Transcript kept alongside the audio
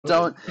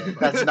Don't.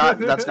 That's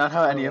not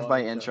how any of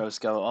my long time. intros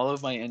go. All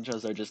of my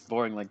intros are just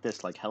boring like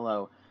this. Like,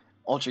 hello,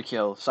 Ultra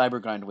Kill,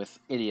 Cyber Grind with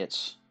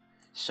idiots.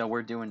 So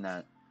we're doing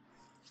that.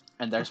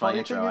 And there's my funny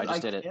intro. thing I is,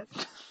 just did it.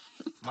 can't-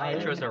 My I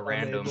intros are am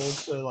random. unable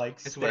to like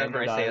It's whatever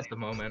I say standardize. at the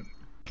moment.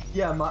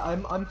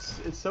 Yeah,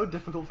 it's so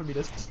difficult for me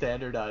to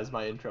standardize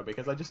my intro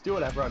because I just do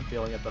whatever I'm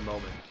feeling at the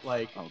moment.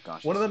 Like, Oh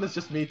gosh. one of them is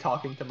just me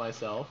talking to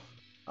myself.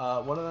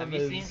 One of them Have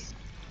you is. seen?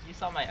 You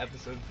saw my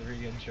episode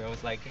 3 intro.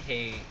 It's like,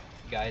 hey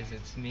guys,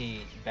 it's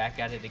me back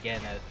at it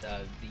again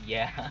at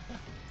yeah.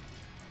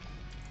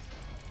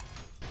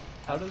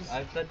 How does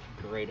I've such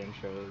great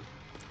intros.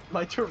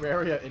 my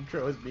Terraria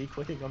intro is me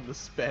clicking on the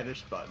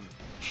Spanish button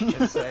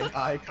and saying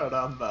 "Ay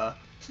caramba."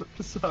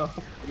 So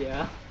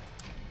Yeah.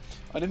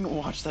 I didn't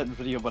watch that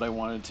video, but I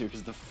wanted to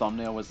because the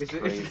thumbnail was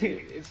crazy.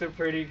 It's a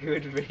pretty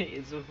good video.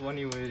 It's a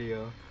funny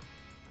video.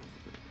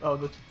 oh,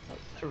 the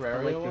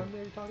Terraria like the- one that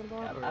you're talking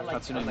about? I or- like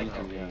Hatsune that Miku,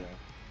 yeah. video.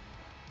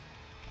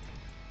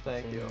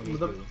 Thank you. Me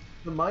The, too.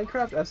 the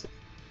Minecraft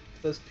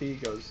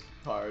SSP goes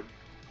hard.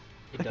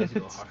 It does go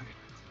It's- hard.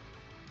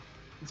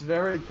 It's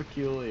very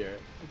peculiar.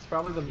 It's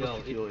probably the Yo, most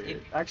peculiar.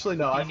 it- Actually,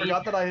 no, if I you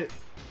forgot need- that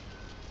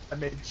I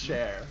made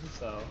share,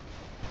 so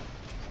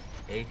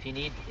Hey,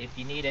 if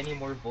you need any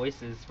more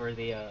voices for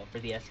the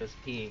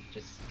SSP,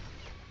 just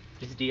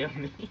DM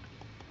me.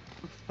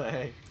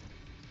 thanks.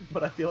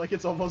 But I feel like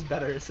it's almost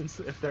better since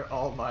if they're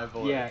all my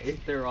voice. Yeah,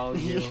 if they're all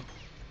you.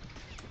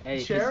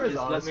 Hey, share is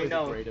just let honestly me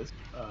know. the greatest.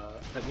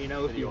 Let me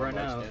know if you video on run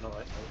my out. channel,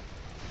 I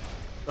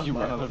think. You my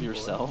run out own of voice.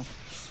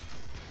 yourself.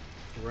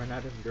 Run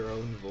out of your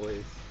own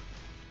voice.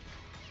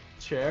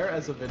 Chair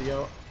as a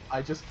video,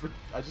 I just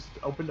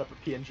opened up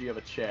a PNG of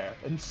a chair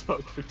and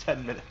spoke for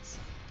 10 minutes.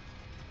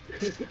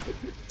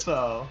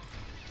 So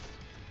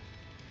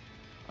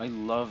I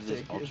love this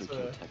Think Ultra it's Kill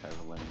a- tech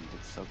I've learned.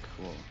 It's so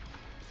cool.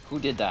 Who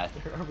did that?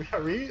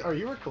 are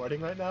you recording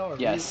right now? Are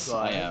we Yes,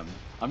 I live? am.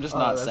 I'm just Oh,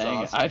 not that's saying.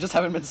 awesome. I just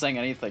haven't been saying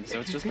anything, so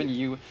it's just been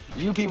you.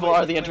 You people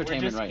are the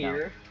entertainment right now.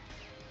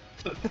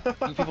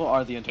 You people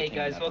are the Hey entertainment.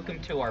 guys, at the welcome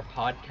moment. to our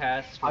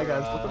podcast. Hi where,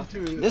 guys, welcome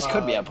to This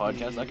could be a the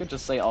podcast. I could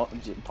just say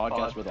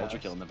podcast with podcast. Ultra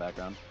Kill in the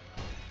background.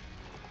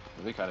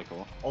 It'd be kind of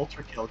cool.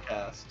 Ultra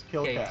KillCast.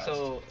 Okay, KillCast.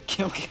 so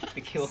KillCast.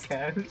 the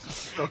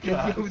KillCast.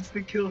 KillCast. Yo, it's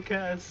the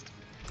KillCast.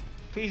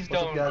 Please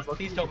What's up, don't, guys? Welcome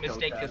please to don't the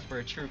mistake KillCast. this for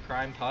a true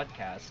crime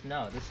podcast.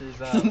 No, this is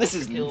This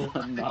is Kill.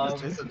 not-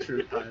 This is a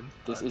true crime.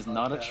 This is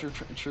not a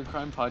podcast. true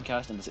crime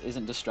podcast, and this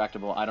isn't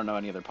distractible. I don't know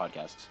any other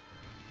podcasts.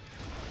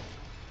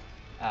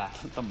 Ah,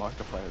 The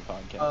Markiplier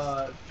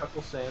podcast.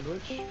 Chuckle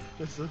Sandwich.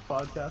 This is a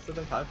podcast, I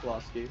think. Hi,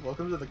 Flosky.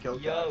 Welcome to the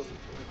KillCast. yo.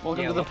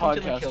 Welcome Yeah, to the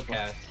welcome podcast. To the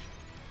KillCast.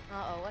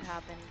 Uh-oh, what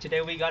happened?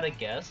 Today we got a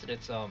guest.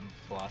 It's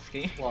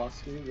Flosky.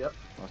 Flosky, yep.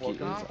 Lucky is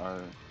welcome.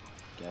 our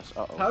guest.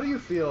 Uh oh. How do you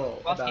feel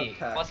about Flosky,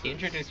 taxes? Flosky,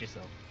 introduce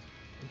yourself.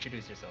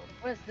 Introduce yourself.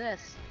 What is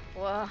this?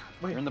 Whoa.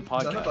 Wait, We're in the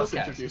none of podcast. us KillCast.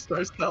 introduced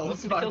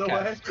ourselves, Welcome to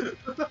by the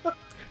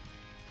way.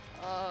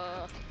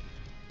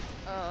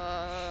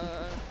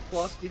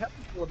 Flosky, how do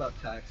you feel about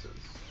taxes?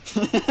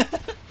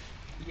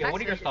 Yeah,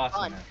 what are your Taxes are thoughts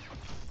on fun.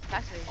 that?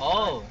 Taxes are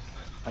Oh,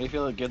 How do you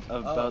feel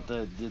about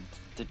the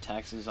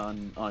taxes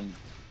on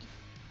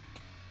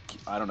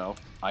I don't know,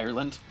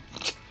 Ireland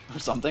or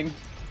something?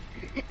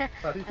 fun.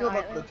 How do you feel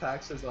about the Ireland.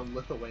 taxes on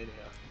Lithuania,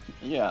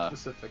 Yeah.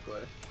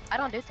 specifically? I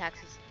don't do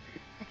taxes.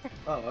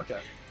 Oh, okay.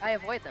 I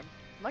avoid them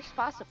as much as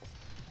possible.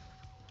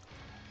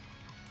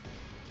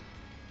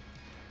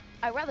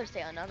 I'd rather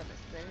stay anonymous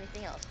than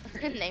anything else.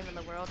 Name in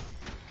the world.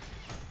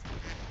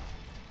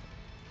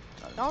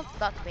 Don't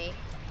fuck me.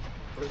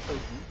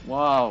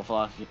 Wow,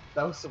 Flosky.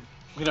 That was some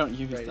We don't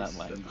use phrase. that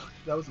language.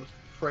 That was a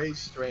phrase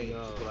strange,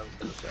 Yo. is what I was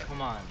gonna say.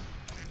 come on.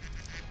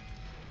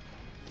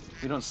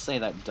 We don't say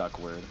that duck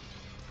word.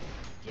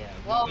 Yeah,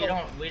 Whoa, we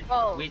don't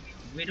whoa.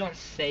 we don't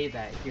say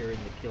that here in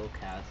the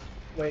KillCast.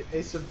 Wait,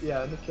 Ace of in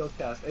the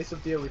KillCast. Ace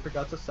of Dia, we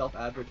forgot to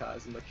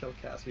self-advertise in the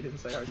KillCast. We didn't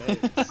say our names.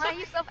 Why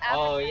you self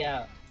Oh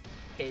yeah.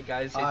 Hey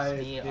guys, it's Hi,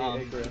 me, the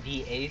Igris.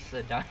 the Ace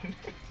of Diamond.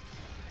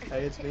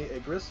 Hey, it's me,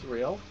 Igris,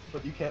 real,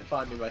 but you can't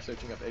find me by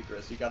searching up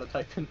Igris. You gotta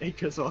type in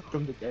Igris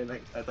Welcome to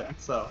Gaming, I think,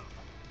 so.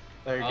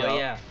 There you Oh go.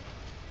 yeah.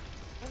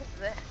 What is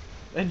this?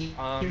 And you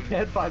Um,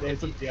 can't find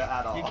Ace of Dia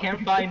at all. You can't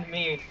find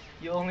me.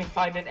 You only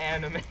find an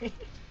anime.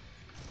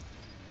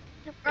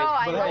 Bro,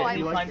 I But know hey, I you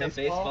you would. like find a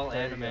baseball? baseball There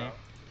you anime. go.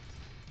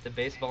 The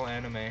baseball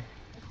anime.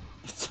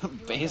 It's a You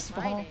look at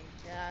baseball? my name.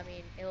 Yeah, I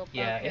mean, it'll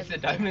Yeah, probably Ace be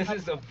of Diamonds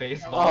is a Oh.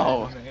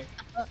 baseball anime.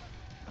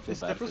 I feel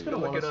Is bad Stiffer's for gonna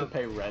you. want Look us it to up.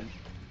 pay rent?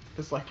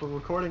 Because, like, we're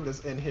recording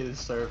this in his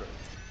server.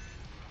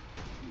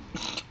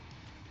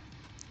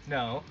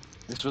 No.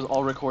 This was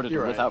all recorded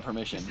You're right. without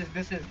permission.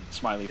 This is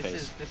Smiley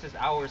face. this is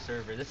our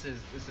server. This is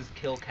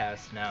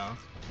KillCast now.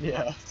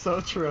 Yeah,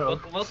 so true.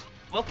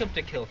 Welcome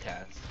to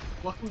KillCast.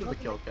 Welcome to the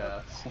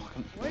KillCast.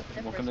 Where'd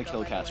Stiffer's Welcome to go, by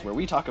the KillCast, way? where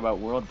we talk about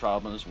world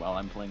problems while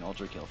I'm playing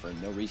Ultra Kill for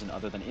no reason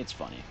other than it's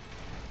funny.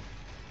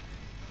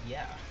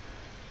 Yeah.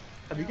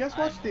 Have you guys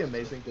watched The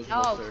Amazing Digital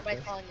Oh, Circus?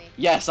 somebody's calling me.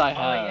 Yes, I Oh,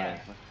 have. yeah.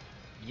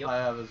 Yep. I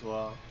have as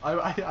well.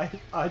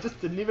 I just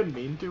didn't even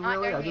mean to, Not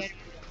really. your I just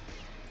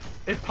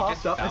It popped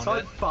just up. I found saw it?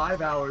 it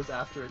 5 hours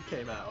after it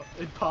came out.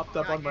 It popped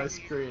up Not on my here.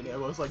 screen. It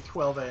was like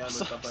 12 a.m. or I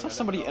saw something.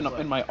 somebody and I was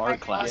in like, my art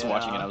class Yeah.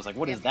 watching it. I was like,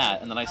 what is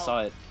that? And then I Oh.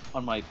 saw it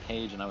on my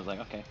page, and I was like,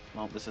 okay,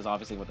 well, this is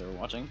obviously what they were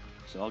watching,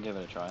 so I'll give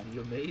it a try.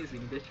 The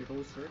amazing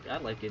digital circuit. I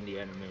like indie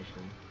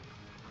animation.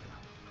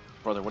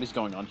 Brother, what is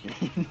going on here?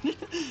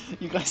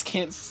 You guys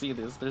can't see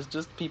this. There's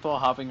just people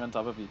hopping on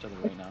top of each other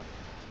right now.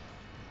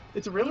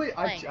 It's really,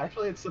 playing?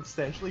 actually, it's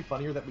substantially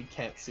funnier that we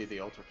can't see the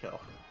Ultra Kill.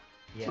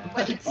 Yeah.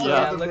 Like, Yeah.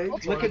 Yeah, the look, main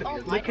look at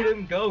point- look at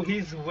him go.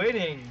 He's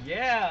winning.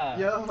 Yeah.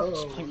 Yo, The hold on,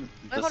 song-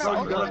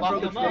 hold on,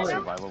 lock him up.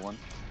 survival one.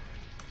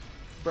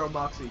 bro,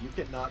 Moxie, you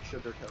cannot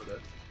sugarcoat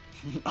it.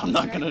 I'm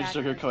not gonna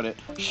Exactly. sugarcoat it.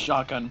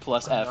 Shotgun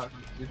plus F. Not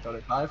sugarcoat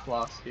it. Bye,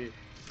 Flosky.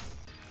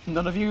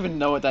 None of you even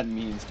know what that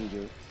means, do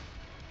you?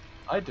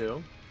 I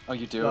do. Oh,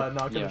 you do? Not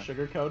gonna Yeah.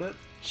 sugarcoat it.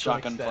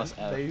 Shotgun To an plus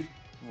extent. F. They,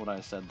 What I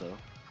said though.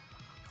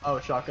 oh,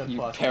 shotgun You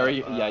plus.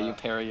 parry. F, Yeah, you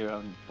parry your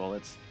own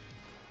bullets.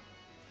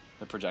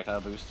 The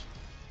projectile boost.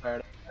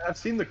 I've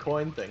seen the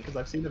coin thing because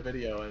I've seen the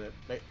video and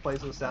it plays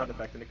the sound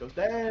effect and it goes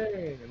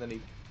dang, and then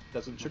he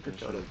doesn't I'm not gonna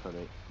sugarcoat it. sugarcoat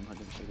it. I'm not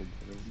gonna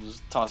sugarcoat it.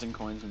 Just tossing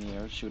coins in the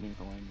air, shooting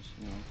coins.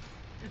 You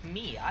know.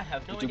 Me, I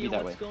have no It do be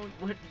idea that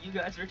what you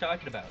guys are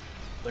talking about,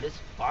 but it's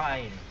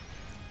fine.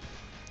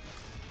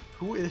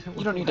 Who is?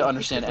 You don't need to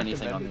understand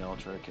anything on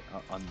recommended- the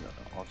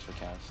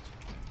Ultracast.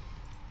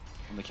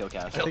 On the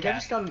KillCast. I think I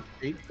just got an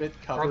 8-bit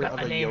Bro cover got of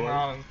the a name Yours.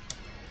 wrong.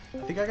 I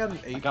think I got an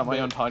 8-bit got my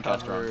own podcast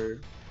cover.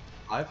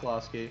 Hi,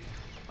 Flosky.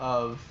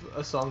 Of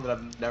a song that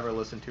I've never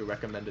listened to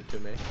recommended to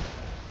me.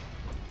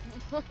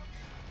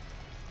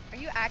 Are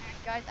you guys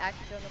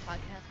actually doing the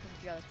podcast?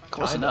 Because you're fun.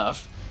 Close Kinda.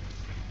 enough.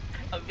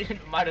 I mean,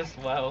 might as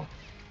well.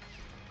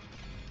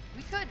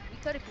 We could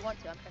if you want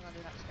to. I'm planning on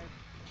doing that instead.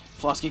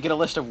 Flosky, get a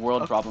list of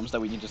world Okay. problems that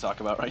we need to talk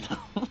about right now.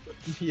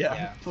 Yeah,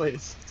 Yeah.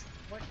 please.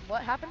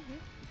 What happened?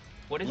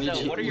 What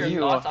You- are your you-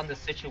 thoughts on the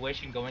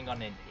situation going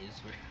on in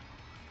Israel?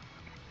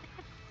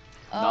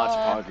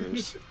 Notch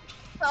poggers.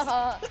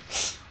 Not-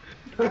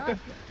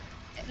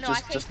 no,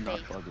 I just say not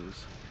fake. poggers.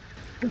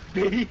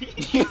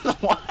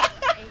 What?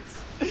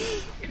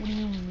 What do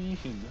you mean?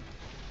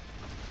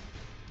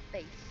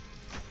 Face.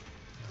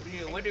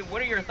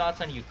 What are your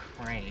thoughts on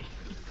Ukraine?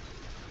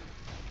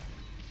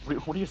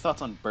 What are your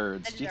thoughts on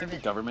birds? I Do you think the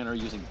deserve it. government are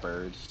using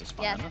birds to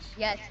spy Yes, on us?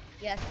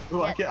 yes.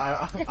 Ooh,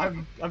 yes.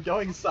 I'm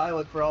going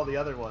silent for all the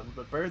other ones,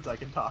 but birds I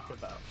can talk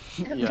about.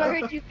 Yeah.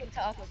 Birds you can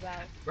talk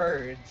about.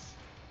 Birds.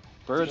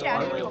 Birds Yeah,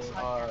 are I real.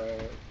 know.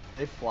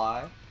 They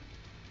fly.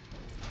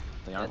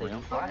 They aren't Yeah, real.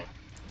 do fly.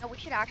 No, we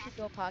should actually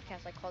do a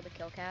podcast like called the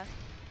KillCast.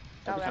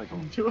 That'd be Oh, kinda cool.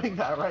 I'm doing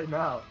that right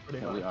now,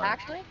 pretty Yeah, we much. are.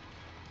 Actually? You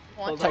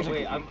want Hold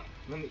to? on,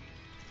 wait.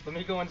 Let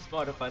me go on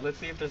Spotify. Let's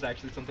see if there's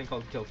actually something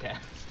called KillCast.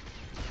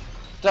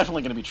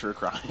 Definitely gonna be true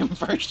crime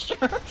for sure.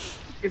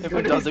 If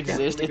it does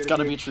exist, it's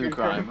gonna be true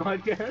crime.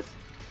 Podcast.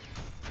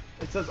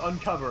 It says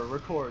uncover,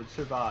 record,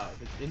 survive.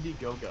 It's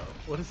Indiegogo.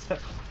 What is that?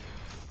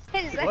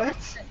 Is that-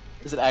 What?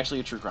 Is it actually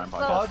a true crime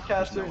podcast?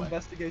 There's Podcaster no way.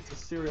 investigates a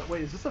serial.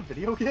 Wait, is this a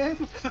video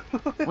game?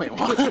 Wait,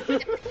 what? It's a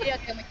video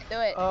game, we can do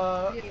it.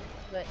 Uh, Video game,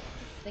 but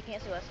they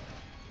can't sue us.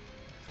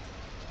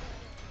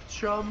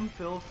 Chum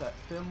Film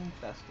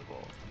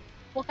Festival.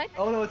 What?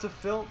 Oh no, it's a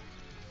film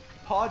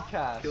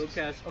podcast.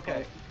 KillCast.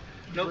 Okay.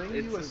 Nope, Bring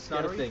you it's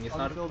not a scary, thing. It's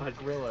not a fun-filled podcast.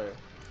 thriller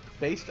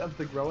based of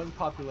the growing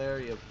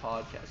popularity of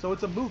podcasts. So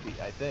it's a movie,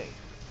 I think.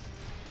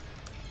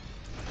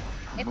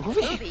 It's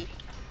Movie? a movie.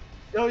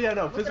 Oh yeah,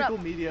 no, Look it physical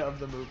up. media of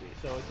the movie.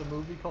 So it's a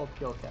movie called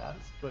KillCast,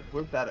 but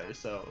we're better.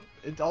 So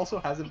it also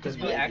hasn't Because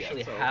been we made actually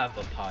yet, so. have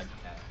a podcast.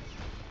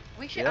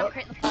 We should. Yep. I'm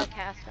creating the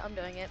podcast. I'm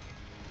doing it.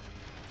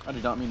 I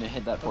did not mean to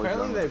hit that poor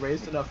Apparently drummer. they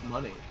raised enough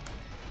money.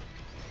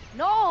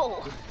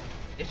 No.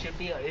 It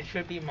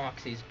should be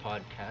Moxie's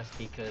podcast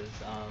because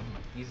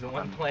he's the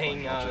one I'm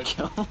playing Ultra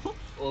Kill.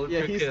 Ultra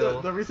Yeah, he's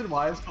Kill. the reason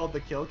why it's called the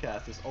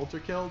KillCast is Ultra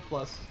Kill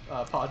plus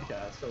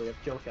podcast. So we have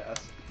KillCast.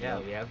 Yeah,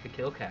 we have the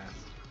KillCast.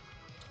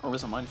 Or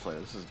was a mind flare?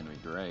 This is gonna be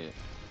great.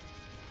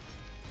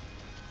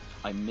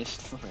 I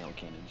missed the rail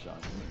cannon shot.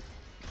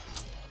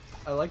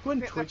 I like when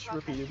Great Twitch podcast.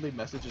 repeatedly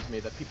messages me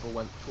that people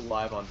went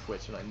live on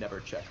Twitch and I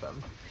never check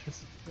them.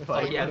 If Oh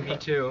I- yeah, me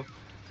too.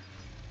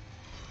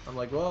 I'm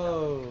like,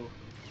 whoa.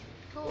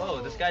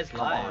 Whoa, this guy's Come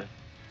live.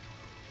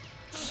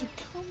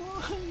 Come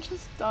on,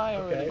 just die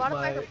already. Okay. Spotify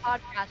my- for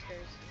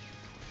podcasters.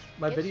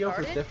 My Get video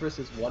started? for Differus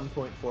is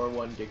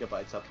 1.41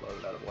 gigabytes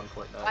uploaded out of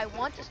 1.9. I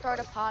want to start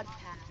a podcast.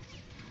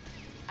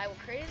 I will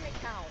create an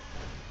account.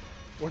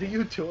 What are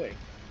you doing?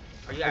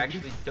 Are you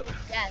actually?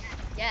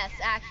 Yes,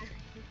 actually.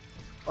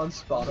 On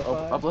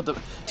Spotify? Upload the.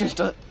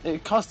 Dude,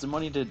 it costs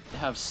money to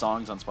have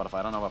songs on Spotify.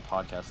 I don't know about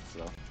podcasts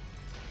though.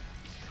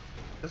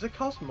 Does it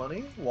cost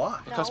money? Why?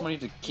 It costs No. money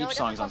to No, keep it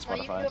songs on doesn't cost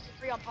money. You can Spotify. do it for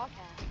free on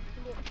podcast. You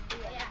can do it for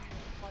free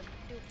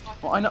on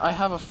podcast. Well, I know I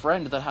have a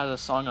friend that had a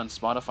song on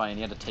Spotify and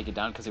he had to take it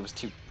down because it was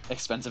too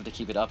expensive to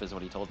keep it up, is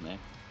what he told me.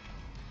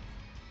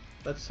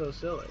 That's so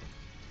silly.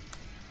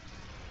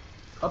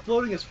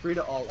 Uploading is free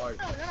to all art.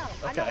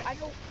 No. Okay. I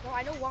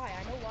know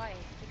why.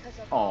 Because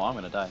of. Oh, I'm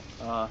gonna die.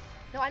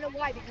 No, I know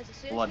why. Because as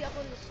soon as Blood. he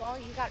uploaded the song,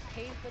 he got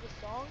paid for the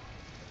song,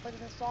 but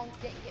the song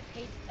didn't get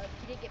paid.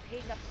 He didn't get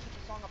paid enough to keep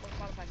the song up on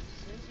Spotify. Because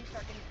as soon as you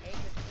start getting paid,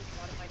 you have to pay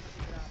Spotify to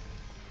keep it up.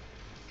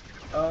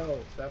 Oh,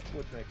 that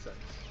would make sense.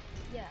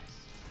 Yes.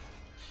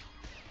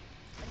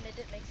 And it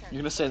didn't make sense.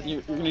 You're gonna say okay?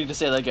 you need to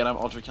say that again. I'm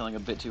ultra killing a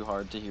bit too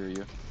hard to hear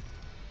you.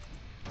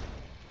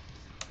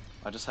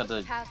 I just had What's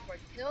the to password?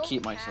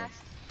 keep myself.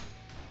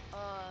 KillCast.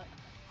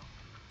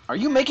 Are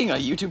you making a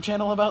YouTube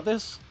channel about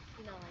this?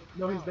 69.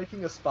 No, he's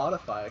making a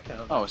Spotify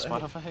account. Oh, I a think.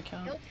 Spotify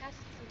account? KillCast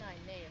 69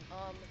 name.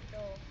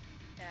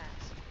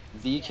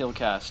 KillCast. The Yeah.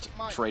 KillCast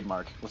Month.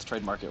 trademark. Let's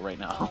trademark it right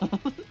now.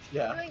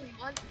 Yeah. We're doing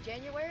month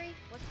January.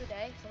 What's the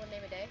day? Someone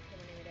name a day.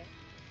 Someone name a day.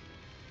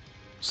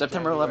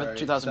 September 11th, January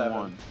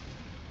 2001.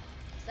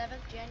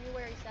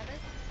 January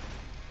 7th,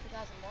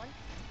 2001.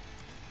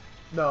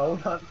 No,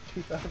 not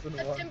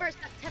 2001. September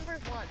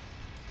 1.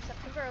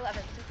 September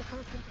 11th,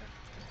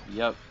 2001.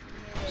 Yep.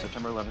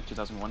 September 11th,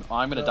 2001. Oh,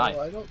 I'm gonna No, die.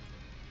 I don't.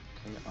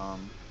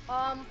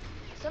 Okay,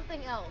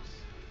 Something else.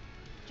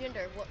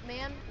 Gender. What?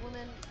 Man,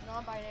 woman,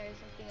 non-binary.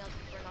 Something else.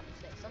 I prefer not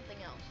to say. Something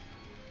else.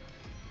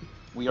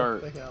 we are.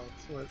 Something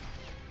else.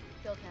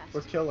 KillCast.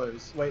 We're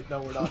killers. Wait,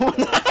 no, we're not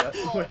killers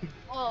yet.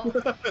 Oh,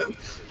 oh.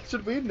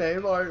 Should we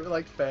name our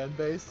like fan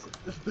base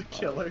the Oh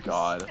Killers?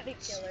 God. The killer.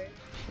 It's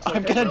like,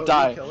 I'm hey, gonna bro,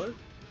 die. you a killer?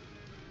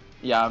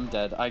 Yeah, I'm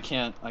dead. I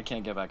can't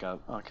get back up.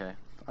 Okay,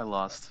 I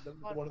lost.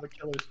 One of the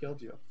killers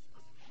killed you.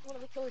 One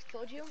of the killers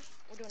killed you.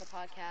 We're doing a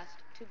podcast.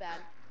 Too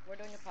bad. We're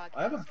doing a podcast.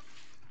 I have a.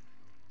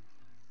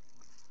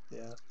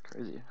 Yeah.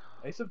 Crazy.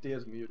 Ace of D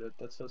is muted.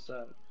 That's so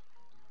sad.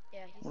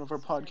 Yeah, he's One of our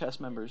so sad. podcast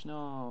members.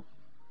 No.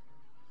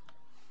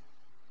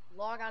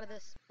 Log out of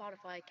this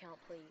Spotify account,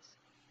 please.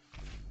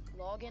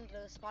 Log into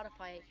the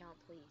Spotify account,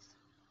 please.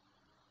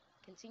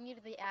 Continue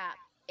to the app.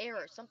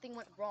 Error. Something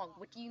went wrong.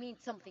 What do you mean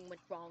something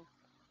went wrong?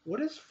 What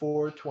is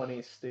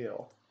 420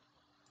 steel?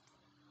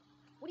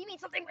 What do you mean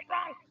something went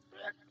wrong?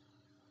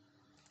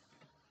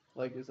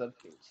 Like, is that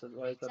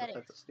why is that a Settings.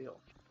 type of steel?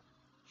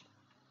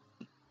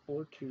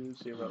 420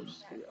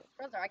 steel.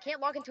 Brother, I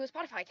can't log into a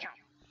Spotify account.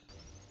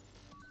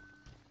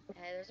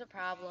 Hey, there's a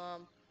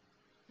problem.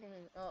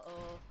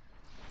 Uh-oh.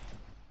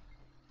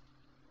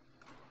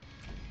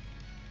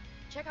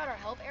 Check out our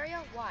help area?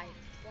 Why?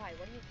 Why?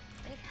 What do you...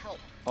 I need help.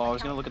 Oh, I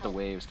was gonna Account look at the help.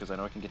 waves because I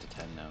know I can get to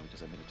 10 now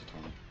because I made it to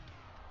 20.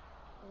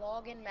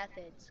 Login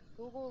methods.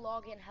 Google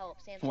login help.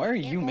 Samsung. Why are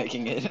Can't you log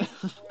making in. it?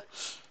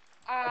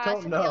 I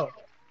don't Somebody else know. make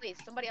it, please.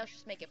 Somebody else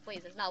just make it,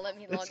 please. It's not letting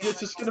me log It's, in. it's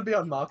just gonna be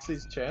on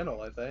Moxie's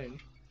channel, I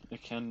think.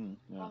 It can.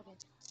 Yeah, Login.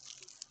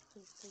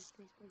 Please, please,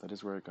 please, please. that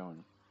is where it's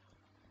going.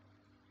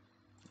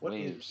 What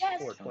Waves. is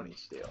Yes! 420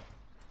 steel?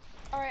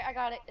 Alright, I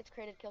got it. It's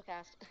created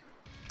KillCast.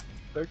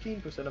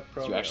 13% of Did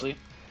chromium. you actually?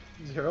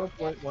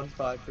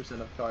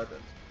 0.15% of carbon.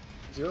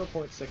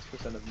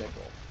 0.6% of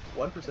nickel.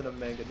 1% of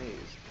manganese.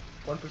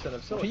 1% of What are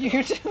silicon. you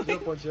doing?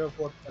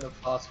 0.04% of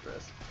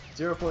phosphorus.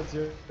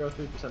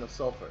 0.03% of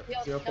sulfur.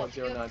 Yo,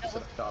 0.09%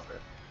 of copper.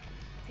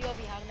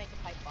 POV, how to make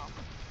a pipe bomb.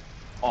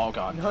 Oh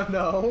God.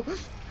 No.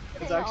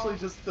 It's No. actually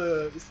just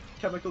the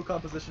chemical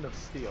composition of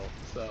steel,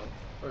 so,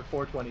 or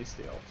 420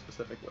 steel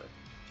specifically.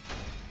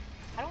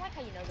 I don't like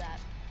how you know that.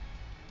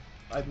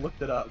 I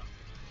looked it up.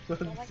 I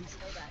don't like how you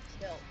know that.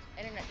 Still,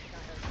 internet should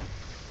not know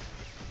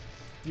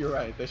that. You're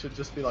right. They should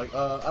just be like,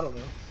 I don't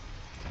know.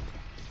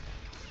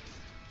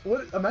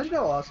 What? Imagine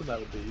how awesome that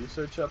would be. You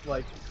search up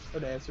like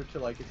an answer to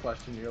like a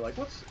question. And you're like,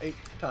 what's 8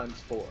 times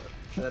 4?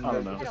 And then I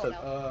don't it know. just I says,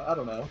 don't know. I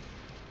don't know.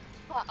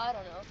 I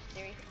don't know,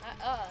 Siri.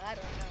 I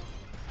don't know.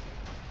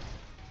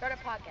 Start a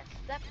podcast,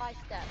 step by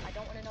step. I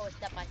don't want to know a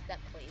step by step,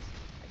 please.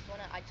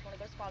 I just wanna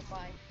go to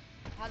Spotify.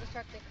 How to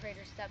start the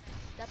creator step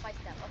by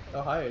step. Okay.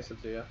 Oh, hi, Ace of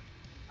Dia.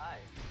 Hi.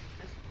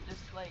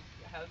 Just like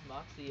have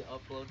Moxie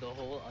upload the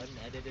whole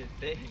unedited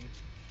thing.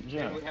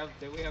 Yeah.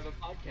 Then we have a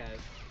podcast.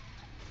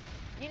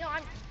 You know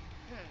I'm.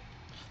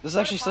 This is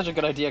actually such a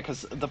good idea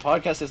because the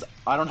podcast is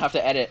I don't have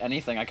to edit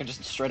anything. I can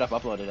just straight up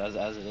upload it as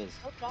it is.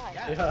 Oh God.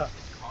 Yeah.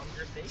 It's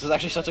conversation. This is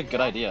actually such a good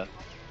idea.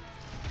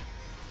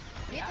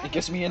 Yeah. It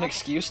gives me an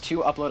excuse to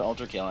upload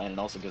Ultra Kill, and it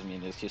also gives me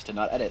an excuse to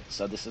not edit.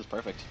 So this is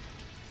perfect.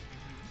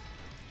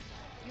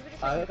 You were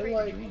just I like a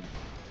creator. like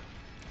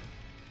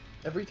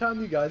every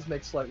time you guys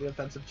make slightly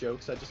offensive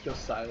jokes, I just go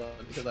silent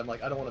because I'm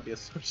like, I don't want to be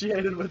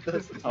associated with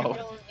this.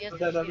 Oh. But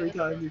then every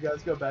time you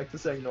guys go back to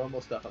saying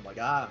normal stuff, I'm like,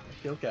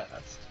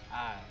 KillCast.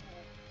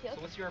 So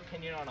what's your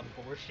opinion on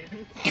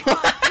abortion?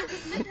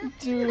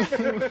 Dude.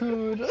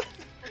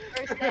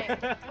 First thing.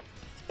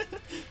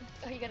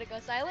 Are you gonna go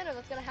silent or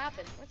what's gonna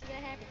happen? What's gonna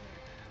happen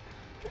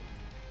here?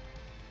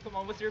 Come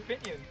on, what's your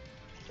opinion?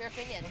 What's your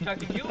opinion? I'm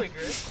talking to you,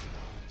 Igris.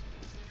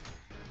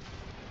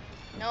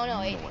 No,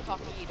 Aiden, I'm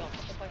talking to you. Don't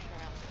put the question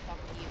around. I'm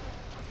talking to you.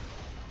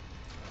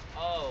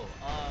 Oh,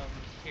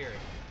 here.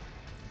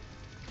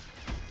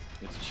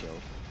 It's chill.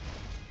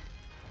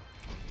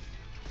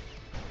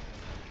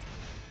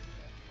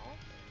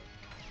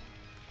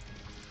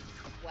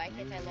 Why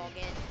can't I log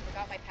in?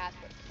 Forgot my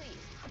password.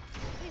 Please.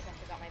 Please, I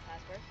forgot my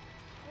password.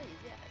 Please,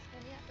 yes.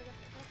 Then yeah, I forgot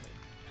my password.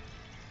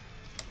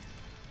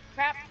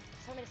 Crap!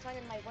 Tell me to sign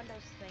in my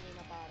Windows thingy,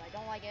 my god. I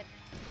don't like it.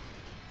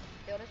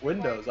 Build is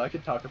Windows. required. I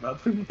could talk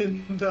about the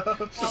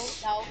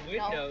windows. No.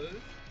 Windows.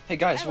 Hey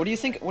guys, I what do you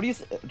don't think? What do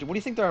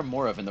you think there are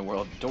more of in the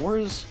world?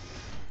 Doors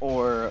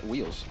or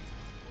wheels?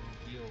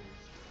 Or wheels.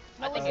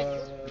 No, I think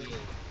it's- it's wheels.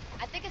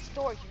 I think it's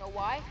doors. You know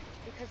why?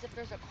 Because if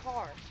there's a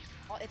car,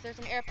 if there's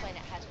an airplane,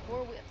 it has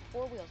four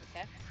wheels,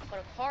 okay? But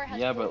a car has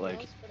Yeah, four but, like,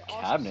 wheels, but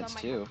also cabinets, some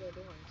might too. have four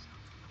doors.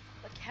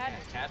 But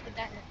cabinets, cabinets.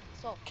 that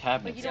so. But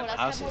Cabinets. you know what else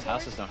Houses. has more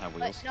doors? Houses don't have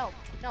But wheels.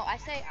 no. I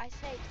say. You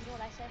know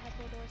what I say has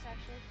more doors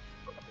actually?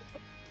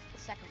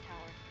 The second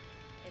tower.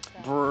 It's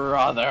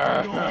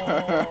Brother.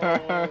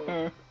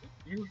 No.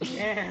 You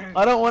can't.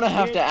 I don't want to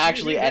have You to can't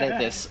actually do edit that.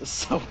 this,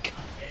 so God,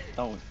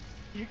 don't.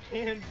 You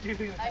can't do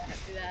that. I can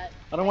do that.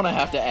 I don't want to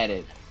have to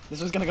edit.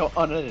 This was gonna go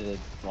unedited,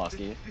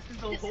 Flosky. This is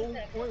the This is whole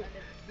gonna go point.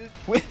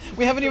 under-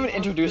 We haven't even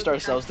introduced This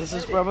ourselves. This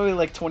is edit. probably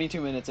like 22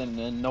 minutes in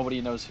and nobody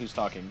knows who's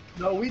talking.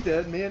 No, we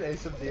did. Me and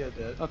Ace of Dia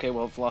did. Okay,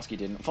 well, Flosky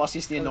didn't.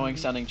 Flosky's the annoying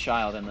sounding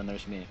child, and then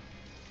there's me.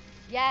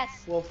 Yes.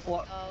 Well,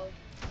 Oh.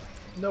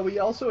 no, we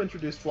also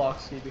introduced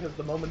Floxy because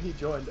the moment he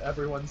joined,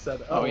 everyone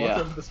said, Oh, "Oh, yeah.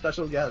 welcome to the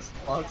special guest,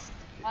 Flox."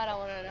 I don't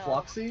want to know.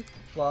 Floxy,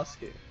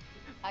 Flosky.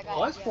 I got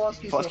Why it, is yeah.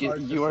 Flosky so hard Flosky,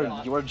 to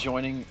you say? are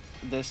joining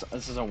this.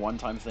 This is a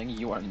one-time thing.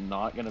 You are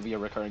not gonna be a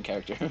recurring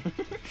character.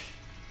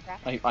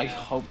 I Yeah.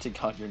 hope to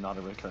God you're not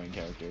a recurring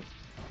character.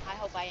 I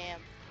hope I am.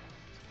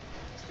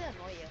 Just to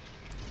annoy you.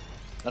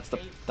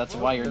 That's Hey,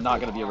 why you're not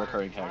welcome gonna be a to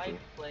recurring our character. Live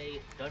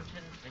Play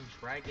Dungeons and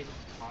Dragons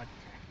podcast.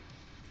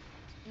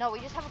 No,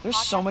 we just have a There's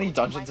podcast so many with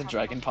Dungeons and Minecraft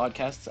Dragon content.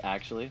 podcasts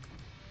actually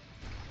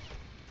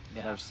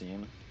that Yeah. I've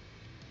seen.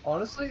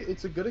 Honestly,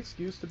 it's a good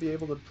excuse to be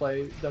able to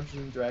play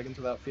Dungeons and Dragons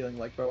without feeling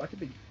like, bro, I could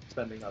be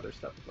spending other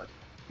stuff with my.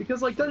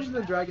 Because like Dungeons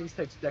and Dragons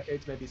takes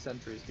decades, maybe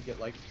centuries, to get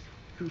like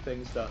 2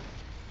 things done.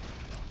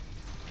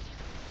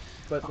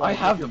 But like,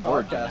 have if you're the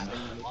board game. podcasting,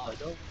 then it's like,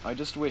 oh, I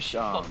just wish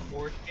A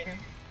board game?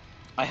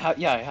 I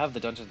have the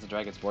Dungeons and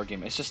Dragons board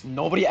game. It's just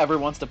nobody ever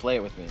wants to play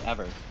it with me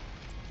ever.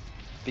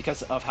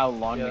 Because of how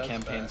long Yeah, the that's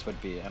campaigns fair.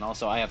 would be, and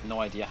also I have no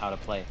idea how to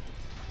play.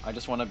 I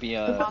just want to be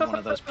one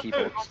of those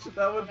people.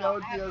 that would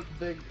be a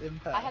big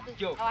impact. I have this.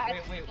 Yo, oh, I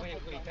have wait,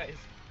 this- guys.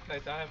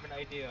 Guys, I have an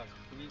idea.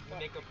 We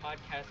make a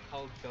podcast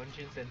called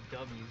Dungeons and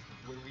Dummies,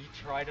 where we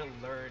try to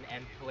learn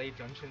and play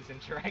Dungeons and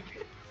Dragons.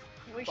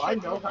 We I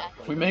should know do that.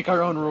 how. We make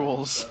our own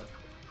rules.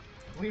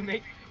 We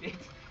make it.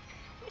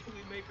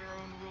 We make our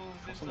own rules.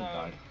 It's Someone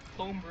died.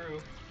 homebrew.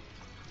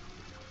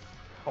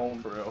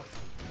 Homebrew.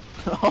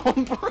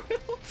 Homebrew.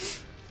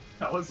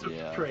 That was a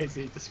Yeah.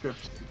 crazy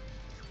description.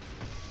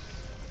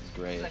 It's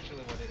great. That's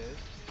actually what it is.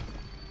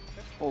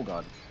 Oh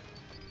God.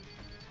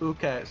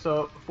 Okay,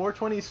 so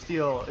 420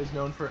 steel is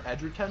known for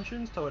edge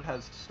retention, so it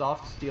has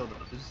soft steel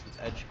that loses its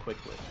edge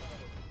quickly.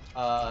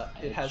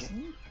 It has.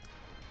 Edging?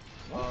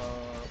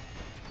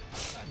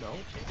 No.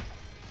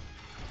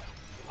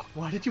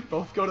 Why did you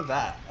both go to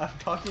that? I'm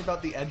talking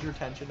about the edge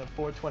retention of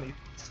 420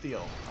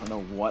 steel. I don't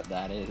know what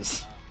that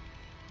is.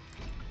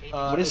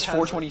 Uh, What is it has-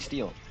 420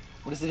 steel?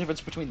 What is the difference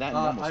between that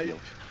and normal steel?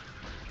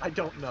 I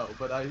don't know,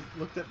 but I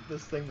looked at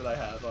this thing that I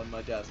have on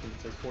my desk and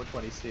it says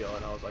 420 steel,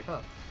 and I was like, huh.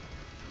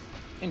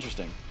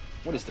 Interesting.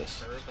 What is this?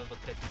 The curve of a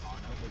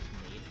katana was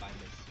made by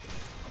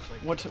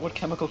mistake. Like, What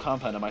chemical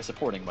compound am I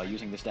supporting by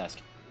using this desk?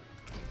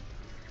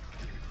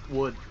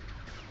 Wood.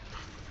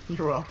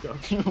 You're welcome.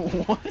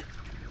 What?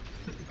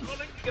 What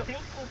a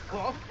chemical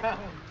compound!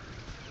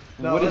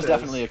 No, Wood it is is.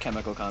 definitely a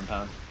chemical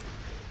compound.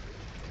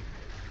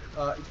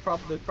 There's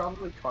probably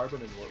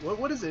carbon in wood.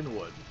 What is in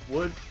wood?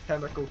 Wood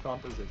chemical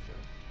composition.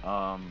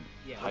 Yeah,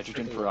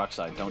 Hydrogen take a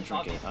peroxide. I Don't mean,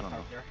 drink it. I obviously, don't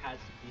know. There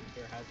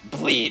has to be.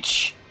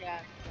 Bleach. Yeah.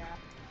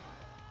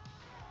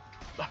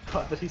 I'm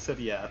glad that he said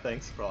yeah.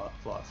 Thanks,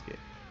 Flosky.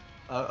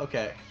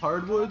 Okay,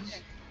 hardwoods.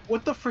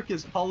 What the frick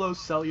is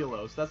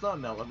holocellulose? That's not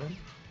an element.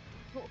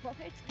 What?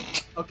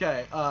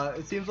 Okay,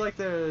 it seems like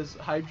there's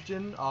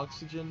hydrogen,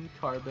 oxygen,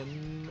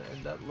 carbon,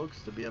 and that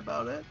looks to be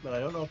about it, but I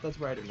don't know if that's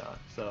right or not,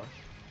 so...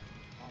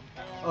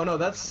 Oh no,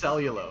 that's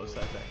cellulose,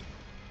 I think.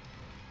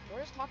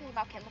 We're just talking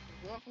about chemicals.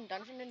 We went from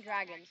Dungeons and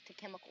Dragons to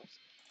chemicals.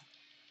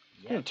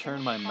 I'm gonna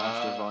turn my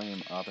master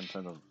volume up and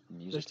turn the There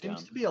music seems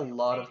down. to be a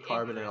lot of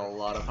carbon and a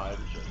lot of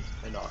hydrogen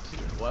and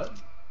oxygen. What?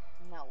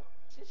 No.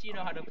 Since you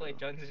know how to play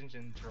Dungeons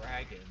and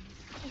Dragons,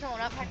 No,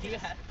 not you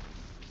practice. have.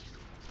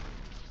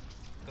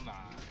 Come on.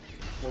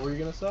 What were you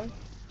gonna say?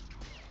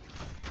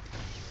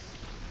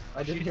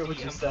 I didn't hear what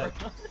you DM said.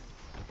 for us.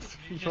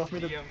 You Just want me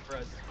to- DM for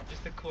us.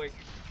 Just a quick,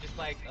 just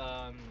like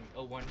a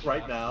one shot.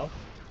 Right now?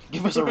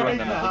 Give us a Right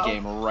rundown of now? the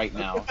game right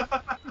now.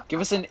 Give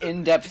us an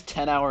in-depth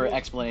 10-hour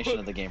explanation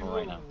of the game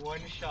right now. One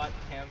shot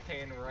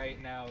campaign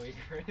right now,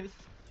 Chris.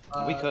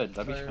 We could.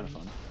 That'd be Turn- kind of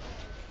fun.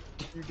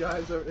 You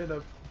guys are in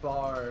a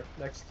bar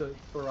next to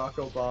Barack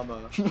Obama.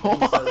 And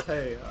he says,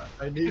 "Hey,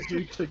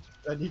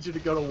 I need you to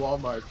go to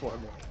Walmart for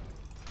me."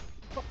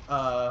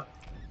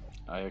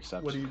 I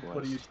accept. What do you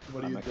do?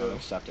 I'm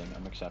accepting.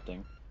 I'm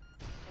accepting.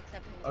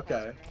 Except for Okay.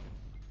 the best,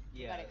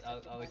 you Yeah, gotta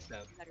accept I'll it.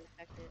 accept. You gotta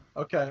respect it.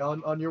 Okay,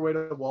 on your way to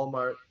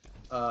Walmart,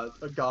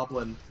 a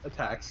goblin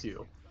attacks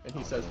you, and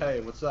he says, "Hey,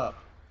 what's up?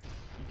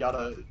 You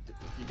gotta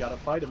You gotta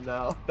fight him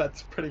now.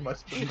 That's pretty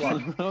much the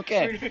plot.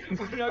 Okay.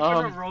 We're not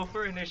gonna roll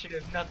for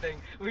initiative,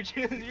 nothing.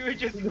 You're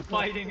just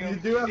fighting him. You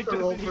do have It to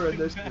roll doesn't for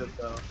even initiative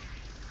though.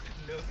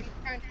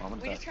 matter. No.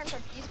 We just turned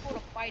from peaceful to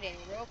fighting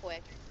real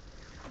quick.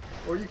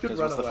 Or you could Because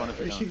run what's the away. fun if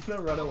you Are don't? you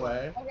gonna run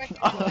away? Oh, right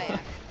away.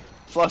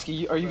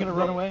 Flosky, are you gonna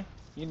run Roll- away?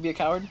 You gonna be a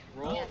coward?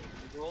 Roll, Yes.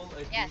 roll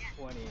a Yes.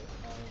 d20.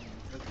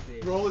 Let's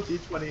see. Roll a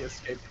d20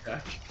 escape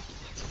check.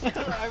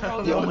 I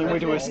rolled The a only way to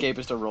seven. escape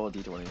is to roll a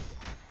d20.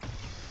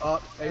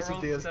 Oh, I Ace of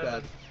rolled Diaz seven.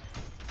 dead.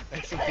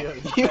 Ace of Diaz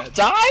is You dead.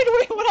 died?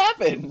 Wait, what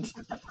happened?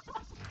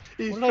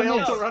 He What did I failed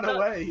miss? to run That-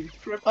 away. He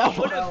tripped Oh, and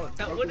what fell if- and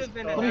that broke would've his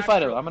been skull. Let me an fight him.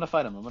 natural- I'm gonna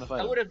fight him. I'm gonna fight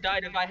I him. would have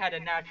died if I had a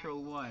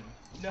natural one.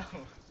 No.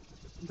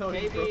 No,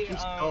 he Maybe, broke your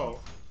skull.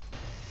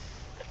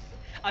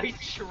 I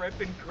trip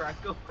and crack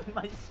open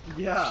my skull.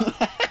 Yeah.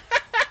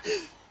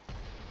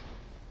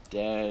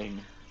 Dang.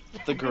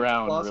 The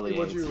ground Flosky, really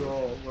what'd hates you you.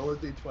 roll? Roll a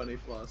d20,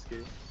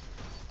 Flosky.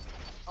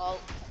 Oh.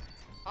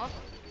 Huh?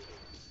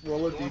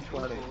 Roll a Go on d20.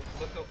 Google,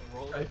 look up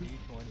roll a Okay.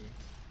 d20.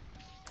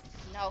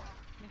 No.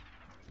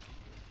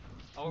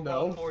 I'll No.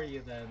 roll for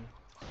you then.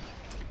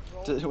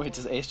 Roll Wait,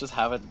 does Ace just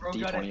have a Bro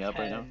got d20 a up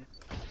right now? 10.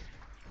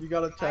 You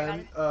got a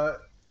I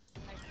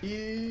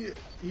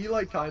 10. He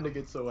like kinda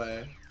gets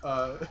away.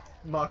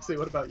 Moxie,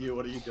 what about you?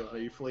 What are you doing? Are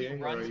you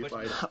fleeing or are runs you with-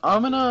 fighting?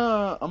 I'm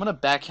gonna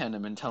backhand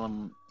him and tell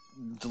him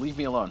to leave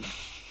me alone.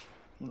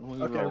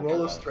 We Okay, roll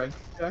a combat.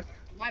 strength check.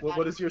 My What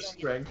body is your feels-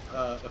 strength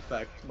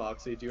effect,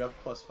 Moxie? Do you have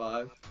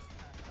 +5?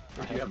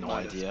 I Or do you have no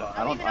minus idea. 5?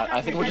 I don't. even know how I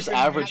to think we're do just that.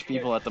 average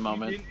people at the We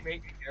moment. didn't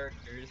make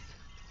characters.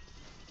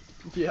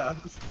 Yeah,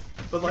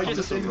 but like I'm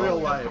just just in a real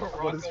roller. life,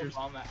 Barack what is your?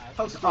 Obama asked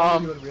How me. strong are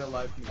Um, you in real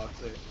life,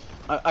 Moxie?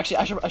 Actually,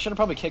 I should have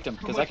probably kicked him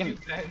How because much you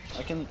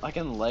bench? I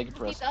can leg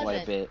press quite a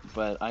doesn't. bit,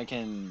 but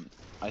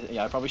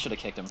yeah, I probably should have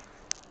kicked him.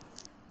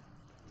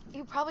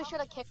 You probably should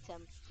have kicked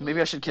him.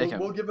 Maybe I should kick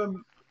We'll him. give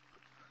him.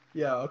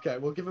 Yeah, okay,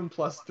 we'll give him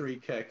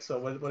 +3 kick. So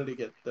what did he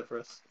get,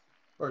 Differus?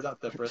 Or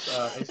not Differus?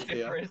 Ace of Dia.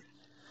 Different.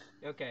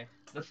 Okay,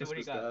 let's see what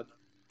he Differus is got. dead.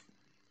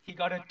 He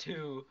got a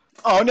 2.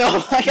 Oh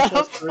no, I got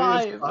a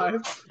 +3 is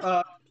 5.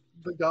 5.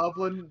 The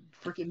goblin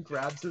freaking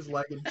grabs his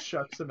leg and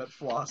chucks him at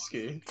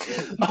Flosky.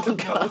 Oh, They're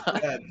God.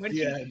 both dead. When The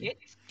he end.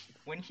 kicks,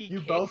 You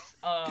kicks, both-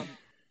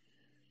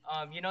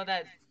 you know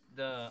that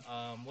the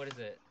what is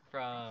it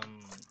from?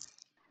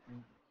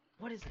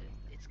 What is it?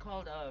 It's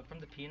called from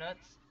the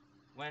Peanuts.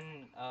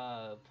 When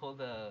pull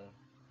the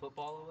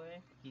football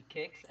away, he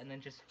kicks and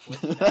then just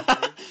flips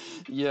backwards.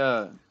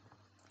 Yeah.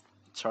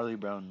 Charlie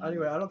Brown.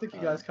 Anyway, I don't think you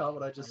guys caught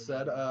what I just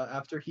said.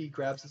 After he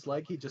grabs his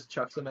leg, he just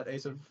chucks him at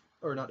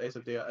not Ace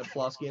of Dia, at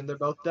Flosky, and they're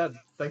both dead.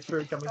 Thanks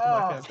for coming to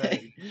my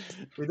campaign.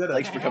 We did it.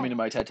 Thanks for coming to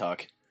my TED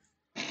Talk.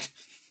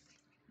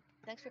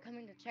 Thanks for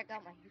coming to check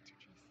out my YouTube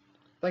channel.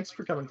 Thanks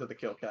for coming to the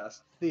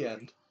KillCast. The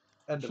end.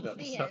 End of The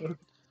episode.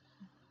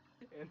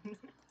 end.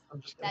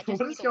 I'm just That kidding. just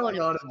What be is the going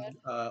one on in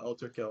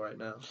Ultra Kill right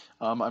now?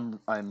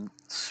 I'm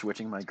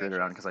switching my grid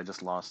around because I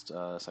just lost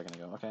a second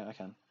ago. Okay, I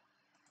can.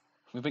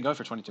 We've been going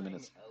for 22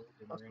 minutes.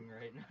 Elden Ring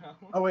right now.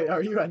 Oh wait,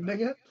 are you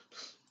ending it?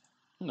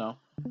 No.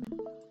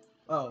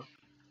 Oh,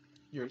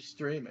 you're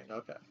streaming.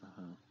 Okay.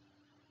 Uh-huh.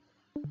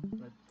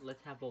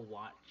 Let's have a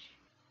watch.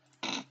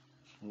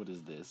 What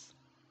is this?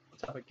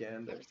 Let's have a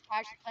gander. I'm just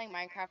casually playing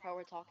Minecraft while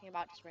we're talking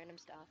about just random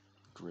stuff.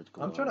 Grid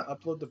I'm trying to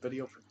upload the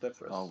video for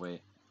Differus. Oh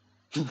wait.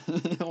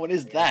 What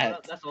is Yeah,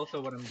 that? that's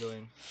also what I'm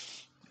doing.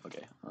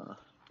 Okay.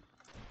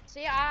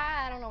 See,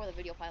 I don't know where the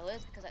video file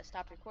is because I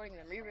stopped recording,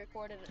 then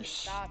re-recorded, and then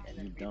Sh- stopped, and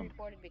then you dumb.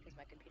 re-recorded because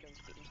my computer was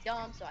being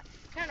dumb. So I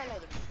kind of don't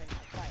know where the replay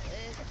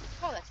file is.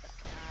 All that stuff.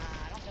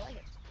 Nah, I don't feel like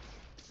it.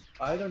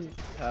 I don't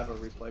have a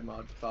replay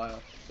mod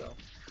file, so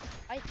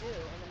I do,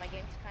 and then my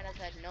game just kind of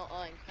said no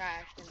and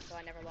crashed, and so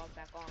I never logged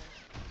back on.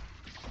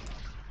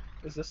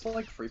 is this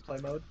like free play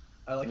mode?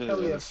 I like It how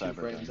we is have 2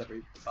 Cyberpunk. frames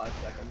every 5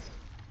 seconds.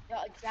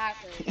 Yeah,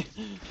 exactly.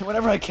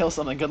 Whenever I kill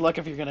something, good luck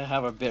if you're gonna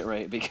have a bit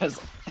rate because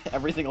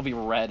everything will be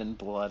red and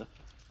blood.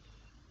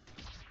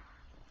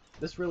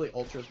 This really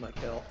ultras my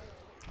kill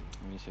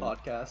Me too.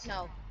 podcast.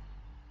 No.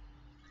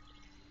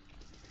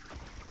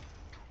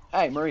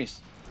 Hey,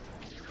 Maurice.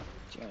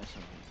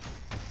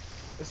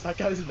 Is that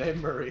guy's name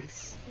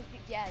Maurice?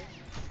 Yeah.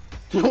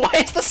 Why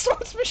is the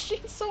swords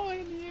machine so high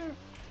in the air?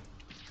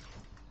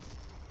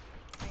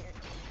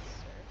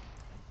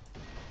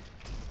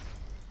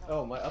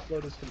 Oh, my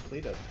upload is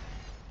completed.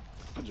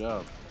 Good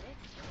job.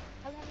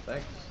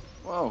 Thanks.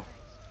 Whoa.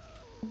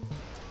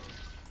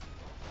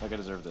 Like I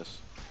deserve this.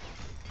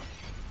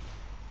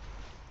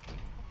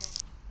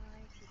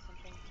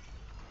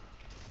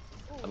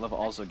 I love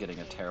also getting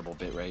a terrible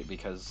bit rate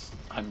because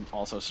I'm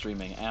also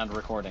streaming and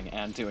recording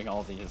and doing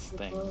all these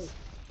things.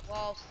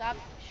 Well, stop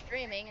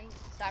streaming and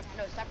stop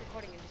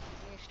recording and just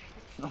continue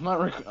streaming. I'm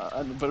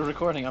not but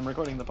recording. I'm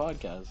recording the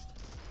podcast.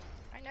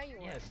 I know you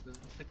were. Yes,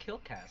 the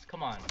KillCast.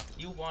 Come on,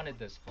 you wanted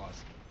this,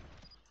 boss.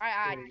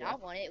 I did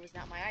not want it. It was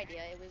not my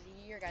idea. It was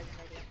your guys'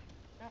 idea,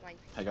 not mine.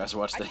 Hey guys,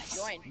 watch I just this.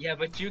 joined. Yeah,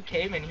 but you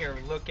came in here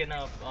looking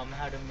up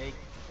how to make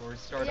or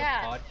start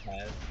Yeah. a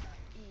podcast.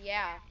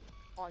 Yeah,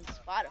 on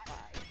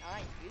Spotify, not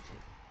on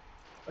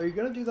YouTube. Are you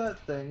gonna do that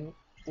thing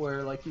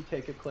where like you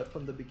take a clip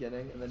from the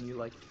beginning and then you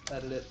like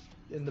edit it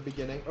in the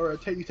beginning, or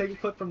you take a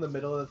clip from the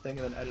middle of the thing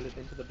and then edit it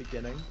into the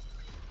beginning,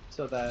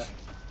 so that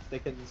they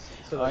can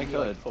so that I you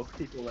could. like hook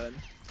people in.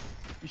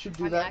 You should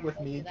do I mean, that I with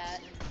could do me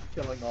that.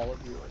 killing all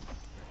of you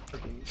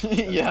and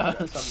freaking Yeah.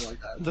 something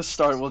like that. The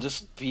start will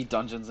just be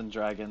Dungeons and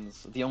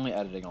Dragons. The only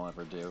editing I'll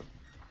ever do.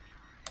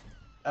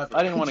 Ever.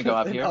 I didn't want to go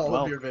up in here. all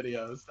Well, of your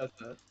videos.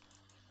 That's it.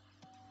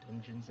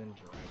 Dungeons and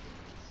Dragons.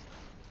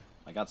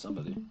 I got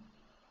somebody.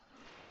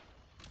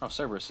 Oh,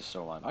 Cerberus is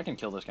still alive. I can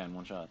kill this guy in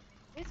one shot.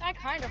 At least I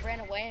kind of ran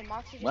away and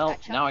Moxie just Well,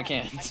 got chucked now I at me.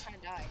 can't. I kind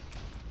of died.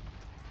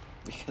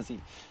 Because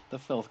the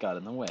filth got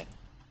in the way.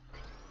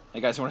 Hey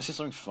guys, you want to see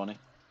something funny?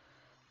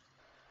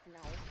 No.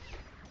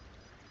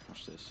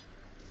 Watch this.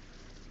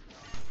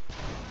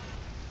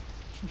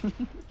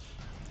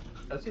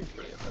 That seems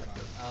pretty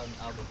effective.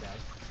 I'll be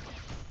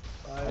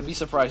back. I'd be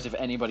surprised if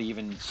anybody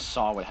even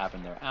saw what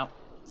happened there. Ow.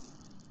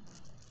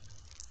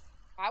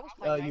 I was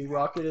playing You Minecraft.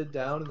 rocketed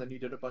down and then you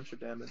did a bunch of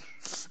damage.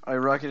 I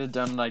rocketed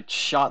down and I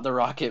shot the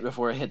rocket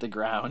before it hit the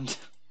ground.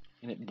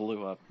 And it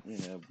blew up,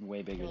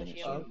 way bigger than it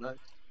Delicious. Oh, should. nice.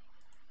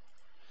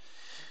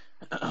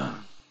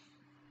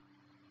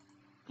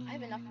 I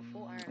have enough for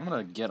full iron. I'm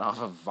gonna get off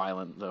of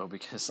violent though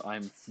because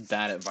I'm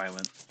bad at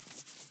violent.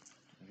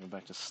 Go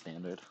back to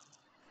standard.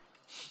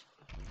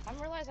 I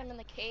realize I'm in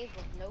the cave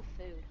with no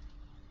food.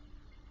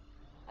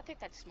 I think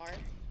that's smart.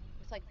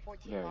 With like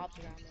 14 Very. mobs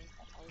around me.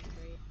 That's always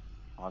great.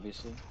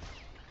 Obviously.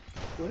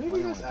 Do any of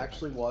you guys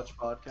actually watch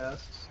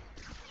podcasts?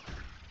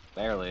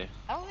 Barely.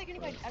 I don't think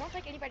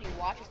anybody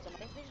watches them. I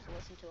think they just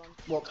listen to them.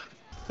 Well,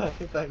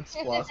 thanks,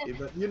 Flosky,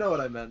 but you know what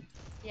I meant.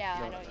 Yeah,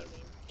 No, I know no. what you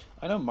mean.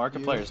 I know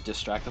Markiplier's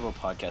Distractable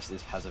Podcast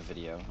has a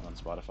video on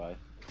Spotify.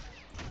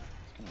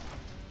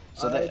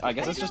 So I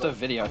guess it's just a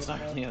video, it's not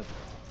really a...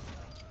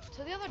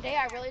 So the other day,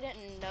 I really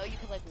didn't know you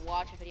could like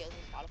watch videos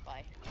on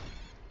Spotify.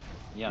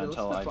 Yeah, Yeah,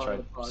 until let's I step tried on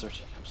the pod.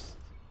 searching up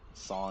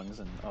songs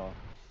and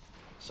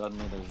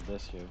suddenly there's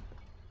this here.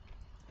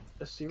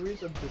 A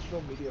series of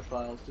digital media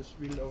files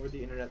distributed over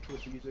the internet to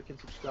which a user can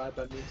subscribe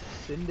by means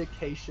of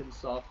syndication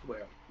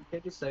software. You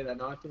can't just say that.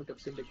 Now I have to look up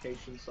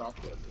syndication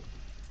software.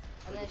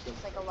 And then it's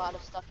just like a lot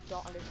of stuff you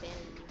don't understand,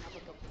 and you have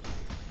like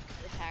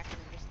a attack and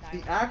you're just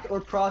dying. The act or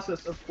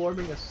process of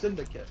forming a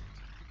syndicate.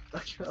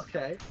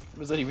 Okay. What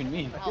does that even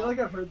mean? I feel like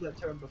I've heard that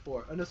term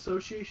before. An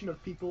association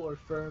of people or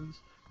firms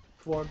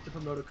formed to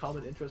promote a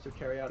common interest or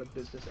carry out a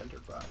business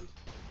enterprise.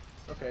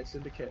 Okay,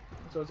 syndicate.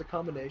 So it's a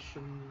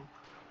combination.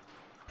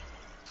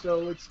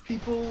 So it's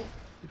people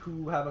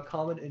who have a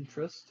common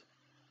interest.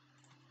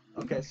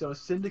 Okay, so a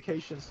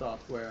syndication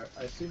software.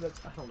 I assume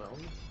that's, I don't know.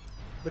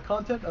 The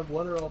content of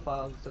one or all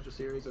files in such a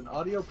series, an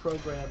audio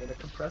program in a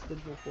compressed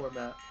digital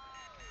format.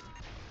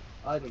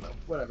 I don't know.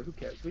 Whatever, who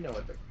cares? We know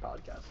what the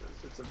podcast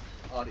is. It's an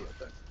audio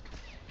thing.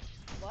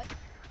 What?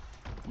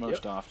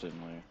 Most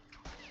oftenly.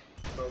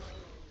 Most,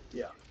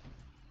 yeah.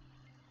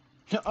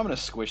 I'm gonna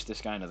squish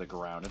this guy into the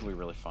ground, it'll be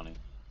really funny.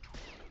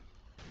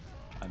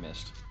 I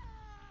missed.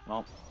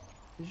 Well,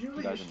 Did you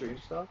leave guys your stream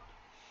didn't. stuff?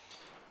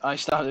 I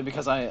stopped it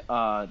because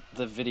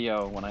the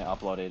video, when I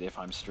upload it, if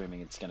I'm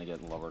streaming, it's gonna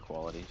get lower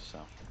quality, so.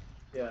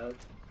 Yeah,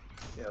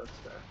 that's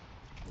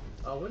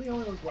fair. We're the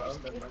only ones left. Oh,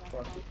 never mind.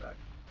 Fox is back.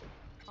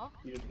 Huh?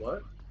 You did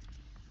what?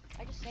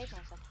 I just saved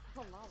myself.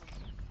 Oh, mom.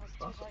 I was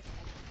too Awesome. large.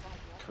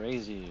 I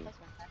Crazy. That's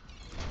my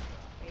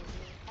crazy.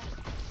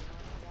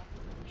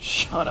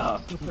 Shut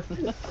up.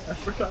 I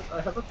forgot.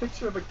 I have a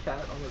picture of a cat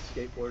on a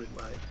skateboard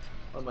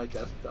on my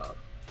desktop.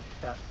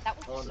 Cat That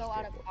was on just a so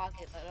out of skateboard.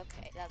 pocket, but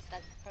okay. That's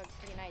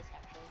pretty nice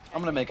actually.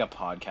 I'm gonna make a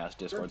podcast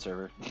Discord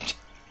server.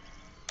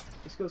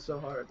 This goes so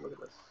hard. Look at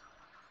this.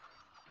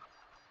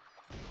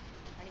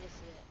 I need to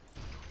see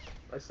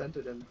it. I sent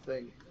it in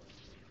thing.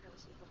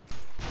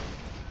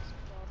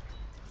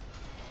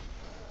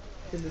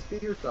 Can this be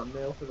your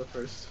thumbnail for the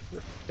first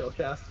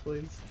KillCast,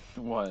 please?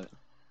 What?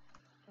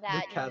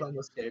 That The cat on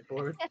the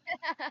skateboard.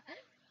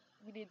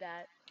 we need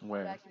that.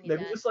 Where? We actually need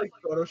Maybe that. just like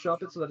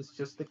Photoshop it so that it's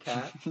just the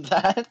cat,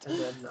 That? and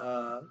then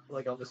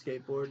like on the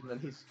skateboard, and then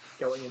he's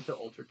going into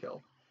ultra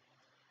kill.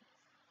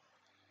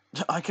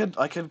 I could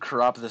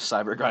crop this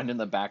cybergrind in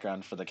the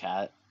background for the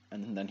cat,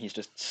 and then he's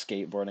just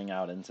skateboarding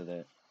out onto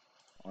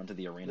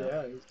the arena.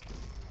 Yeah, he's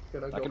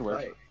gonna That go could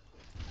work. fight.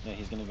 Yeah,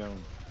 he's gonna go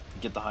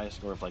get the highest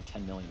score of like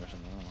 10 million or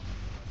something. I don't know.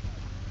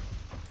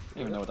 I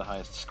don't even know what the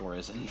highest score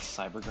is in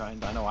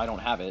cybergrind. I know I don't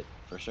have it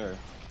for sure.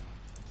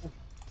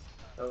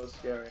 That was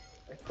scary.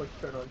 I clicked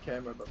turn on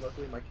camera, but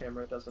luckily my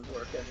camera doesn't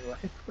work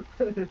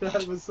anyway.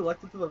 I was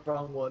selected to the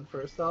wrong one,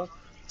 first off.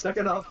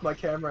 Second off, my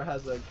camera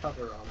has a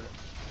cover on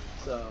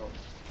it. So,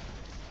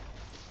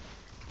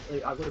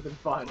 I would have been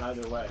fine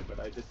either way, but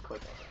I did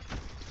click on it.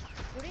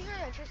 What are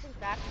your interesting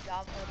facts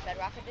about the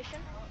Bedrock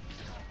Edition?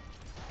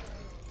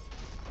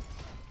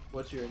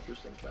 What's your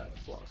interesting fact,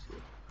 Flosky?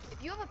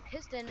 If you have a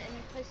piston and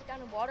you place it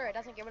down in water, it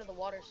doesn't get rid of the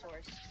water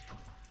source.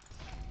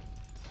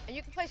 And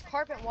you can place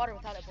carpet in water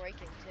without it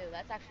breaking too.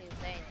 That's actually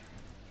insane.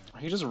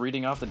 Are you just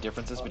reading off the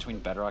differences between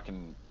Bedrock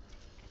and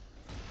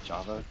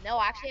Java? No,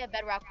 I actually have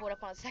Bedrock pulled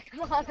up on a second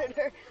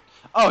monitor.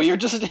 Oh, you're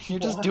just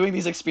doing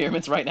these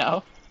experiments right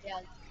now? Yeah.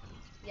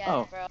 Yes,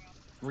 Oh. bro.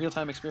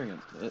 Real-time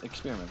experiment.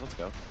 Let's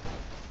go.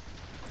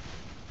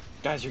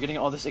 Guys, you're getting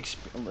all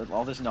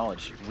this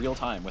knowledge real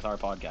time with our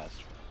podcast.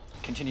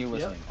 Continue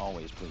listening,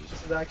 always, please.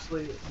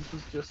 This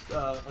was just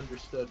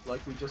understood.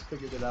 Like, we just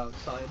figured it out.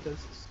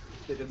 Scientists,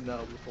 they didn't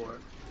know before.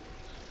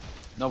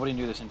 Nobody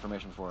knew this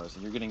information for us.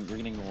 You're getting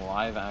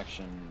live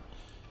action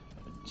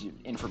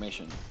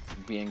information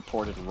being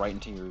ported right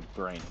into your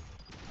brain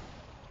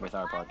with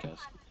our podcast.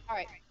 All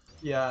right.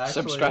 Yeah, actually.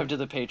 Subscribe to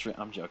the Patreon.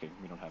 I'm joking.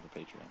 We don't have a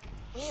Patreon.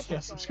 We need a Yeah,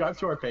 Patreon, subscribe guys.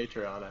 to our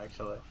Patreon,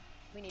 actually.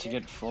 We need To it.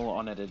 get full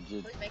unedited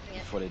Who's making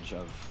it? footage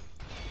of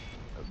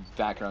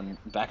background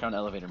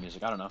elevator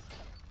music. I don't know.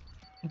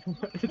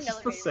 It's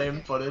just the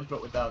same footage,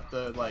 but without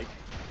the, like,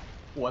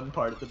 one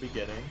part at the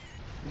beginning.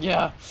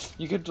 Yeah,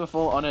 you get a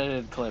full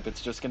unedited clip.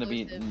 It's just gonna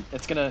be.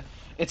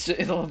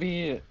 It'll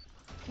be.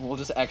 We'll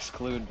just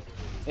exclude.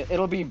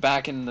 It'll be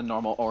back in the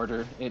normal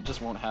order. It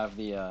just won't have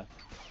the.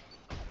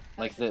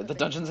 Like the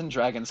Dungeons and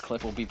Dragons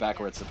clip will be back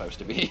where it's supposed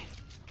to be.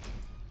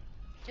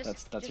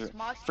 That's your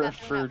for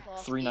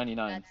 $3.99.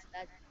 That'd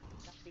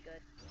be good.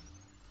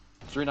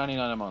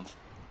 $3.99 a month.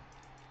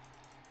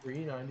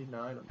 $3.99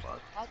 a month.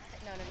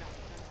 No.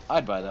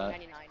 I'd buy that.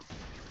 $4.99.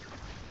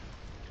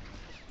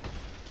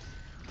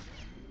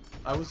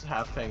 I was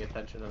half paying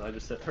attention and I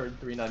just heard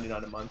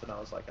 $3.99 a month and I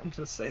was like, I'm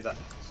gonna say that.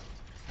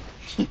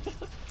 I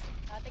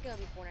think it'll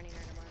be $4.99 a month,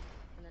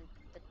 and then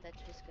that's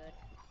just good.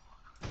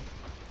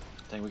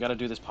 Dang, we gotta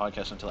do this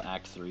podcast until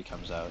Act 3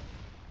 comes out.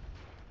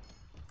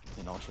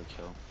 In Ultra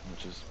Kill,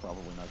 which is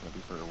probably not gonna be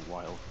for a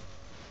while.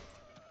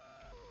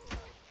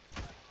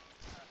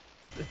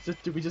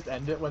 Do we just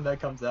end it when that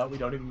comes out? We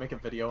don't even make a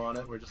video on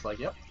it. We're just like,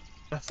 yep,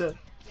 that's it.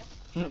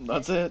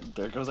 That's it.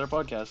 There goes our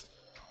podcast.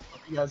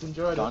 Hope you guys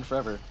enjoyed Gone it.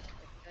 forever.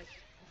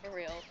 For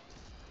real.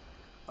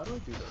 How do I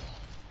do this?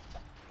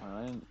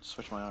 I didn't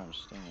switch my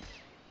arms. Dang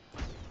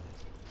it.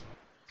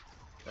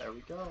 There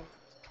we go.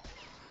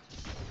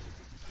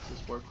 Does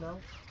this work now?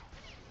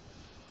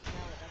 No,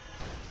 it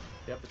doesn't.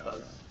 Yep, it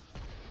does.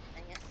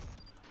 Dang it.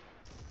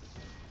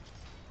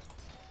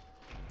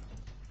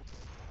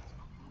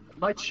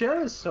 My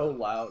chair is so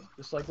loud.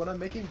 Just like when I'm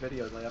making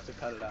videos, I have to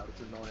cut it out.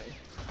 It's annoying.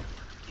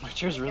 My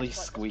chair's really Guess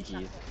what? squeaky.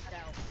 This is not cut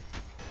out.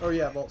 Oh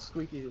yeah, well,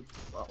 squeaky.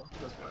 Well,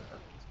 it doesn't matter.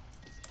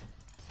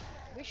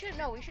 We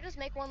should just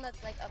make one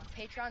that's like a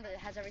Patreon that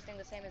has everything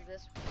the same as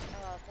this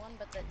one,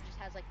 but that just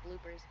has like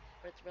bloopers,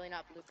 but it's really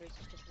not bloopers,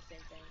 it's just the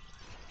same thing.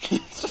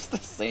 It's just the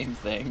same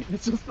thing.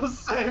 It's just the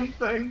same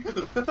thing.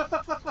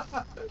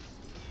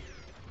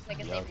 Like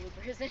I say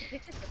bloopers,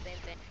 it's just the same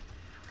thing.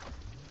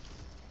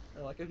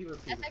 I like how he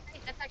repeated.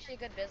 That's actually a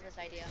good business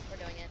idea. We're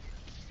doing it.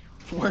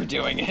 We're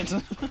doing it.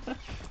 We're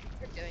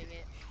doing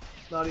it.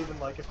 It's not even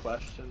like a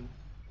question.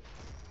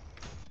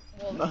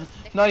 Well,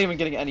 Not even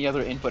getting any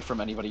other input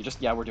from anybody. Just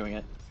yeah, we're doing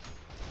it.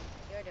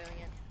 You're doing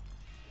it.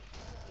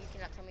 You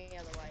cannot tell me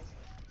otherwise.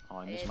 Oh,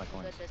 I missed It's my a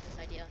coins. good business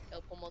idea.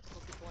 It'll pull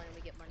multiple people in and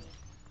we get money.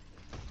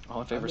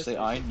 All in favor missed say it.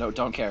 aye. No,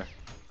 don't care.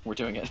 We're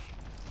doing it.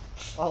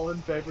 All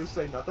in favor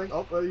say nothing.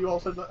 Oh, you all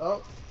said no.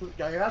 Oh,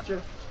 I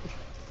gotcha.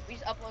 We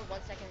just upload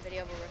 1 second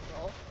video of a riff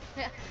roll.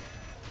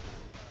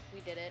 We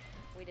did it.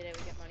 We did it.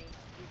 We get money.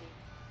 Easy.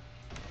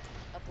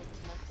 Upload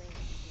this monthly.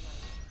 Easy money.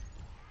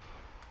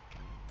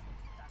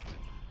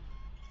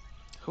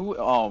 Who?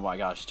 Oh my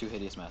gosh, two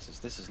hideous masses.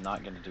 This is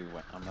not gonna do.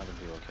 I'm not gonna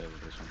do okay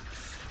with this one.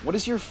 What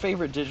is your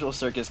favorite Digital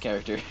Circus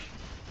character?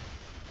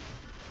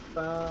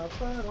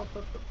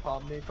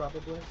 Pomni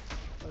probably.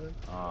 I think.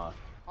 Huh?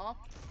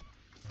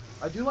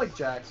 I do like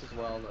Jax as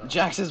well though.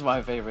 Jax is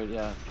my favorite.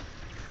 Yeah.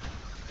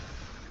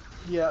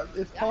 Yeah,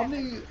 if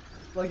Pomni,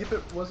 like if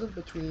it wasn't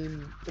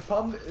between, if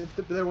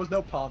there was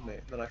no Pomni,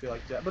 then I feel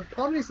like Jax. But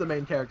Pomni's the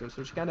main character,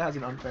 so she kind of has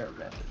an unfair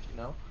advantage, you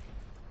know?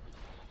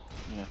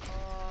 Yeah.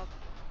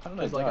 How did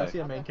I Because like I die? see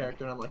a main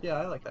character and I'm like, yeah,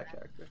 I like that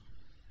character.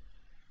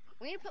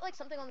 We need to put like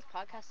something on this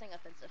podcast saying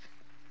offensive.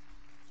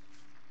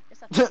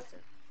 Just offensive.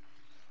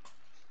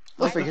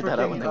 They'll figure that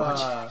out when they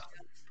watch.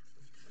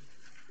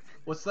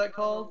 What's that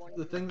called?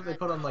 The thing that they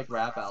put on like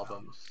rap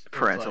albums. It's,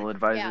 Parental like,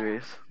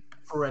 advisories.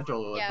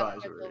 Parental Yeah,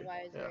 advisory. parental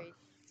advisory.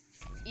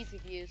 Easy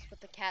views with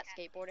the cat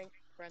skateboarding.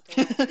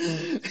 Parental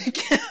advisory.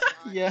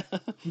 Yeah.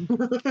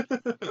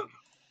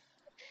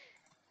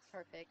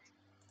 Perfect.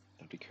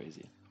 That'd be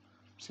crazy.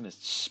 I'm just gonna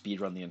speed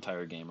run the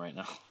entire game right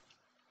now.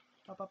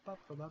 No,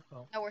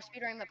 we're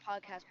speedrunning the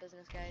podcast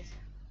business, guys.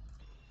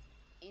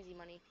 Easy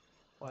money.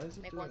 Why is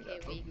it Make doing 1K that? a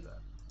Don't week. do that.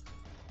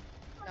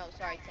 No,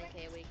 sorry,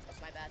 10K a week. That's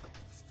my bad.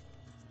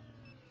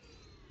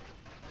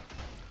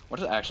 What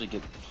does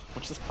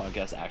this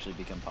podcast actually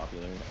become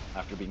popular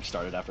after being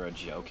started after a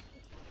joke?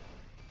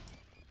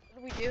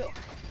 What do we do?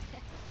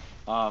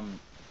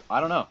 I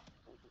don't know.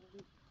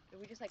 Do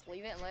we just like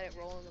leave it and let it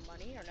roll in the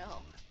money or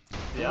no?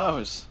 Who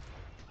knows?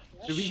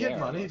 Do we Share, get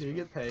money? let's Do we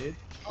go. get paid?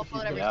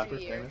 Upload If every Yeah. super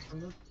 2 years. famous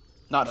from this?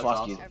 Not That's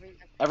Flosky. awesome.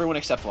 Everyone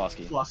except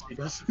Flosky. Flosky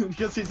does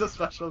because he's a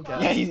special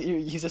guest. Yeah,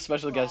 he's a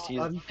special guest.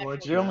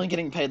 Unfortunately. You're only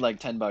getting paid like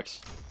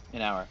 $10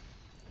 an hour.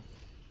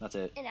 That's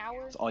it. An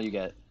hour? That's all you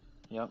get.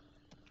 Yep.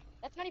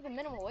 That's not even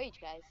minimum wage,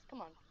 guys.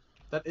 Come on.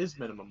 That is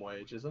minimum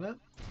wage, isn't it?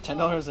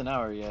 $10 an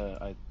hour, yeah,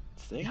 I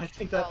think. Yeah, I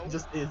think that No.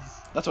 just is.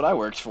 That's what I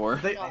worked for.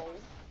 Did they, No.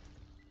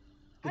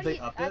 did they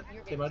up it?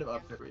 They might have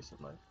upped it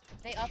recently.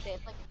 They upped it.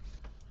 It's like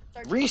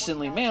 13,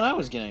 Recently, $14 man, an I hour.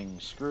 was getting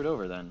screwed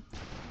over then.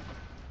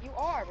 You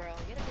are, bro.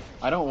 Get a business.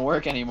 I don't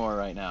work anymore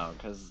right now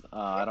because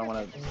I don't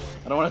want to.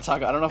 I don't want to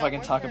talk. I don't know if No, I can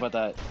work talk for- about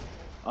that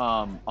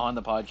on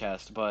the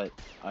podcast, but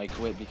I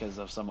quit because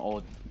of some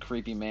old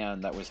creepy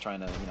man that was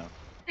trying to,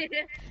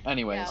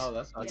 Anyways, Yeah. Oh,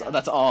 that's not Yeah.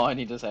 that's all I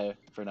need to say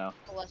for now,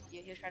 molest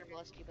you. He was trying to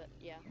molest you, but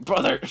yeah.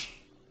 brother.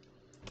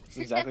 That's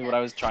exactly what I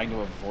was trying to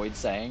avoid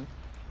saying.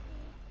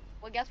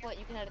 Well, guess what?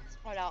 You can edit this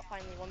part out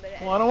finally one bit.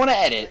 Well, I don't want to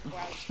edit.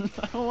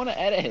 I don't want to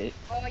edit.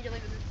 Oh, you're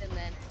leaving this in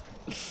then.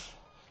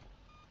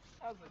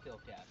 How's the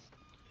KillCast?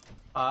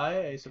 Hi,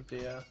 Ace of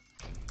Dia.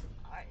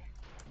 Hi.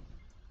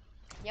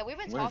 Yeah, we've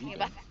been Where have talking you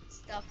about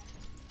stuff.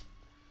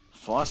 I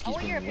Flosky's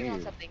want your been opinion on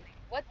weird. something.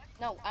 What?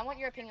 No, I want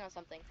your opinion on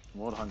something.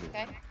 World hunger.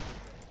 Okay.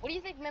 What do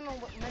you think minimum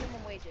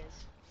wage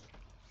is?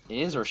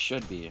 Is or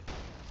should be?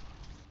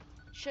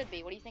 Should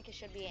be. What do you think it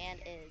should be and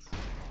is?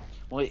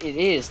 Well, it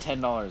is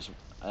 $10.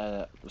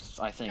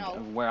 I think No.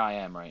 where I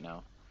am right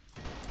now.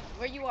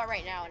 Where you are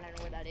right now, and I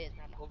know where that is.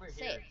 But I'm not Over gonna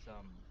here say it.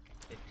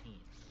 it's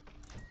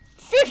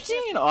 15.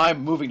 15. I'm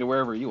moving to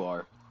wherever you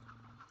are.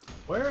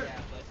 Where? Yeah,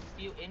 but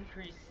if you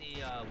increase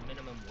the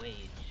minimum wage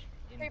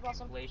in Hey,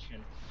 Blossom.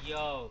 inflation,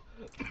 yo,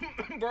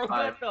 bro,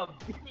 Hi. got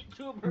the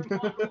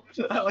VTuber model.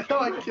 I like how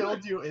I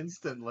killed you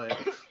instantly.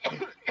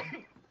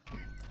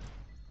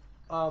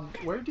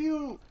 Where do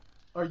you?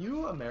 Are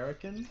you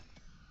American?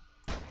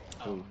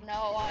 Oh,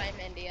 No, I'm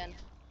Indian.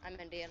 I'm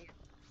Indian.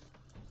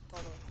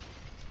 Totally.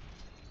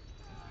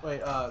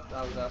 Wait, I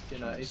was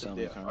asking Ace of Some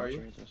Dia. Are you?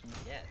 countries or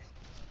something. yes.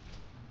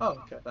 Oh,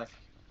 okay, thanks.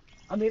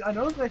 I mean, I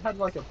know they had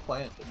like a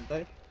plan, didn't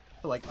they?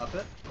 To like up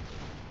it.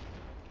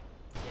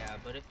 Yeah,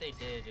 but if they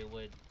did, it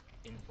would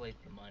inflate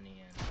the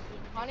money and it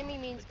would make Economy much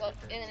of means a go,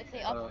 difference and if they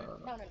than up,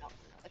 where- no.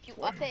 If you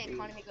What up it, is-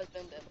 economy goes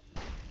boom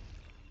boom.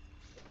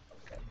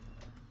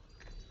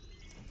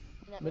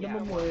 And that means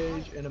Minimum more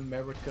wage money. in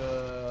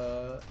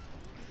America.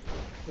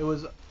 It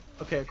was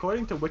okay.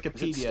 According to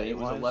Wikipedia, it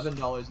was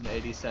state-wise?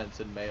 $11.80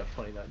 in May of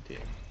 2019.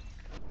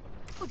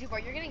 Oh, dude, bro,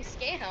 you're getting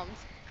scammed.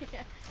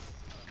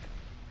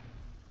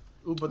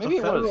 Ooh, but Maybe the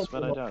it federal was,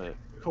 but I doubt it.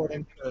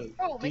 according to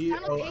Bro, McDonald's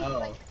pays DOL.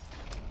 like.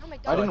 No, I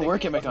McDonald's. didn't think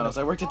work at it's McDonald's.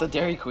 I worked at the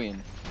Dairy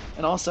Queen,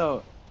 and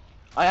also,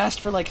 I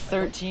asked for like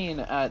 13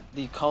 at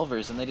the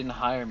Culver's, and they didn't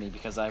hire me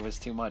because I was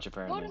too much Go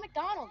apparently. to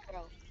McDonald's,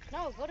 bro.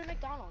 No, go to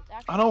McDonald's.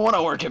 Actually, I don't want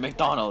to work at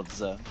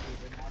McDonald's.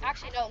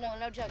 Actually,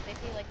 no joke. They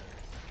pay like.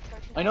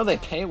 I know they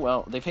 $13. pay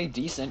well. They pay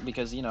decent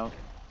because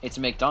it's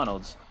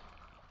McDonald's.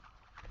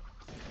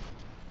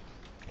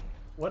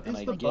 What And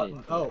is I the get button?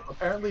 it. Oh,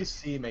 apparently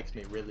C makes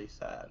me really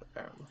sad.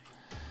 Apparently.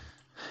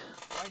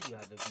 Why do you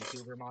have the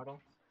VTuber model?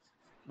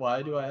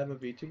 Why do I have a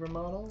VTuber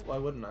model? Why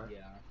wouldn't I? Yeah.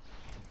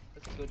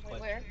 That's a good Wait,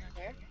 question. where? man.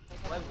 There?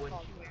 Why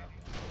wouldn't you have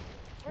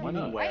one? Why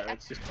not? Anywhere.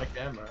 It's just my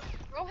camera.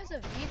 Bro has a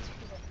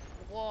VTuber.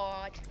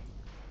 What?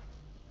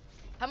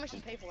 How much did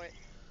you pay for it?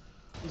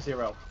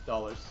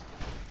 $0.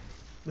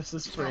 This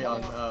is free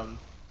on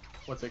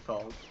what's it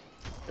called?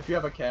 If you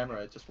have a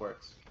camera, it just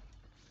works.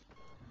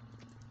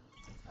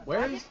 Why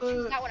Where did is you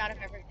choose the? that one out of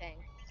everything?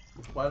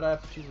 Why did I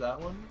have to choose that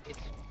one? It's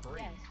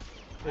free. Yes.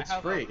 It's I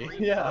have free, A free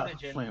yeah.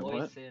 footage and Wait, what?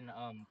 voice in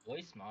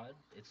voice mod.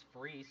 It's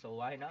free, so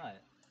why not?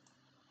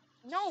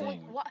 No, wait,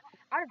 Thing. what?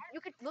 You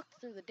could look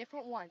through the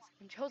different ones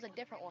and chose a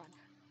different one.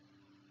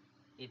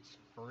 It's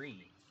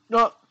free.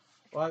 No,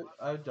 Well,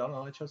 I don't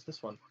know. I chose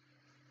this one.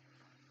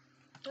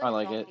 feel I you're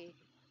like a it. donkey.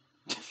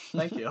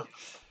 Thank you.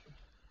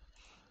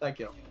 Thank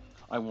you.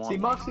 I want. See,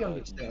 one, Moxie but-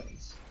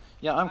 understands.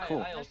 Yeah, I'm cool.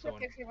 I Let's put also a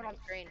picture of it on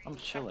screen. I'm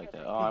chill like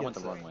that. Perfect. Oh, I He went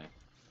the gets wrong it. way.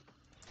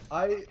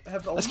 I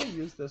have only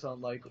used this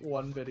on like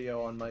one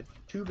video on my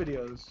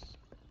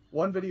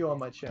one video on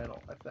my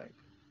channel, I think,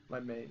 my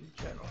main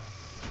channel,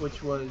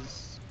 which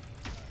was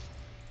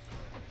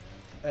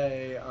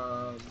a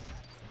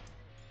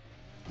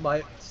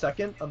my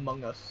second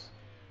Among Us.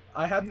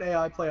 I had an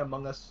AI play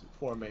Among Us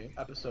for me,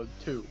 episode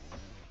 2.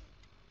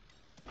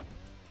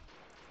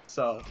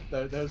 So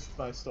there's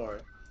my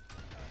story.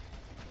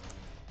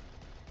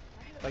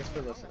 Thanks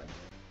for listening.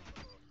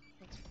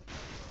 Thanks for-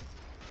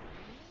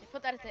 They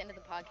put that at the end of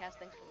the podcast.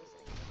 Thanks for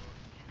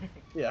listening.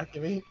 Yeah,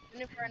 can Tune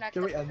in for our next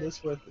we end episode.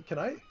 this with? Can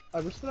I? I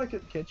wish that I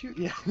could. Can't you?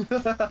 Yeah.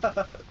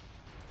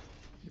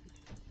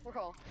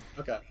 Bro,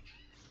 Okay.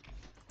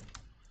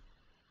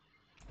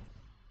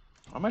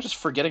 Why am I just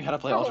forgetting how to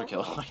play Bro, Ultra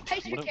Kill? why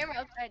is your camera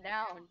upside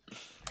down?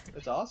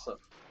 It's awesome.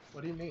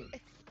 What do you mean?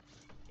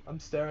 I'm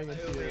staring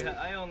into your...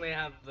 I only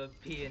have the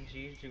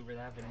PNG tuber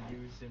that I haven't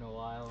used in a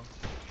while.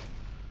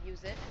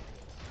 Use it.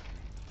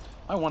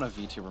 I want a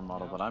VTuber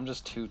model, but I'm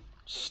just too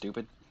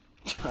stupid.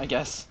 I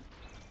guess.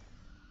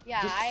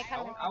 Yeah, Just- I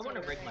kind of I want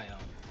to rig my own.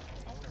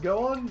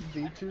 Go on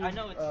VTube I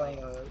know it's like-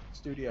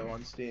 Studio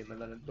on Steam,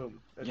 and then boom.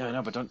 it Yeah, I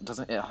know, works. but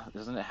doesn't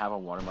it have a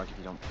watermark if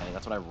you don't pay?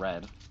 That's what I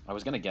read. I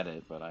was gonna get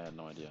it, but I had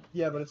no idea.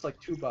 Yeah, but it's like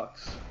 $2.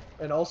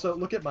 And also,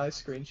 look at my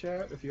screen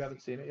share. If you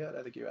haven't seen it yet,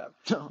 I think you have.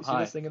 You see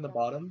Hi. this thing in the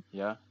bottom?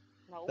 Yeah.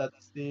 No.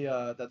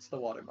 That's the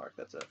watermark.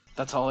 That's it.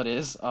 That's all it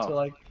is? Oh. So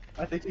like,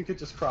 I think you could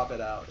just crop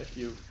it out if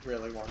you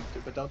really wanted to,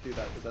 but don't do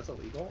that because that's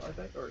illegal. I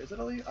think, or is it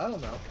illegal? I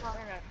don't know.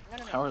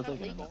 No. How are It's they not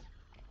gonna legal.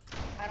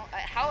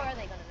 How are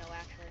they gonna know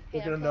actually?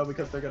 They're Hey, gonna I'm know playing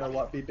because for they're gonna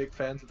money. be big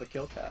fans of the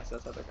KillCast.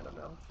 That's how they're gonna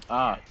know.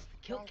 Ah.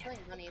 Kill I'm playing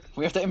money.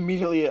 We have to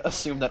immediately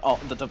assume that all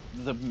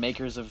the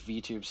makers of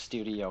VTube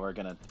Studio are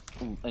gonna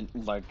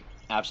like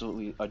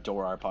absolutely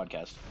adore our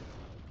podcast.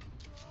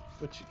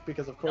 Which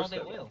because of No, course they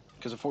will.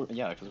 Because of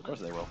course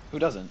they will. Who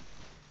doesn't?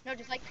 No,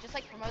 just like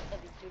promote the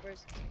VTubers,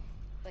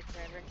 like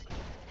forever, and just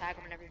tag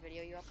them in every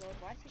video you upload.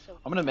 Why is he so?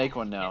 I'm gonna make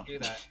one now.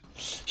 Can't do that.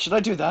 Should I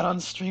do that on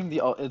stream?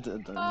 The Oh,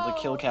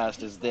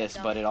 KillCast is this,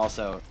 dumb. but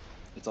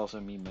it's also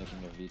me making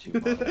a VTube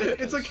model.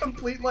 It's a because-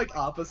 complete like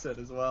opposite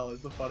as well.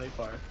 Is the funny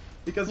part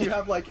because you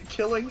have like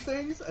killing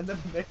things and then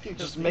making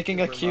just a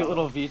making a VTuber cute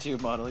model. little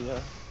VTube model, yeah.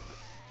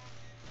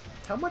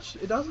 How much?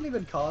 It doesn't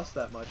even cost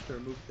that much to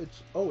remove.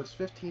 It's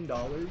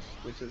 $15,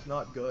 which is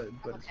not good,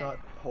 but it's Okay. not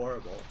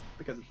horrible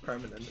because it's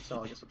permanent. It's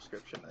not like a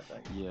subscription, I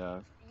think. Yeah.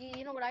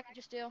 You know what I could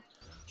just do?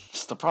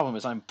 Just the problem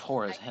is I'm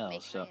poor as I could hell,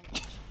 make so.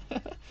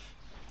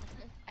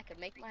 I could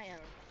make my own.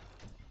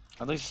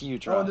 At least you Oh,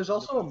 try. and there's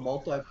also a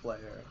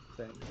multiplayer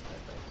thing. I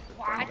think.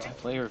 What?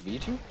 Multiplayer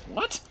VTube?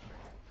 What?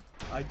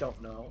 I don't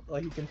know.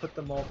 Like you can put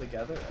them all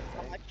together. I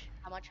How think.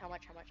 much? How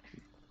much?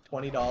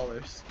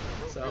 $20.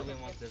 So. Really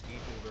want this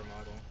YouTuber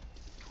model.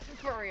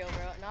 For real,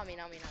 bro. Not me. I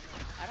don't even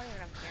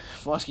have a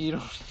camera. Flosky, you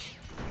don't.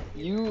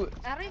 You.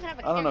 I don't even have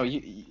a I camera. don't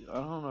know. I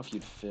don't know if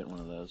you'd fit one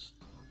of those.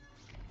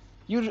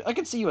 I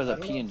could see you as a I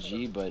don't know.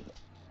 PNG, but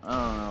I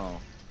don't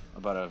know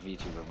about a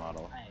VTuber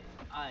model.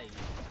 I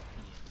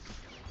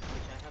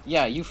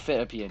Yeah, you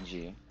fit a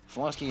PNG.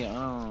 Flosky, I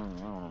don't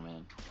know,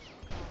 man.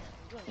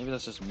 Maybe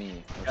that's just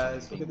me. Or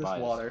Guys, something look at being this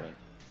biased, water.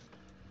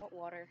 What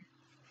water?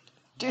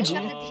 Did Oh, you?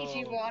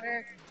 DG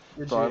water.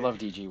 Bro, I love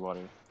DG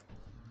water.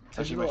 It's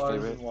actually my Digital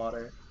favorite. artisan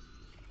water.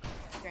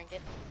 Drink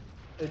it.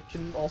 It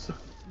can also,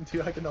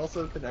 dude, I can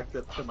also connect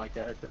it to my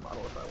character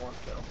model if I want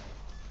to.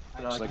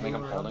 And Just I like can make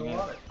move him around holding the it?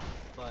 water.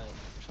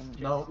 But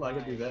No, I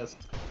can do this.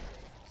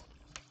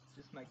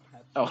 just my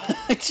caption.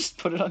 Oh, I just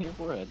put it on your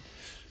forehead.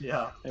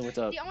 Yeah. Hey, what's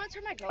up? See, I want to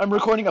turn my GoPro I'm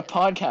recording a on.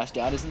 podcast,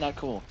 Dad. Isn't that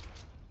cool?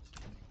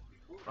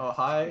 Oh,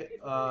 hi,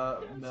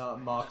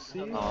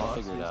 Moxie. Oh, I'll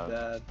figure it Moxie's out.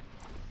 dad.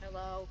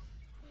 Hello.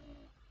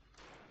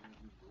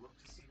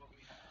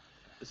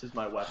 This is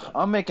my weapon.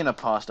 I'm making a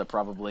pasta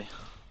probably,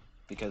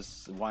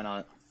 because why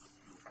not?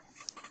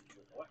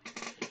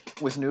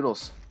 With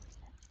noodles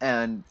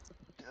and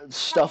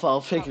stuff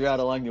I'll figure out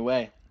along the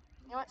way.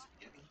 You know what?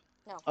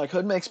 No. I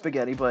could make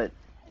spaghetti, but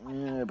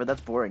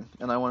that's boring,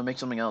 and I want to make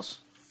something else.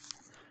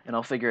 And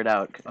I'll figure it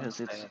out because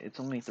it's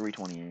only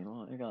 3:28.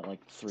 Well, I got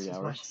like 3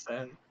 hours.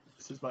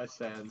 This is my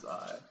Sans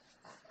eye.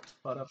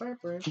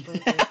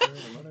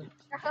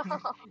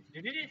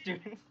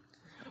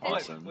 Oh,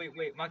 Awesome.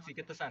 wait, Moxie,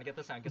 get the sound, get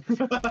the sound, get the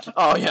sound.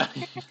 Oh yeah.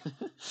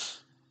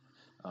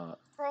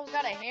 Bro's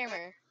got a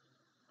hammer.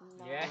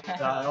 No. Yeah.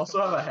 Yeah, I also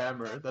have a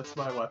hammer. That's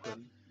my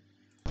weapon.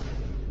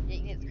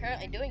 It's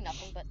currently doing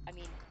nothing, but I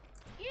mean,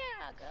 yeah,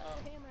 go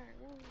hammer.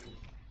 Woo.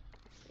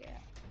 Yeah.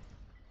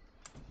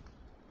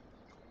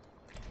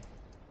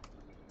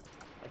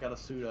 I gotta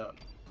suit up.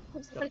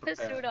 Put the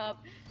suit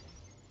up.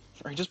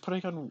 Are you just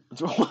putting on?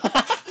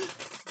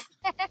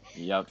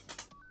 Yep.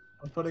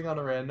 I'm putting on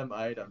random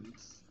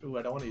items. Ooh,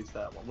 I don't want to use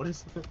that one. What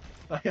is it?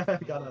 I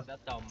gotta.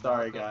 That's the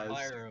Sorry, mark of guys.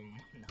 fire.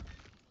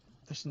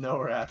 There's no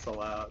rats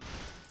allowed.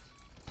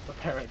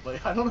 Apparently.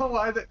 I don't know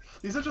why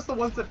these are just the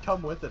ones that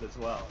come with it as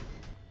well.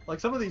 Like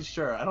some of these,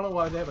 sure. I don't know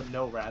why they have a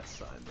no rats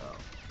sign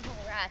though. Oh,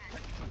 rat.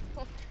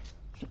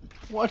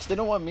 What? They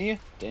don't want me?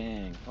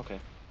 Dang. Okay,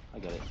 I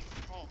get it.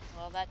 Oh,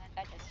 well, that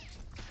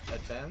just.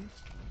 At 10,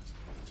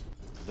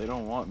 They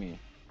don't want me.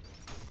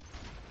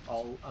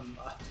 I'm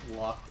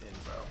locked in,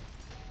 bro.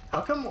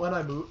 How come when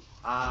I move?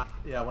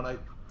 Yeah, when I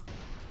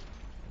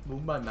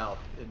move my mouth,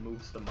 it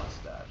moves the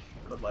mustache,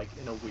 but like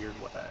in a weird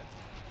way.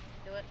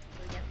 Do it.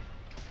 Do it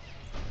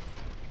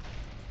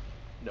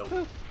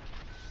Nope.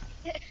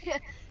 again.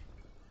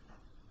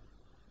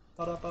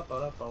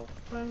 Ba-da-ba-ba-da-bo.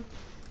 What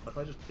if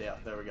I just? Yeah,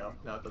 there we go.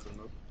 Now it doesn't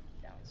move.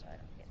 Down so I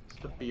don't get.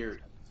 It's the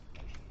beard.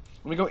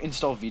 Let me go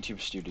install VTube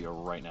Studio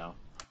right now.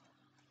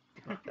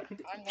 I'm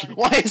going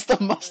Why is the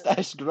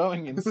mustache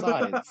growing in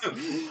size?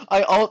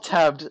 I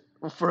alt-tabbed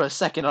for a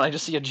second and I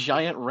just see a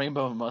giant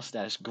rainbow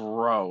mustache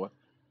grow.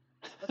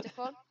 What's it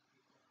called?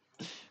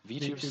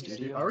 VTube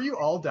Studio? Are you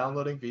all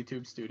downloading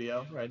VTube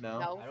Studio right now?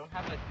 No. I don't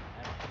have a.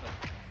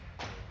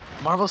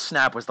 Marvel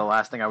Snap was the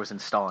last thing I was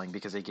installing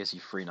because it gives you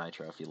free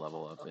nitro if you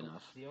level up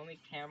enough. The only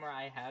camera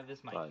I have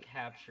is my But-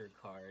 capture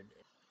card.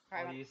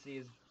 Alright, All you see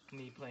is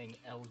me playing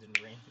Elden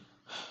Ring.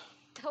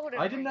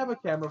 I didn't have a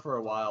camera for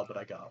a while, but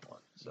I got one.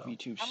 So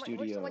VTube What's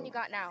Studio. the one you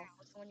got now?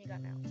 What's the one you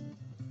got now?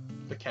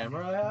 the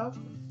camera I have,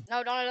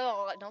 No,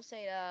 don't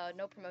say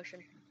no promotion.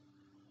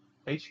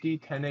 HD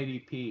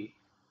 1080p.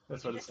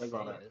 That's what it says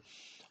on it.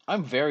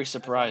 I'm very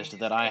surprised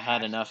that I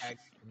had enough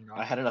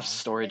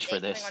storage for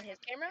Is Nate this. playing on his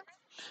camera?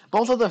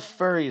 Both of the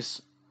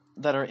furries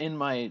that are in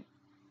my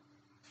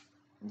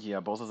Yeah,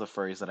 both of the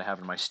furries that I have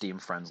in my Steam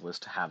friends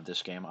list have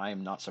this game. I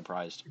am not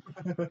surprised.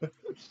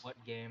 What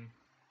game?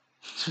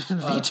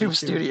 VTube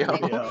Studio.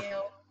 Thank Yeah.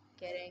 you.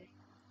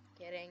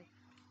 Kidding.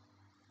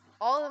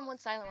 All of them went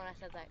silent when I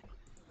said that.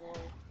 Whoa.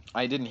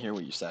 I didn't hear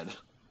what you said.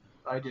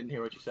 I didn't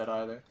hear what you said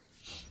either.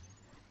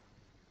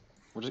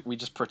 We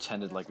just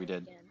pretended like we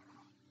did. Again.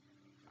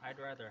 I'd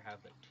rather have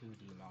a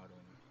 2D model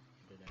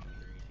than a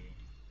 3D.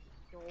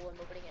 Yo, I'm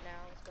opening it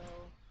now. Let's go.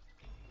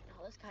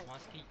 Oh, this guy's.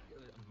 Mosky,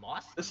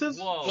 Mosky? This is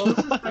Whoa. well.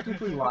 This is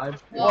technically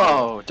live.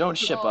 Whoa! Don't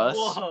ship us.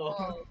 Whoa.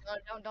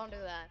 Whoa, don't do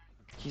that.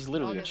 He's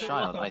literally a Don't do that.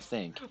 child, I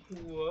think.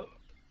 Whoa.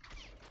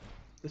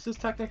 This is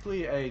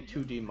technically a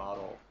 2D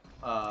model.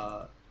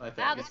 I think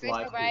Wow, the it's screen's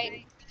live so bright.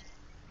 2D.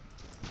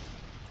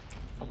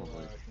 Probably.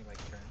 Can you,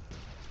 like, turn?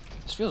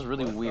 This feels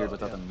really What? weird Oh,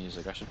 without yeah. the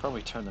music. I should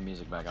probably turn the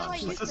music back Oh, on. I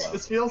used it.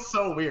 This feels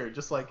so weird.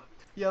 Just like,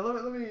 yeah,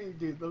 let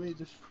me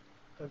just.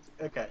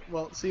 Okay,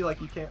 well, see, like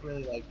you can't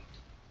really like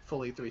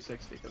fully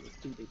 360 because it's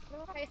 2D.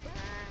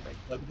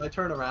 Like if I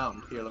turn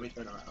around here, let me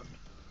turn around.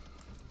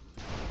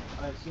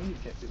 I assume you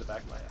can't see the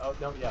back of my. Oh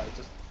no, yeah, it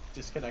just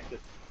disconnected.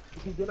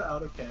 You can get it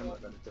out of camera,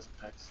 then it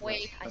disconnects.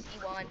 Wait, Yes, I that's see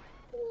pretty one.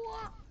 cool.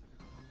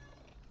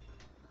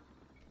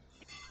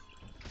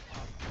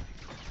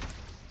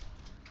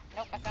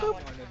 Nope, I found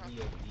one. Wanna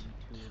be a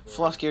VTuber.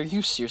 Flosky, are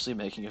you seriously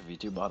making a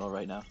VTube model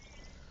right now?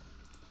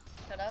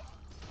 Shut up.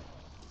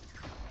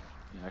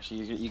 Yeah,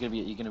 actually, you gonna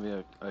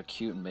be a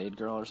cute maid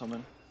girl or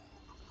something?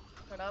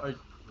 Shut up.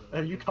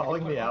 Are you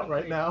calling me out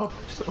right now?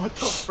 What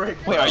the frick?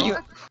 Wait, bro? are you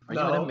in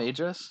a No. maid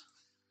dress?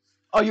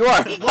 Oh, you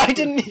are. I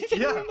didn't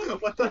even. Yeah.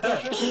 What the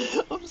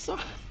heck? I'm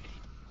sorry.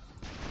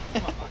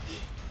 Come on.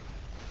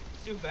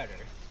 Do better.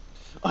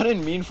 I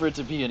didn't mean for it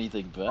to be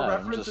anything bad. A I'm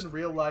reference just... in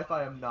real life,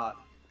 I am not.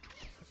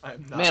 I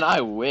am not. Man,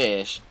 I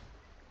wish.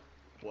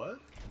 What?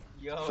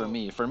 Yo. For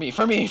me.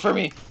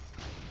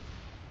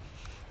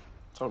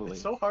 Totally.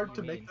 It's so hard What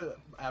to do you make the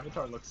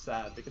avatar look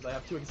sad because I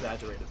have to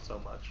exaggerate it so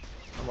much.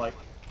 I'm like,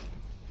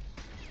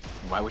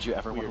 Why would you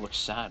ever want to Weird. look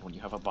sad when you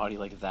have a body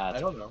like that? I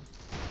don't know.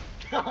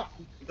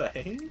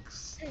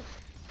 Thanks.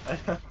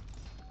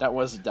 That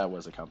was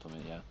a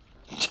compliment, yeah.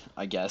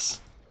 I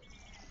guess.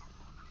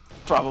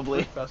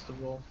 Probably. Fruit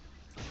Festival.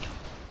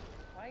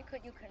 Why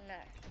couldn't you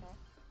connect, huh?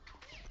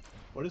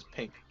 What is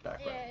pink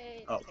background?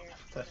 Yay, Oh,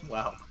 there.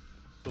 wow.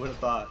 Who would have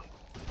thought?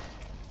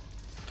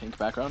 Pink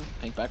background?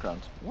 Pink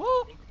background. Woo!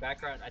 I think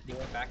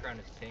the background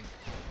is pink.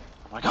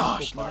 Oh my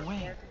gosh, no Cool part.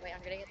 way. Wait,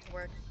 I'm gonna get to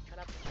work. Shut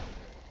up.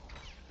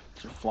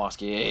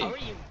 Flosky.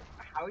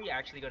 How are you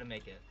actually gonna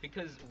make it?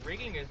 Because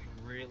rigging is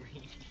really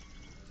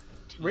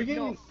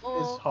Rigging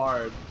No, is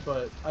hard,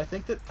 but I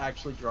think that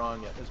actually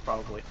drawing it is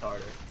probably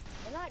harder.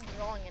 I'm not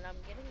drawing it, I'm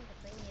getting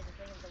the thing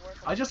to work.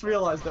 I just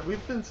realized that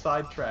we've been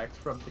sidetracked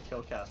from the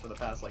KillCast for the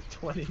past like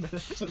 20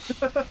 minutes.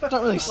 It's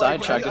not really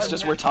sidetracked, it's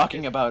just I'm- we're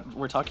talking about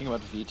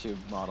VTube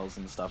models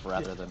and stuff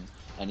rather than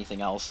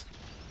anything else.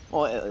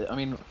 Well, I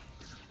mean,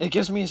 it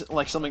gives me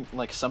like something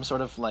like some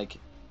sort of like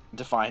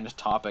defined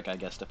topic, I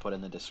guess, to put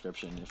in the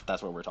description if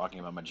that's what we're talking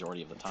about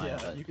majority of the time. Yeah,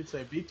 but you could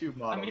say VTube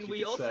models. I mean, you we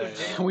could also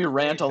say, did We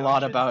rant a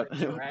lot Dungeons about-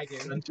 and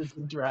Dragons. Dungeons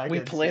and Dragons. We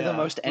play the yeah.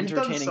 most We've done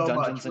entertaining so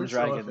much. Dungeons and We're so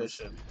Dragons.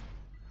 efficient.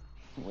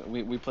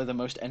 We play the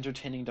most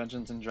entertaining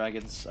Dungeons and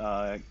Dragons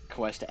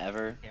quest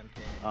ever.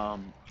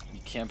 Campaign.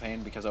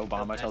 Campaign because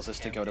Obama best tells us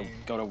to campaign.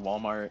 go to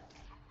Walmart,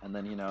 and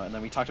then and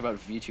then we talked about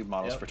VTube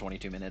models Yep. for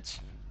 22 minutes.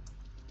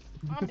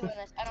 I'm doing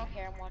this. I don't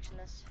care. I'm watching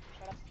this.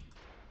 Shut up.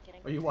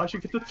 Kidding. Are you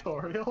watching a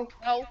tutorial?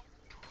 No.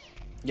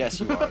 Yes,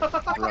 you are,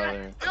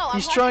 brother. No, I'm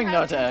He's watching trying how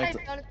not to to act.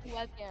 type down to the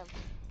webcam.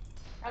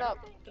 Shut up.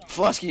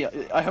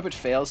 Flosky, I hope it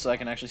fails so I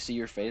can actually see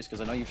your face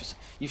because I know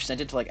you've sent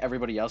it to like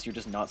everybody else. You're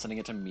just not sending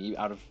it to me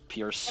out of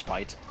pure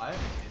spite. I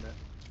haven't seen it.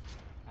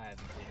 I haven't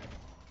seen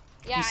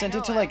it. Yeah, You sent I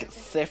it to know, I like haven't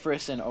seen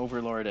Thifris and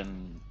Overlord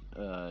and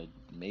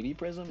maybe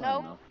Prism. I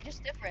don't No, know.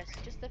 just Differus.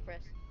 Just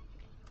Differus.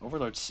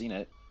 Overlord's seen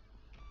it.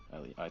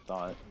 I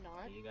thought.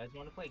 Not. Do you guys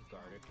want to play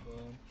Gartic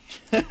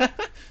Phone?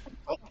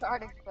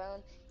 Gardic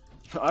phone.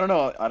 I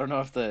don't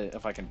know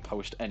if I can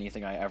post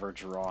anything I ever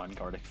draw on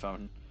Gardic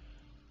Phone.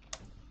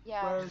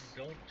 Yeah. Whereas-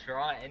 Don't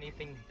draw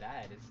anything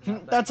bad. It's not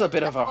that That's a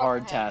bit of a That's hard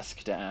hard to have. task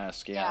to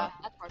ask. Yeah, Yeah.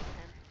 that's hard for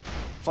him.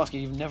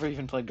 Flosky, you've never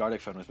even played Gardic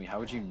Phone with me. How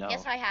would you know?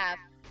 Yes, I have.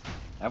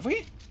 Have we?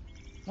 I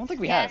don't think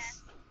we have.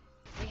 Yes.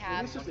 We Maybe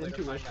have. it's just One way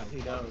to find intuition, out. he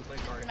knows. Play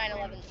Gartic 9/11.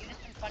 Phone. You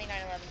just some funny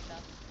 9/11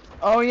 stuff.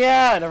 Oh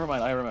yeah, never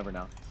mind. I remember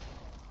now.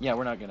 Yeah,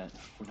 we're not doing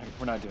Gardic. We're not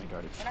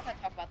gonna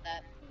talk about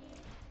that.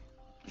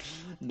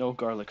 No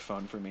garlic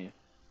phone for me.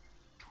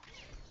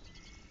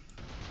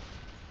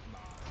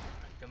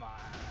 Come on.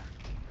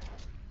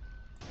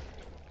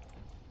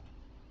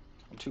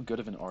 I'm too good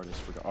of an artist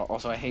for.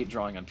 Also, I hate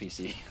drawing on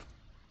PC.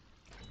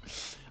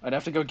 I'd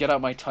have to go get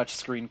out my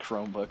touchscreen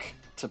Chromebook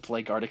to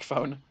play Gardic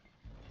Phone.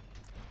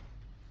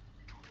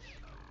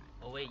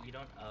 Oh wait, you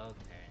don't.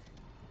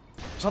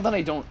 Okay. It's not that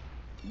I don't.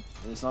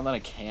 It's not that I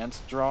can't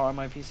draw on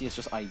my PC. It's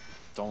just I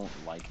don't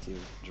like to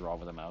draw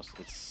with a mouse.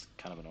 It's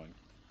kind of annoying.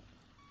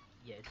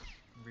 Yeah, it's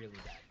really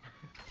bad.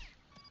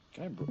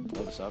 Can I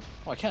blow this up?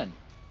 Oh, I can.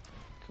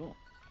 Cool.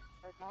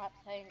 We're not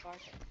playing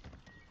Gardic.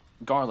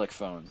 Garlic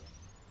phone.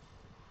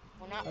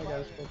 Well, not Hi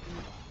guys, phone.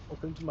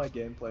 welcome to my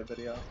gameplay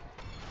video.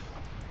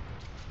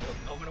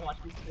 I'm gonna watch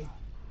these things.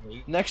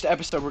 Wait. Next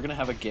episode, we're gonna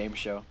have a game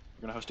show.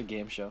 We're gonna host a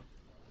game show.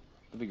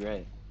 That'd be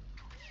great.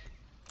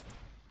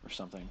 Or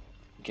something.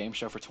 Game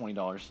show for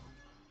 $20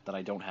 that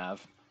I don't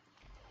have.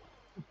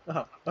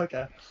 Oh,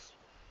 okay.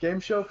 Game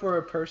show for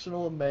a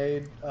personal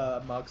made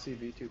Moxie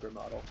VTuber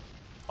model.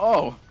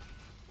 Oh!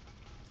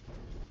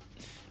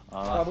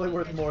 Probably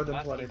worth more than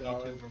Last $20.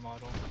 YouTuber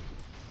model.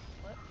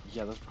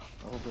 Yeah, that's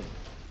probably.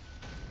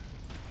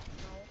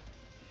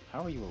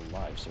 How are you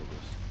alive, Circus?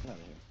 Get out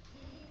of here.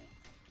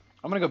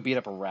 I'm gonna go beat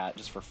up a rat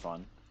just for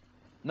fun.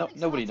 No,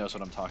 nobody knows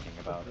what I'm talking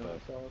about, but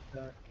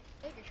Solitaire.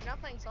 Hey, you're not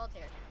playing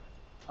solitaire.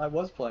 I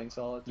was playing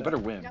Solitaire. you better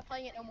You're win. not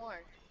playing it no more.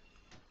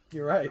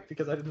 You're right,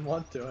 because I didn't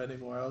want to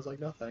anymore. I was like,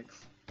 no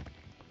thanks.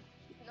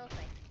 No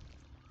thanks.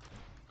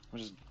 I'll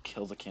just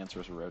kill the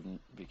cancerous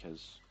rodent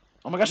because.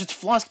 Oh my gosh, it's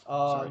Flusk!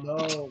 Oh Sorry.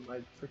 no, my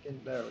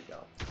freaking. There we go.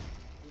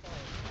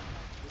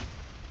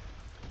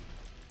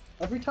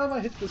 Every time I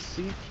hit the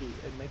C key,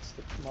 it makes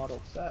the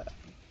model sad.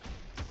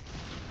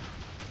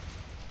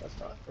 That's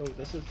not. Oh,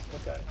 this is.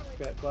 Okay.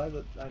 Okay, glad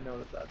that I know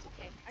that that's a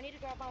Okay, thing. I need to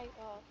grab my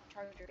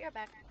charger. Be right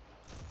back.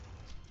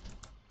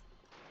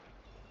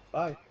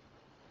 Bye.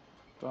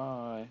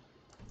 Bye.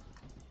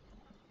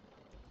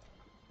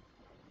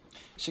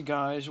 So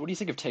guys, what do you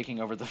think of taking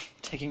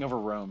over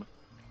Rome?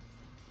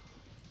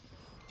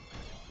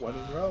 When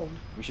in Rome.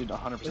 We should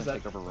 100% Is that-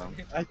 take over Rome.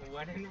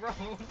 When in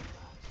Rome.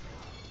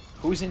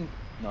 Who's in?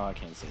 No, I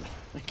can't say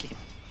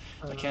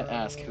that. I can't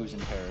ask who's in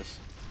Paris.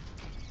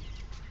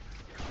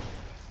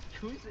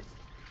 Who's it?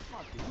 Come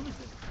on, dude,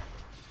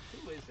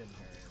 who is in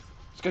Paris?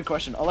 It's a good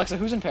question. Alexa,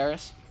 who's in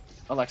Paris?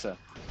 Alexa,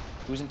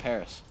 who's in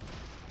Paris?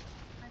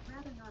 I'd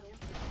rather not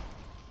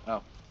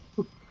answer.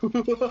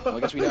 Oh, well, I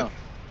guess we know.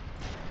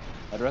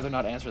 I'd rather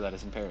not answer that.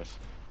 It's in Paris.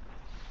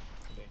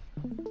 Okay.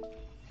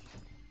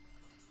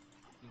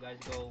 You guys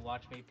go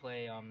watch me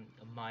play a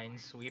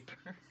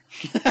Minesweeper.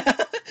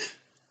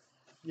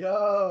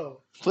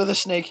 Yo. Play the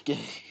snake game.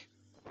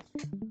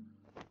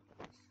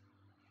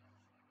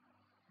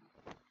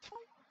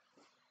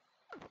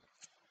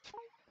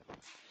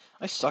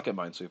 I suck at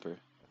Minesweeper.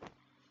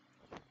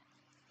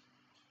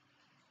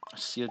 I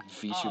see a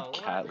VTube Oh,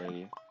 cat whatever.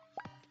 lady.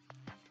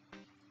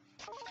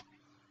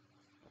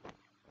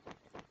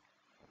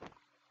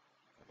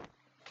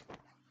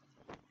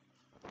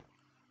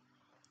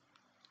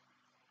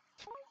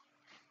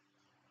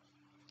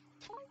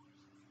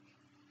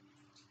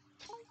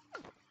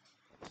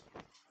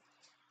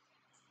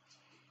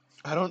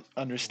 I don't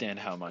understand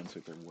how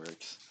Minesweeper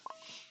works.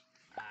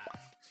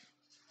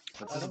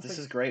 But I don't this is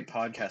think- great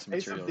podcast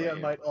Ace material of right Dia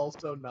here. might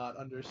also not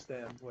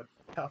understand what.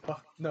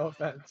 No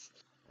offense.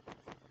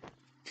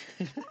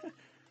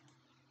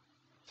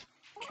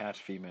 Cat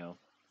female.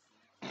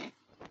 Not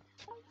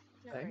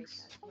very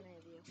Thanks. sad, one of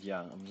you.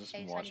 Yeah, I'm just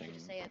Ace, I need watching. you to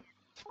say it.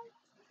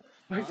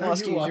 Wait, Flusky, are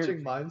is you your-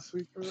 watching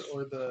Minesweeper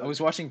or the? I was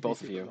watching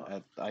both of VTuber you.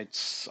 model?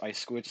 I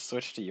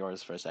switched to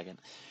yours for a second.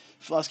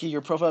 Flusky,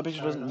 your profile picture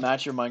Fair doesn't enough.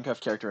 match your Minecraft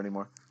character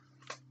anymore.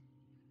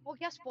 Well,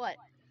 guess what?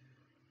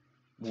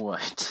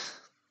 What?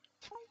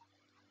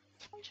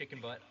 Chicken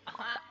butt.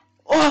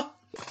 Oh!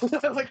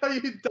 I like how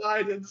you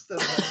died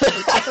instantly.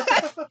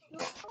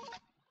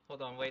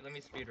 Hold on, wait, let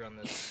me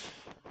speedrun this.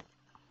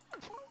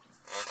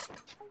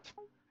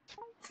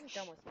 I'm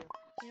done with you.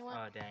 You know what?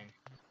 Oh, dang.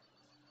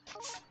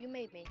 You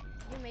made me.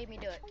 You made me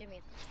do it. Give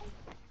me.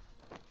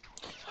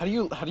 How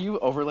do you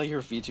overlay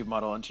your VTube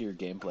model onto your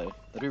gameplay?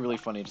 That'd be really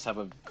funny. Just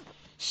have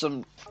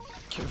some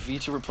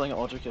VTuber playing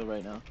Ultra Kill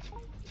right now.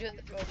 Do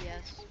it through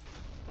OBS.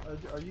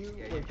 Are you?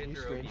 Yeah, you Wait, did can you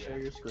through screen OBS. share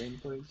your screen,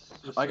 please?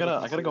 Just I so we can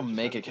gotta see go what you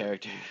make a guys do.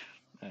 character.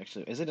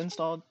 Actually, is it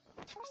installed?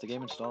 Is the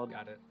game installed?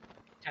 Got it.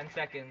 10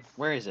 seconds.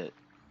 Where is it?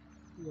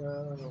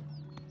 Yeah.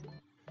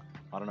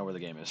 I don't know where the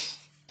game is.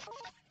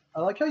 I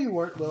like how you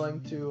weren't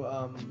willing to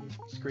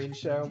screen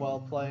share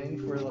while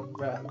playing for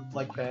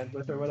like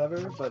bandwidth or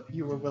whatever, but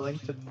you were willing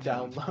to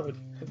download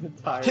an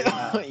entire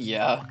app.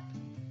 Yeah.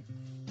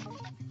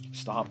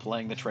 Stop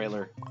playing the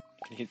trailer.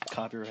 You get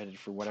copyrighted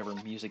for whatever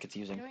music it's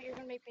You using. know what you're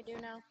gonna make me do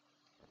now?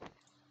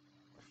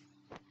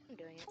 I'm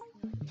doing it.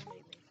 You made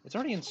me. It's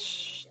already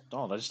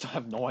installed. I just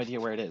have no idea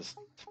where it is.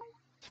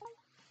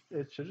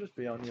 It should just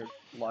be on your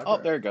Oh, library.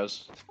 there it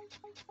goes.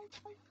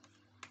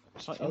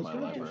 It's not I in was my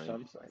gonna do library.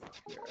 something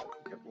here.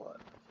 I forget what.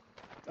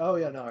 Oh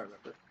yeah, now I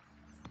remember.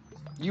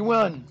 You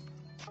won!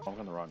 I'm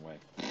going the wrong way.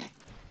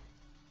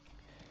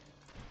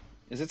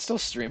 Is it still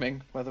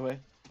streaming, by the way?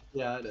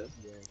 Yeah, it is.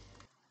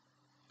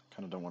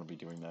 Kind of don't want to be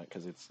doing that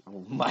because it's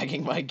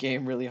lagging my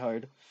game really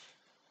hard.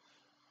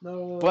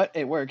 No. But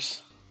it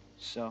works.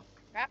 So.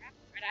 Crap.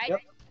 Red-eyed. Yep.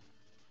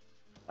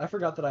 I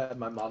forgot that I had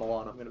my model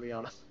on. I'm gonna be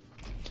honest.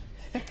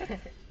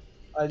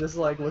 I just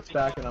like looked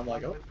back and I'm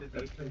like, oh.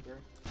 That's me.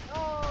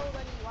 Oh,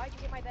 buddy, why'd you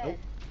get my bed? Nope.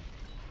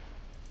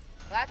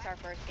 Well, that's our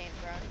first game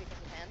thrown because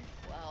of him.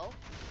 Well,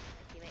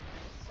 my teammate kind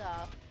of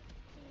sucked.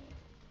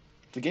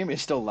 The game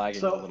is still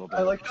lagging a little So bit.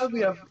 I like how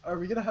we have. Are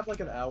we gonna have like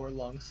an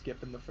hour-long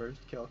skip in the first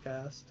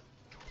KillCast?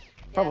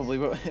 Probably,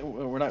 but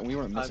we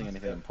weren't missing I'm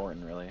anything good.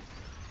 important really.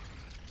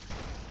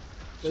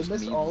 They Just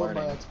missed me all of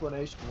learning. my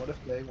explanation. What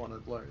if they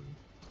want to learn?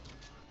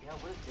 Yeah,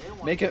 what if they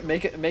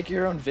want Make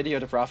your own video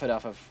to profit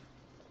off of.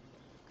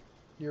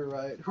 You're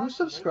right. Who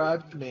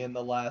subscribed to me in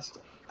the last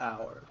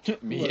hour? Who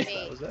Me. was Me.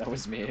 that? Was it? That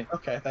was me.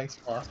 Okay, thanks,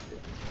 Philosophy.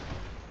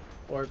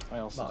 Or I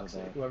also did Moxie,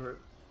 that. whoever. It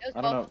was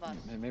I don't both know. of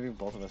us. Maybe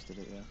both of us did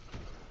it.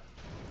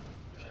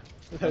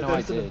 Yeah. know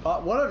I There's an did.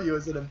 One of you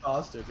is an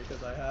imposter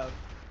because I have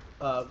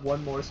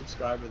one more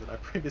subscriber than I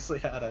previously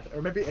had.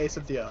 Or maybe Ace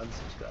of Dia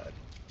unsubscribed.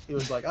 He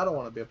was like, I don't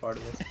want to be a part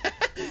of this. I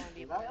don't wanna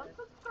be a part of it.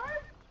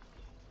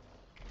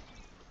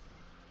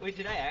 Wait,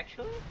 did I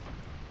actually?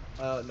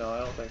 No, I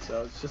don't think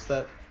so. It's just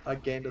that I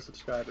gained a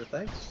subscriber.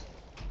 Thanks.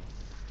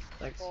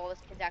 Thanks. Well, this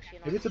kid's actually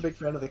Maybe it's a annoying.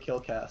 big fan of the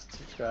KillCast.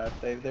 Subscribe.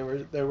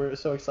 They were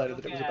so excited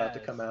that it was about to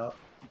KillCast. come out.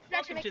 It's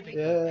actually Welcome to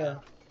making the me. Yeah.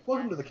 KillCast.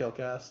 Welcome to the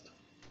KillCast.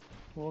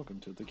 Welcome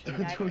to the Do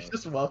King. we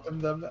just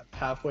welcome them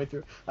halfway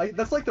through?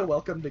 That's like the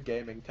welcome to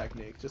gaming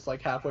technique. Just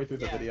like halfway through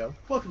the Yeah. video.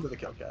 Welcome to the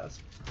KillCast.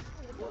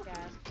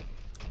 KillCast.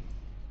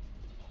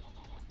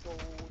 Whoa,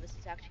 this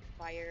is actually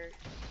fire.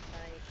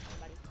 Like,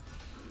 somebody.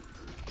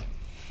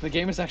 The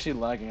game is actually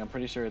lagging. I'm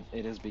pretty sure it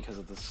is because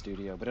of the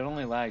studio, but it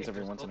only lags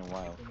every You're once in a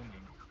supposed to while. be gaming.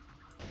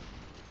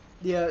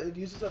 Yeah, it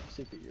uses up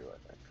CPU, I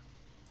think.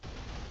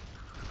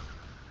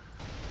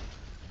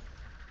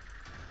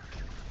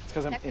 It's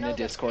because I'm in a Techno the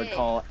Discord pig.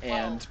 call Oh.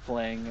 and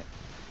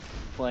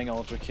playing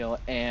Ultra Kill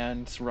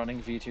and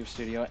running VTube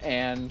Studio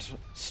and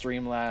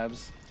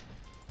Streamlabs.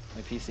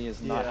 My PC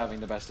is not Yeah. having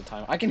the best of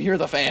time. I can hear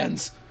the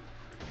fans.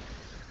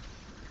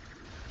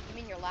 You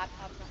mean your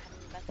laptop's not having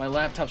the best? My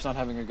laptop's not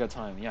having a good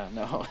time. Yeah,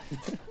 no.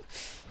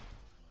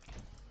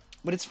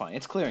 But it's fine.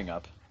 It's clearing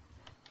up.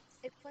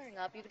 It's clearing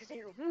up. You can just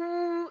hear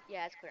woo.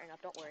 Yeah, it's clearing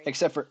up. Don't worry.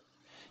 Except for,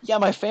 yeah,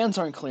 my fans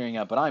aren't clearing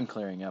up, but I'm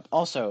clearing up.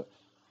 Also,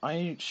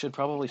 I should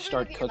probably You should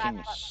really start go get your cooking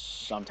laptop.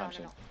 sometime No,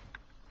 soon. no, no.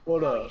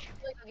 Hold No, you up. should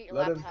really go get your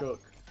Let him laptop.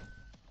 cook.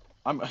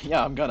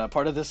 I'm gonna.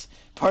 Part of this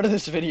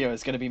video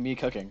is gonna be me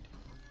cooking.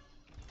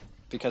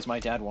 Because my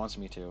dad wants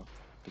me to.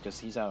 Because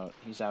he's out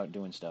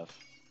doing stuff.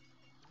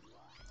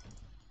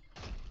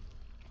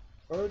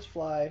 Birds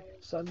fly,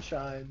 sun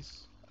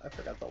shines. I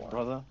forgot the line.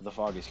 Brother, the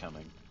fog is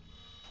coming.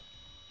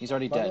 He's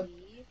already Brother?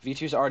 dead.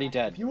 V2's already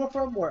dead. If you were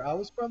from where I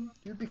was from,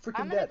 you'd be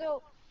freaking I'm gonna dead.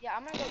 go. Yeah,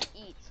 I'm gonna go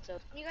eat. So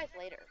see you guys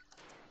later.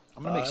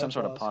 I'm gonna make some Bye,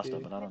 sort of pasta,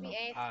 Bosky. but I don't know.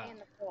 Maybe AFK in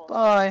the pool.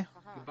 Bye.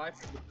 Uh-huh. Goodbye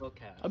from the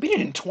KillCast. I beat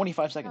it in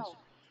 25 seconds.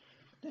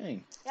 No.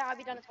 Dang. Yeah, I'll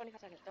be done in 25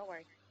 seconds. Don't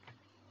worry.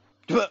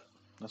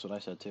 That's what I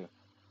said too.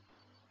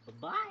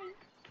 Bye.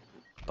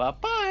 Bye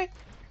bye.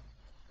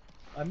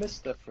 I miss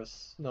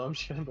Thifris. No, I'm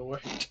just kidding, but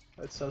wait.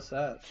 That's so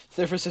sad.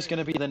 Thifris is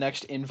gonna be the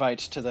next invite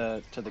to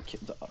the KillCast.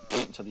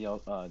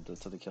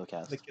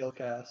 The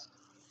KillCast.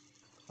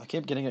 I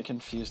keep getting it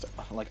confused.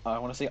 Like I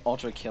want to say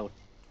Ultra KillCast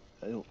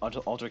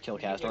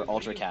or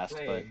Ultra Cast,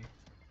 but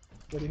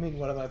What do you mean,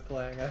 what am I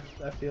playing?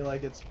 I feel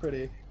like it's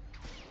pretty,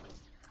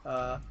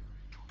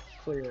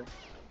 clear.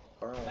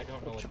 I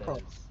don't know what that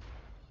is.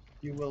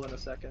 You will in a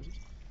second.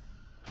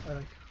 I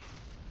think.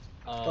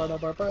 Uh,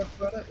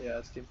 Yeah,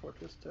 it's Team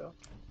Fortress 2.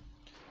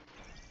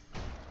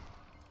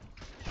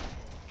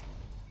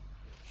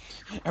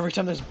 every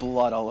time there's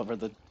blood all over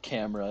the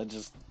camera,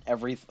 just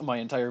my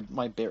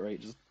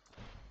bitrate just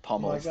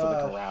pummels to the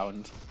gosh.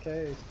 ground.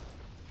 Okay.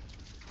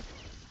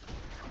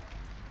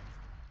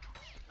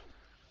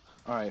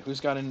 All right, who's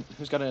got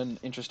an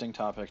interesting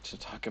topic to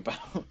talk about?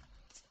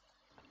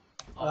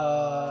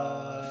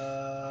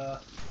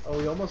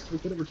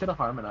 We could have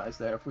harmonized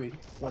there if we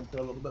went for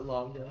a little bit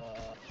longer.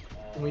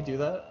 Can we do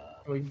that?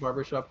 Can we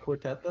barbershop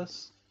quartet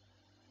this?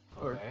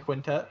 Or Okay.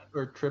 quintet?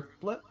 Or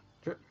triplet?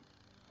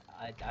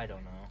 I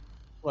don't know.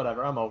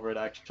 Whatever, I'm over it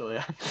actually.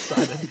 I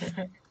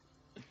decided.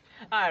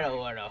 I don't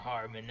want to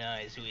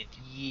harmonize with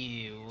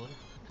you.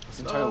 This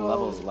entire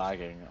level is No.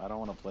 lagging. I don't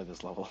want to play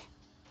this level.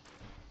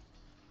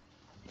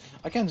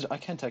 I can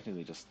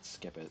technically just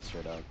skip it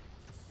straight up.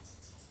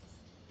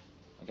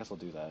 I guess I'll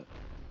do that.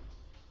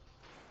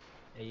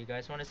 Hey, you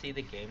guys want to see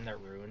the game that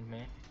ruined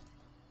me?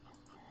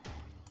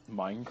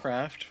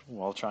 Minecraft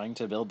while trying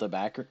to build the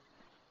backer.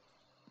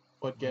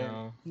 What game?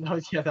 No. No,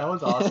 yeah, that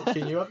one's awesome.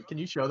 Can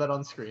you show that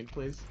on screen,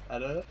 please?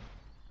 Edit it.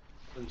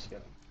 I'm just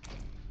kidding.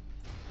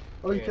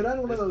 Oh, you Okay, could add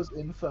one this- of those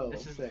info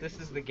This is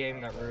things. the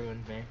game that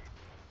ruined me.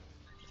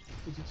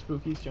 Is it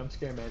Spooky's Jump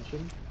Scare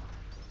Mansion?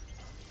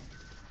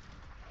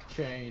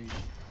 Change.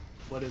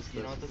 What is this?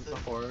 You know what is this this a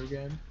is? horror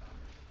game?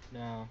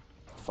 No.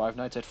 Five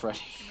Nights at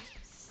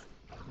Freddy's.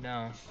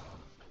 No.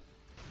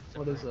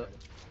 What is it?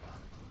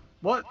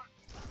 What?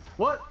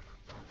 What?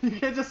 You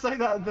can't just say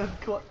that and then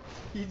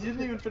you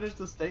didn't even finish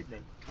the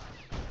statement.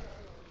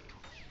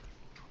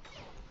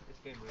 This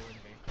game ruined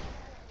me.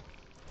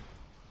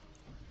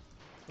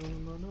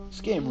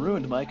 This game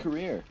ruined my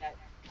career.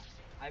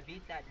 I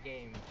beat that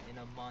game in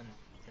a month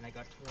and I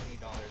got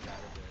 $20 out of it.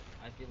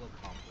 I feel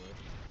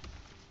accomplished.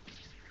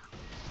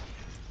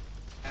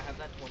 I have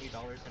that $20 in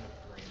a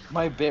frame.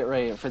 My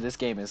bitrate for this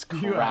game is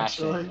You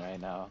crashing actually? right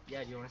now.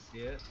 Yeah, do you want to see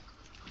it?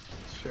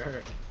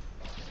 Sure.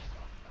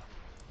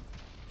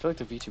 feel like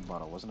the V2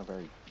 model wasn't a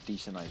very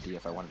decent idea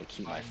if I wanted to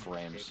keep my Find the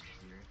frames. picture.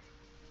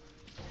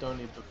 Don't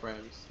need the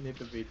frames. Need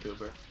the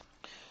VTuber.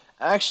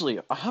 Actually,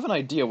 I have an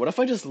idea. What if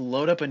I just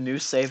load up a new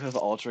save of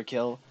Ultra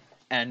Kill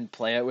and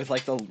play it with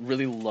like the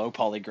really low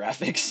poly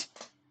graphics?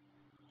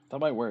 That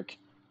might work.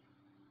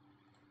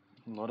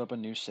 Load up a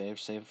new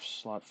save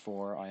slot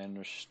 4, I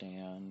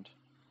understand.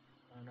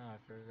 Oh no, I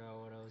forgot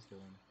what I was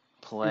doing.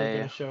 You're Play.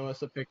 gonna show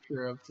us a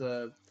picture of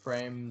the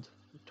framed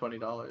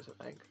 $20,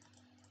 I think.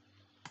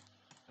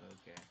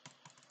 Okay.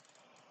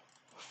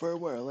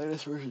 Firmware,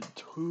 latest version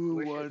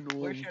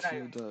Where should I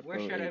put the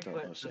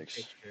 2.112.08.06.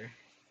 picture?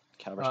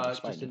 Caliber not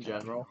expired. Just in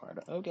Newfoundland general.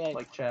 Florida. Okay.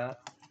 Like chat.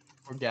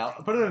 Or gal.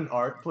 Put it in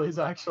art, please,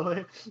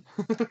 actually.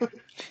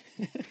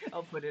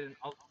 I'll put it in.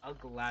 I'll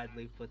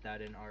gladly put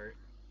that in art.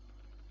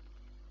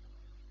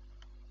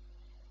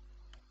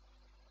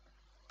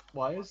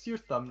 Why is your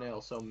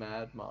thumbnail so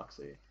mad,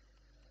 Moxie?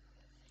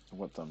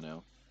 What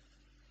thumbnail?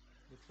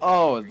 Looks like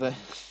Oh, a the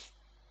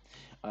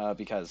dream.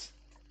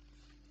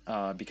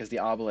 because the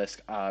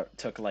obelisk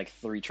took like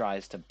 3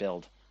 tries to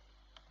build.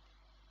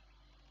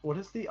 What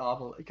is the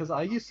obelisk? Because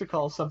I used to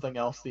call something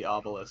else the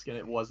obelisk, and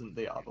it wasn't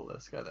the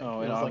obelisk, I think.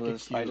 Oh, It an was like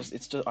a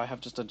obelisk. cube. I have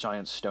just a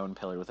giant stone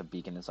pillar with a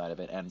beacon inside of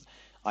it, and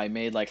I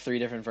made like 3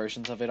 different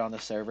versions of it on the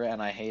server,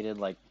 and I hated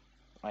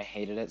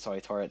it, so I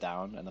tore it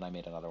down, and then I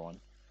made another one.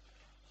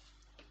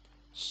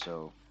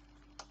 So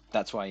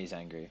that's why he's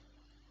angry.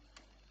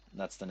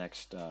 That's the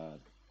next.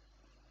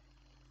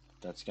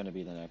 That's gonna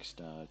be the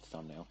next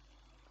thumbnail.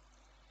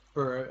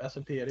 For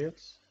S&P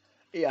idiots?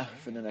 Yeah,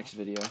 for the next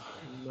video.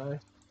 Nice.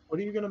 What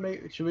are you gonna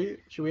make? Should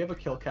we have a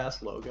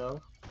KillCast logo?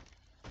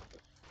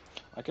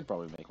 I could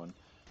probably make one.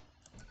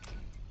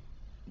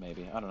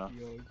 Maybe, I don't know.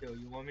 Yo,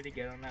 you want me to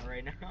get on that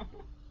right now?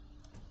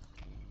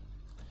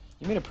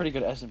 You made a pretty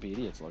good S&P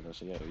Idiots logo,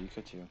 so yeah, you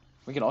could too.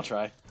 We can all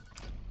try.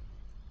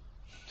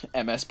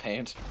 MS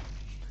Paint.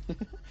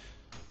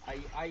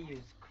 I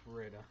use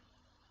Krita.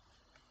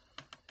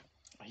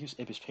 I use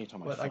Ibis Paint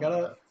on my But phone. I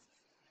gotta.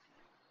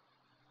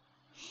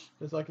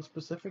 There's like a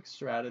specific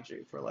strategy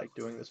for like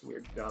doing this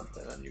weird jump,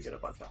 and then you get a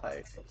bunch of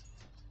height.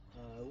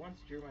 I once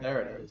drew my There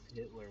it dad is. as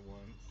Hitler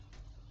once.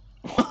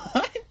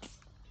 What?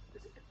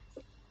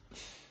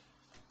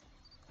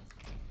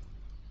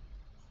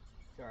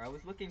 Sorry, I was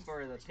looking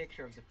for the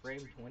picture of the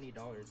frame $20.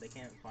 I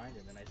can't find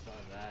it, and I saw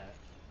that.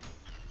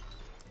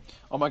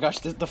 Oh my gosh,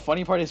 the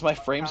funny part is my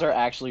frames are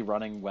actually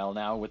running well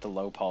now with the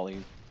low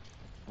poly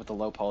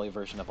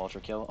version of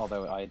Ultra Kill,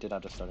 although I did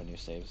have to start a new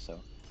save, so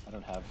I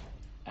don't have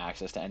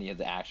access to any of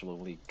the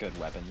actually good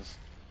weapons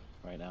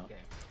right now. Okay,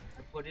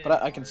 I put it.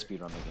 But I can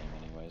speedrun the game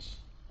anyways.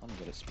 I'm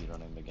good at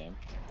speedrunning the game.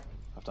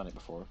 I've done it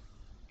before.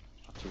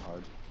 Not too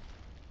hard.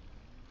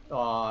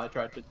 Oh, I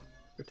tried to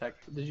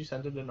protect. Did you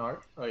send it in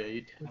art? Oh yeah,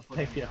 you did. I put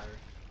it Thank in you. art.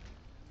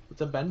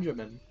 It's a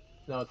Benjamin.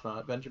 No, it's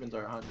not. Benjamins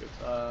are hundreds.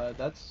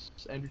 That's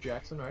Andrew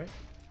Jackson, right?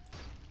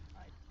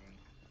 I think.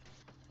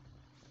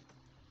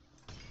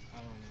 I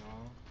don't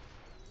know.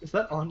 Is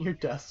that on your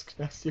desk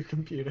next to your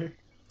computer?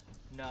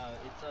 No,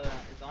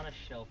 it's on a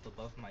shelf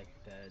above my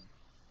bed.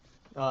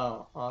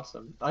 Oh,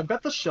 awesome. I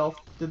bet the shelf.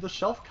 Did the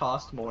shelf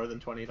cost more than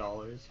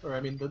 $20? Or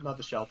I mean, not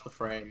the shelf, the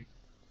frame.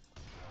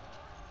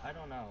 I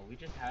don't know. We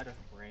just had a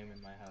frame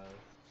in my house.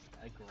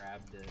 I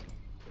grabbed it,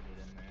 put it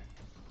in there.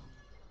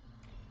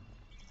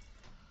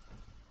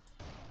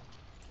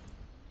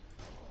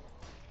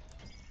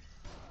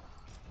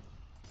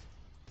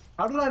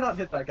 How did I not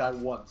hit that guy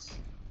once?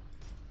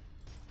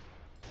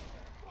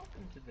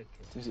 Welcome to the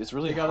kitchen. It's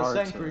really They got a hard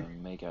to sentry.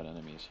 make out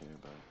enemies here,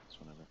 but it's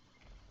whatever.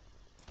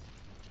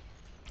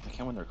 I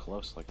can when they're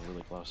close, like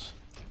really close.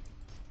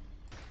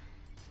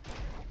 You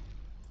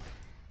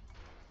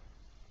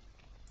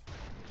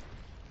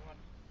know what?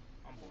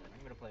 I'm bored.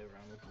 I'm gonna play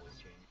around with voice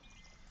change.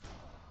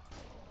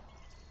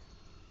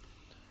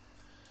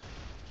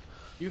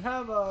 Do you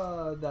have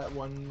that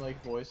one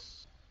like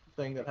voice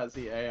thing that has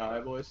the AI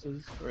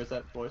voices, or is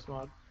that voice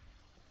mod?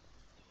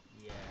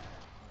 Yeah.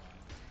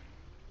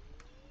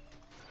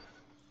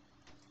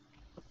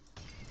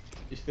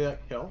 You see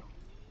that kill?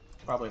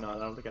 Probably not. I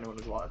don't think anyone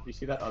was watching. You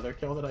see that other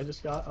kill that I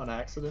just got on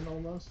accident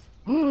almost?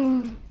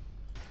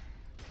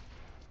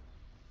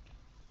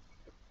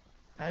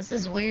 This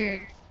is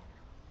weird.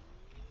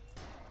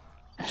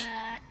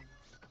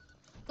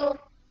 Oh.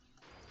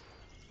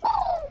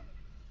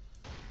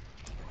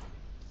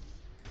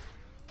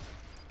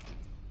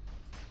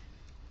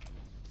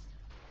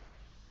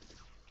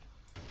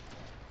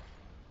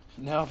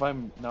 Now if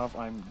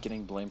I'm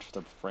getting blamed for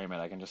the frame rate,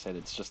 I can just say that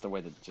it's just the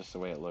way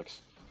it looks.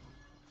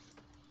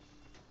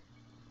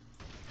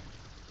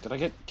 Did I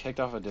get kicked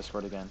off of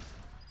Discord again?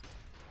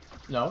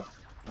 No.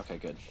 Okay,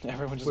 good.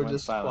 Everyone just We're went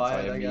just silent, so I quiet,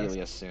 I guess. immediately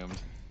assumed.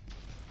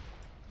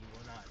 You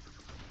will not.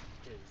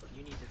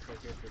 You need to sit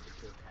here for the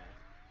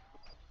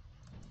KillCast.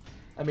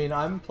 I mean,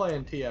 I'm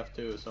playing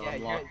TF2, so Yeah,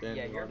 I'm locked in.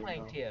 yeah, you you're already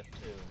playing know. TF2.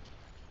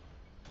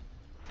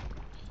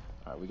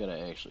 Alright, we gotta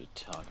actually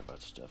talk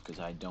about stuff, because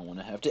I don't want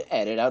to have to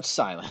edit out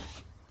silence.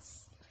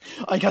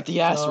 I got the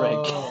ass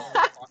rank! No.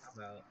 Talk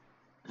about.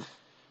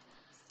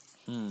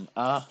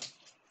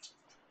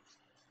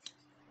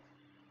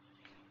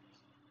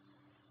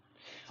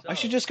 I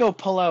should So, just go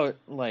pull out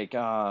like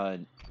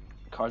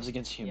Cards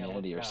Against Yeah,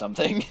 Humanity or what's up?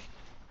 something.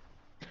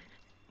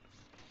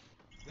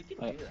 we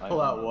can I- do that. I-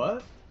 Pull out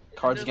what?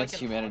 Cards Isn't there, Against an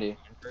Humanity.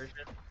 online version?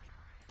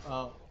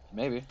 Oh,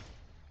 Maybe.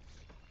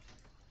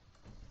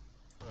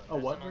 Hold on, oh,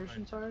 there's what an online-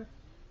 version? Sorry.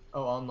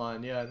 Oh,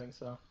 online. Yeah, I think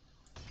so.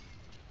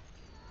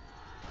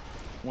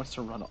 Who wants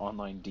to run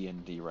online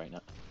D&D right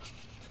now?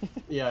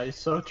 Yeah, it's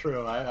so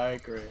true. I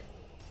agree.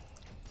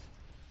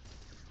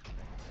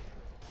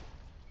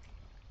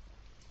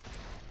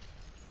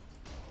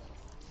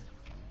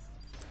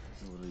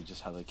 Literally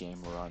just how the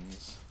game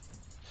runs.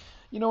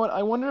 You know what?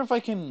 I wonder if I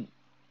can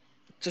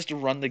just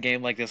run the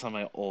game like this on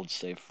my old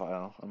save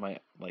file, on my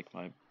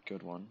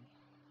good one.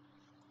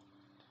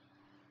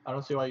 I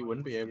don't see why you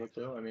wouldn't be able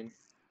to. I mean,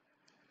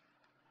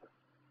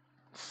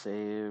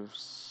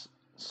 Saves,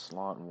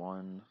 slot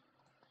 1,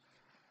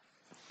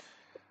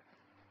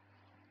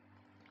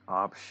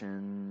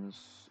 options,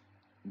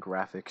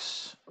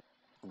 graphics,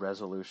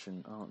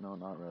 resolution. Oh no,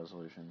 not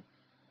resolution.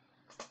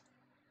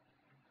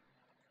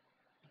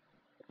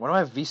 Why do I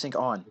have VSync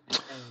on?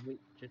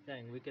 Just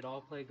saying, we could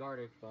all play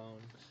Gartic Phone.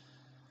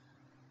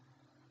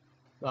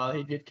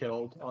 he'd get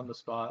killed on the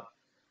spot.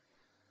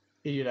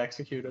 He'd get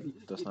executed.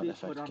 Does not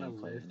affect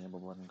gameplay. Enable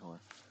blood and gore.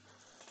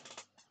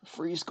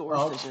 Free score,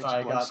 Oh, physics,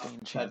 I got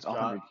bloodstain chance, headshot.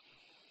 100.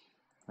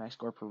 Max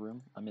score per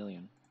room,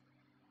 1,000,000.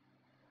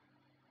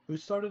 Who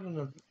started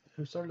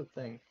a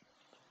thing?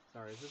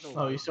 Sorry, is this a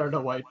Oh, you started a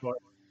whiteboard.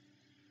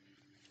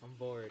 I'm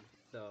bored,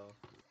 so.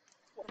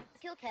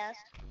 KillCast.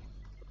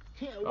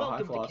 Yeah, hi, welcome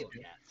to Philosophy.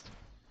 KillCast.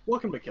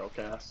 Welcome to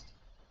KillCast.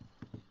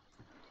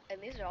 And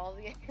these are all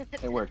the.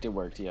 It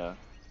worked, yeah.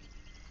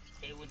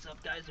 Hey, what's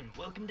up, guys, and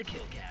welcome to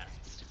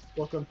KillCast.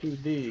 Welcome to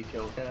the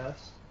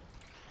KillCast.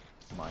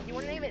 Mind You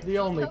wanna name it? The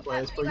only KillCast,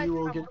 place you where guys you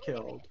will know get what?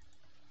 killed.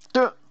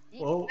 Duh!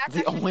 Whoa. That's The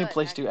actually only good,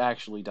 place actually. to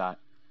actually die.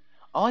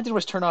 All I did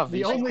was turn off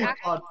The VSync. only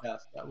actually- podcast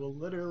that will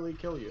literally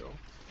kill you.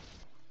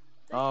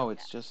 Oh,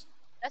 it's just...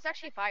 That's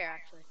actually fire,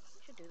 actually.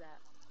 We should do that.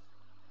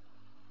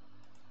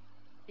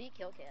 The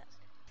KillCast.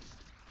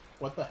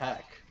 What the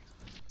heck?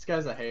 This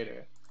guy's a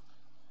hater.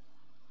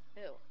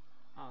 Who?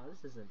 Oh,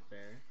 this isn't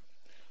fair.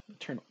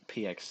 Turn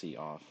PXC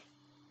off.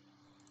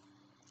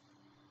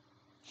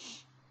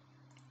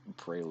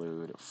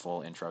 Prelude,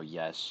 full intro,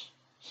 yes.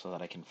 So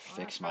that I can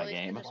fix my really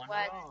game. good.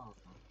 Sweat.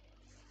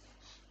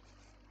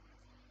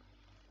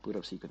 Boot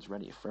up sequence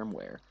ready,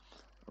 firmware.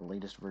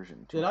 Latest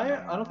version. Did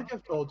I don't think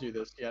I've told you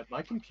this yet.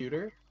 My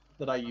computer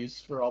that I use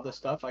for all this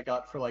stuff, I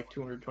got for like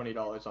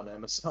 $220 on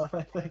Amazon,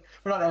 I think.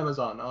 Or not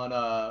Amazon, on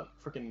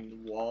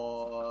freaking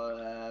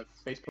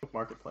Facebook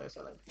Marketplace,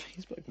 I think.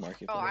 Facebook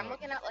Marketplace. Oh, I'm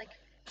looking at like.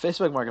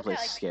 Facebook Marketplace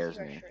like, scares PC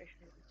me. registrations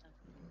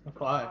and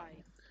stuff. Why?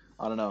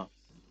 I don't know.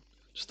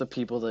 Just the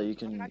people that you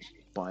can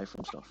actually- buy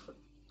from stuff.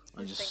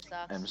 I This just thing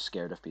sucks. am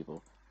scared of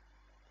people.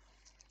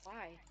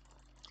 Why?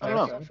 I don't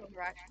know. Okay. Social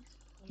interactions.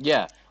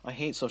 Yeah, I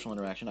hate social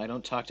interaction. I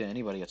don't talk to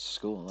anybody at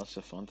school. That's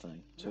a fun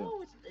thing too.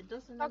 No, it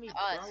doesn't Talk let me to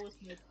us. browse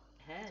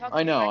my head. Talk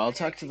I know. imaginary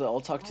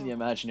I'll talk to the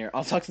imaginary.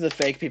 I'll talk to the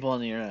fake people on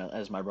the internet,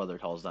 as my brother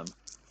calls them.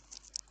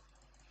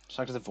 Just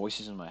talk to the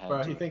voices in my head.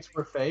 Bro, he too. thinks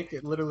we're fake.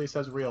 It literally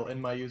says real in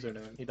my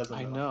username. He doesn't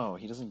know. I know.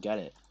 He doesn't get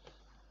it.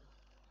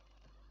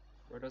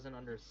 Or doesn't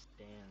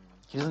understand.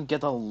 He doesn't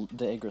get the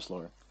Igris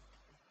lore.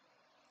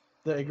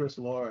 The Igris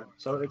lore.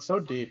 So it's so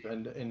deep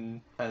and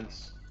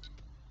intense.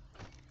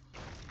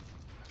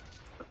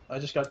 I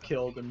just got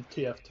killed in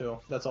TF2.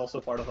 That's also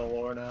part of the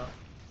lore now.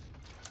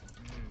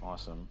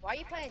 Awesome. Why are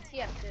you playing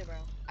TF2, bro?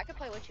 I could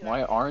play with you.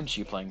 Why actually. aren't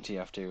you playing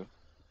TF2?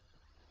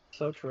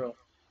 So true.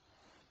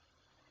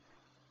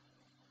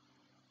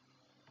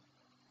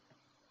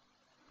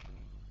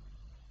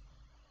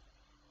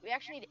 We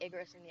actually need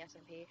Igris in the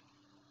SMP.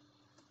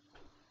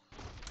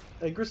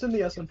 Igris in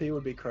the SMP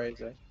would be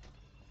crazy.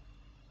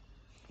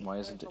 Why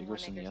isn't From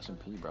Igris in the one Igris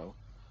SMP, bro?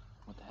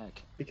 What the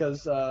heck?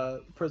 Because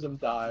Prism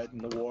died in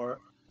the war.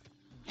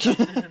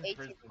 Justin and 18,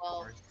 Prism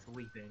 12. are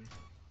sleeping.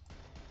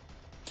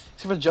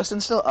 See, but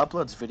Justin still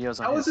uploads videos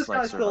on How his is this like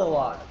guy still survival.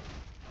 alive?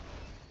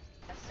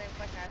 That's the same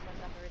question I ask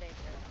myself every day,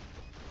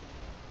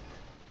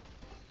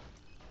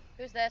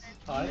 too. Who's this?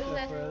 Hi, Who's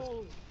this?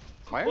 Differus.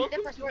 Why? Welcome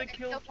Differus, to we're the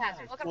in KillCast.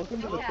 KillCast.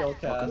 Welcome to the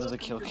KillCast. Welcome to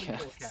KillCast.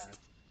 the KillCast.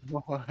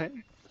 What?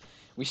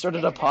 We started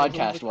a Welcome to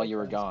the podcast while you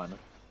were KillCast. gone.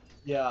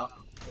 Yeah.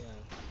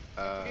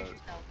 Introduce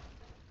yourself.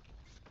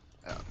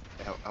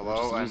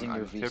 Hello, Just using I'm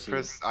your VC.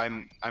 Differus.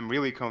 I'm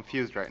really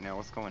confused right now.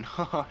 What's going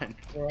on?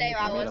 We're on Hey, the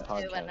I We made was a too,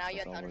 but podcast, now you that's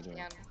have to all we're doing.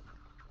 understand.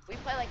 We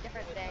play like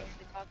different things.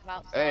 We talk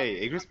about stuff.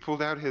 Hey, Igris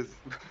pulled out his.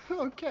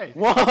 Okay.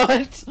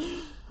 What?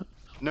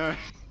 No.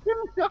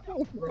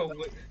 Bro,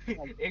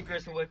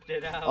 Igris whipped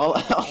it out. All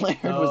I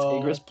heard was No.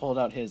 Igris pulled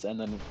out his and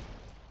then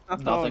Oh,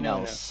 nothing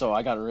no, else, so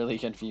I got really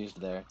confused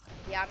there.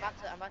 Yeah, I'm about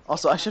to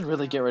Also, I get should back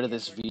really on get rid of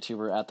this Discord.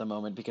 VTuber at the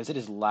moment because it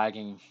is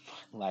lagging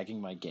my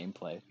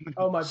gameplay.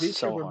 Oh, my So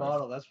VTuber hard.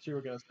 model. That's what you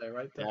were gonna say,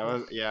 right? Yeah,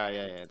 Differus?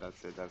 yeah.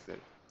 That's it. That's it.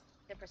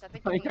 Differus, I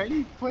think Like, we I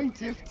need playing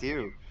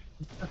TF2.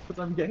 Because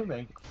I'm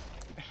gaming.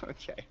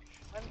 Okay.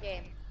 one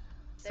game.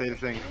 Say the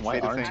thing. Why Say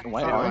the aren't thing.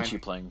 why Say the aren't line. you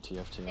playing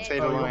TF2? Hey, Say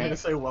the Oh, you want me line. to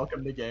say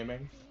welcome to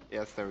gaming?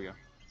 Yes, there we go.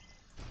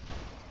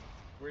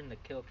 we're in the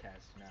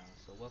KillCast now,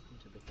 so welcome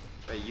to the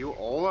KillCast. Wait, you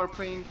all are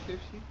playing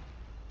KFC?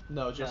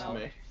 No, just No.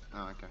 me.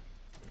 Oh, okay.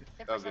 Difference,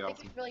 That'd I be think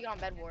awesome. he's really good on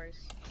Bed Wars.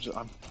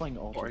 I'm playing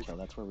Ultra Kill.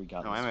 That's where we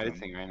got No, this I'm from.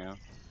 editing right now.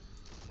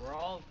 We're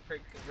all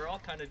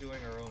kind of doing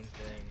our own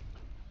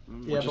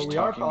thing. Yeah, We're but just we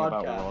are talking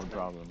about world podcasting.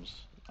 problems,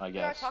 I We are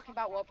guess. talking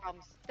about world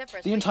problems. Difference. The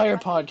what do you entire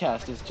think about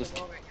podcast the is just.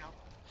 world right now?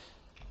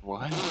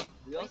 What? We What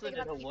do you also think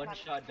did about a the one-shot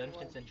economy of the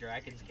Dungeons world? and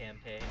Dragons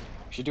campaign.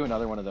 We should do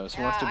another one of those.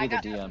 Who wants to I be the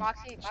got DM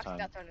Moxie this got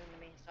time? thrown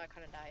into me, so I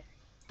kind of died.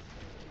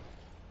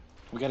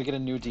 We gotta get a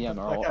new DM.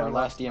 That guy Our loves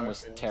last DM was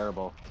Garfield.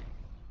 terrible.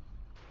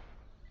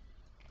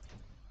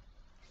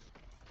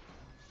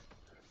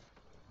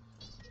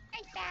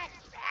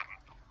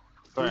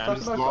 Sorry, we I'm talk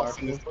just about lost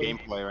in this Garfield,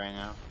 gameplay right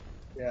now.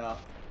 Yeah.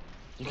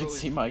 You Bro can is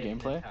see my getting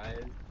gameplay?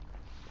 hypnotized.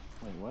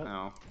 Wait, what?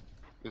 No.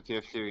 The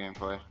TF2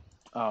 gameplay.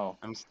 Oh.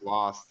 I'm just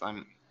lost.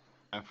 I'm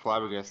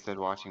flabbergasted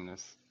watching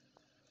this.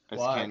 I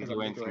just Why? can't 'Cause do I'm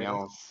the anything greatest?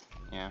 else.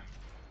 Yeah.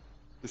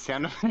 The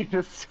sound effect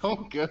is so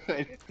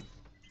good.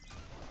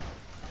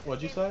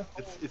 What'd you say?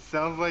 It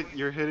sounds like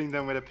you're hitting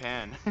them with a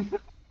pan.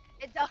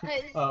 It does.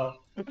 Oh,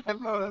 I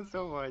love that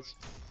so much.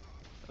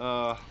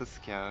 Oh, the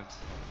scout.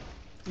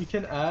 you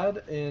can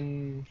add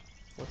in,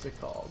 what's it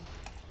called?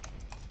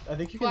 I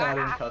think you can add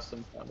in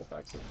custom sound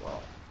effects as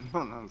well.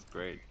 Oh, that was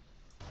great.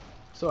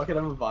 So I could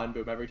have a vine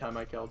boom every time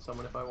I killed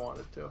someone if I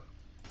wanted to.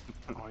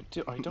 Oh,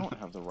 I don't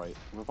have the right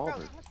Bro,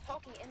 revolver. someone's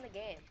talking in the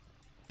game.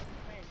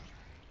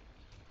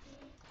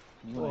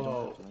 When? You know I don't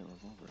Whoa. have the right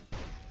revolver.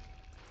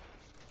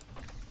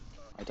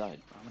 I died.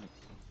 I'm gonna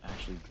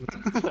actually.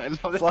 I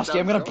love this Flosky, I'm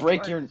sound gonna so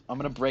break much. your. I'm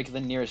gonna break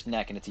the nearest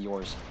neck, and it's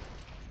yours.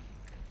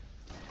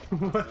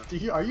 What?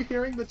 Are you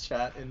hearing the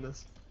chat in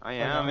this? I Right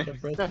now, am.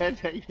 Chris? Yeah,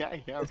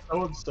 I am. It's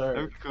so absurd.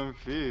 I'm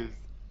confused.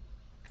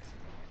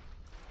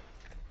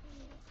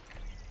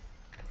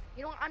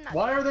 You know what? I'm not.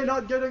 Why are they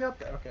not getting up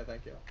there? Okay,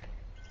 thank you.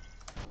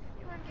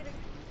 You know, I'm getting.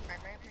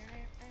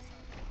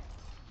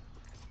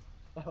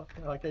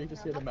 I like how you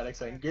just hear the medic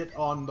saying, "Get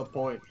on the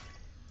point."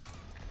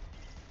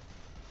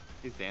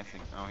 He's dancing.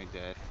 Oh, he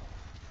did.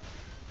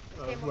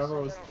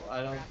 Whoever was,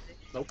 I don't.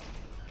 Nope.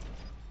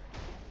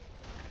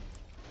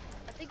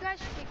 I think you guys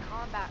should be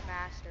Combat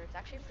Master. It's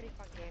actually a pretty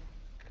fun game.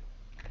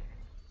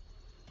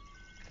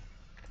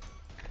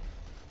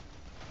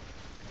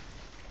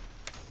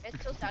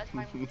 It's so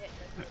satisfying when you hit.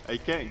 I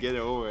can't get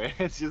over it.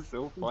 It's just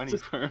so funny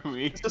just- for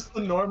me. It's just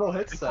the normal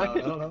hit sound.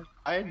 I don't know.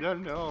 I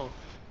don't know.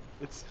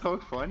 It's so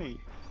funny.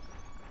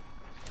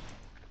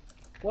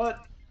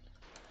 What?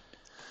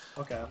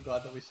 Okay, I'm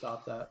glad that we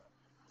stopped that.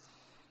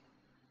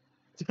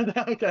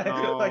 Okay,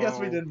 I guess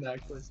we No. didn't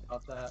actually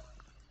stop that.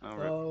 Oh,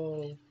 rip.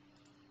 Oh.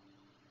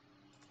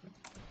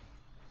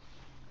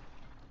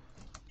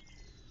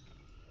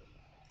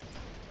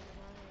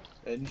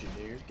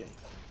 Engineered game.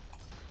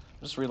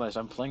 I just realized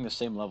I'm playing the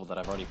same level that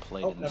I've already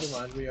played Oh, in never this.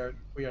 mind. We are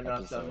not done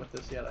episode. with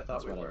this yet. I thought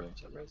That's we were whatever. for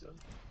some reason.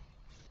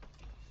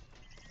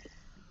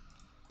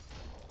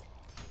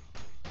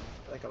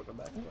 I think I'll go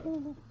back to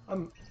it.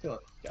 I'm feeling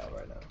scout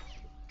right now.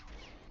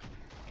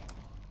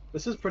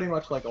 This is pretty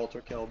much like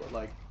Ultra Kill, but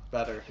like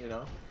better, you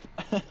know?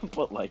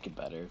 But like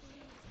better.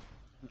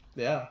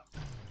 Yeah.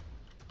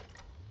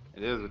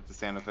 It is with the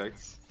sound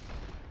effects.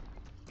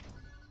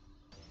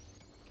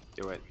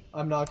 Do it.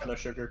 I'm not gonna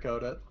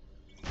sugarcoat it.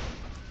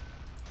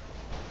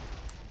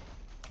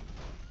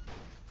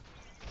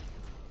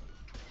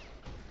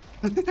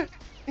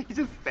 He's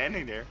just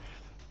standing there.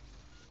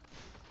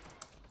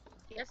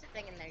 Here's the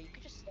thing in there. You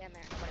could just stand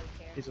there. Nobody would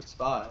care. He's a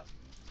spy.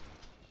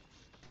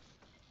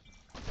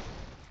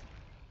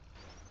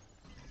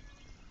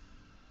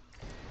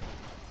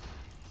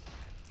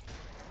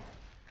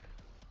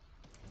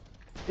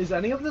 Is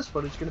any of this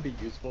footage going to be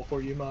useful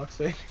for you,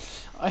 Moxie?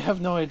 I have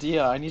no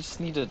idea. I just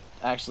need to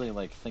actually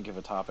like think of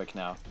a topic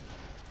now,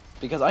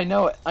 because I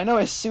know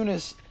as soon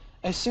as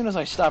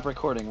I stop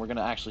recording, we're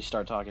gonna actually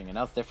start talking. And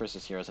now Thifris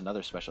is here as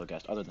another special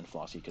guest, other than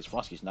Flossie, because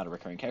Flossie's not a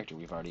recurring character.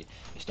 We've already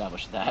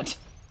established that.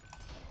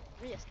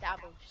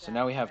 Reestablish that. So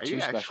now we have Are two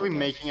you special actually guests.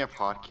 making a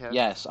podcast?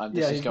 Yes, this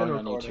Yeah, is he's been going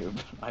on recording. YouTube.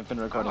 I've been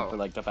recording Oh. for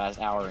like the past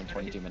hour and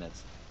 22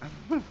 minutes.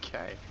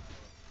 Okay.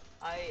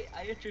 I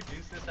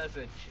introduced this as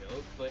a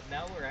joke, but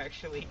now we're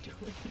actually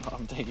doing it.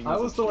 I'm taking. I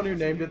this was the one who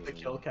seriously. named it the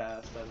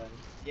KillCast, I think.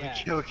 Yeah.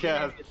 KillCast.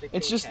 you named it the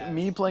It's just KillCast.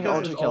 me playing Because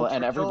Ultra it's Kill, Ultra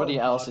and Kill everybody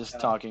and else is podcast.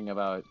 talking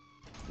about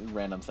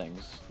random things,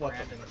 What the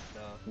Random fuck?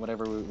 stuff.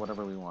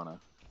 whatever we wanna.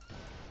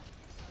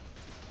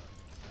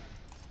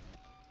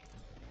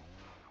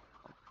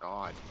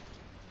 God.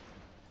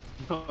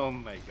 Oh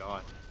my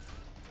god.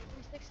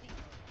 360.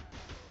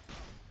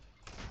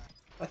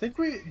 I think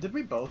did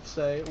we both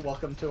say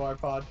welcome to our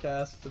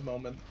podcast the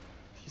moment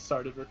he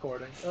started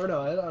recording? Or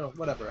no, I don't know,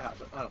 whatever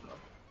happened. I don't know.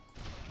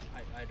 I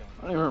don't I know.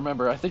 don't even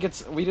remember. I think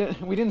it's we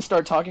didn't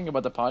start talking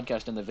about the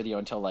podcast in the video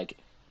until like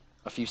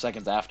a few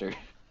seconds after,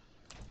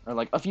 or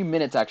like a few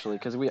minutes actually,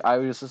 because I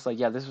was just like,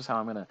 yeah, this is how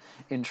I'm gonna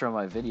intro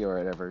my video or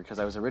whatever, because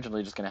I was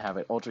originally just gonna have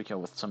it Ultra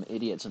Kill with some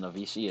idiots in the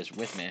VC is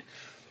with me,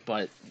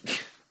 but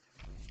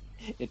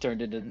it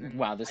turned into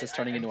wow, this is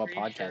turning I'm into a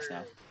pretty podcast sure-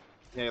 now.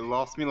 Yeah, it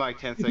lost me like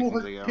 10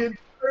 seconds ago. Look at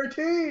our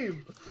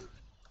team!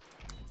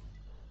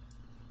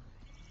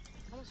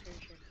 a screen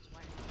share, 'cause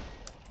why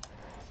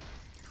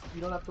not?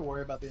 You don't have to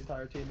worry about the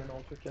entire team in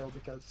Ultra Kill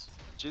because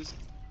Just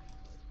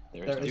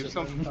There There is do isn't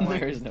no something one.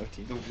 there like is no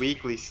team. the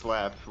weekly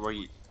slap where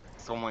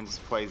someone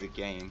just plays a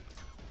game.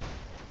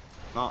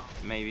 Not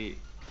maybe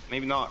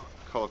not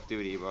Call of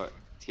Duty, but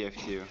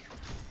TF2.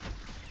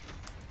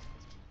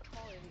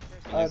 Call of Duty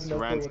first. And I have just no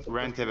clue what the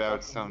rant frick you're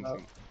about talking about.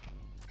 something.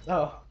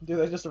 Oh, do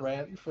they just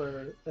rant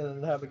for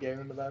and have a game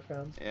in the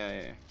background?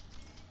 Yeah.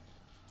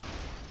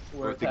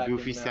 We're With the attacking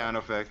goofy now. sound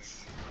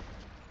effects.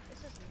 This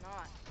is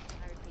not.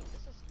 I repeat,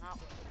 this is not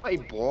what. Play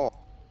ball.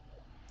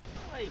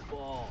 Play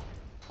ball.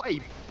 Play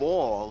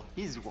ball.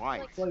 He's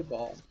right. Play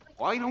ball.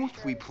 Why don't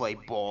we play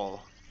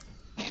ball?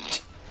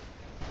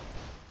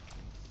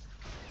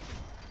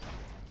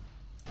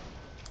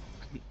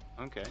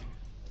 Okay.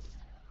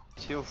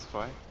 Chill,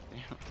 Spy.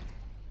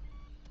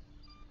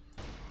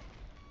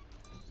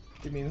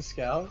 You mean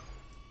Scout?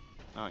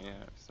 Oh yeah,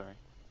 sorry.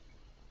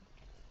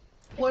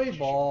 Play We should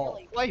ball.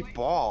 really- Play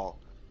ball.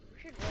 We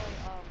should really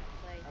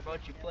play. How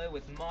about you play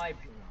with my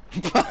broom?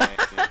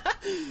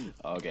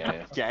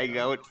 Okay. Gag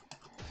out.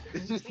 We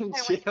kinda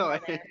went too Chill. far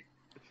there.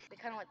 We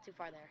kind of went too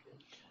far there.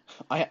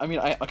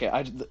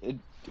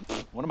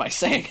 What am I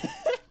saying?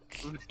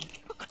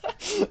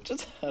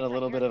 Just had a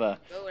little bit of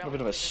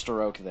a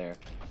stroke there.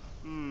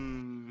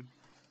 Hmm.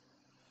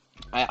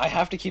 I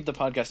have to keep the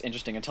podcast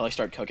interesting until I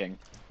start cooking.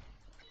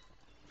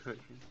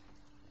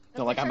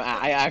 No, like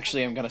I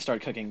actually am gonna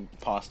start cooking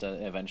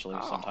pasta eventually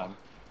Oh. sometime.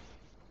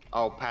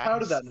 Oh, Pat. How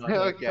did that not hit?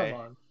 Okay.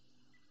 Come on.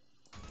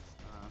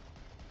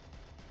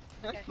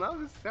 I love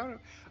the sound.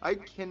 I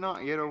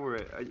cannot get over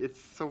it. It's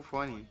so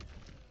funny.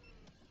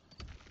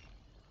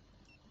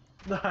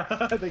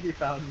 I think he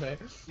found me.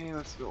 Okay,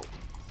 let's go.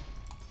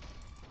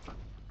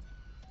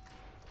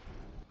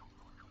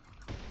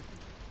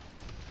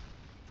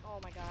 Oh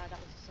my god, that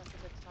was such a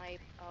good snipe.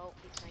 Oh,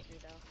 he sniped me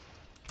though.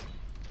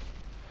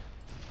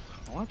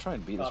 I want to try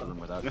and beat this Got him. room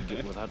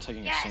without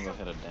taking a Yes! single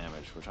hit of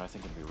damage, which I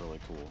think would be really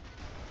cool.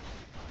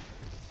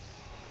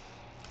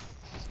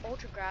 This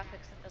ultra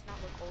graphics that does not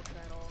look ultra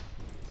at all.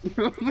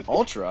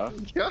 Ultra?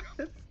 Yes.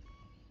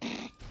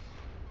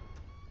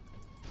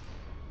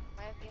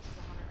 My FPS is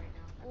 100 right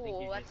now. I think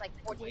Ooh, you're that's just like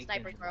 14 awakened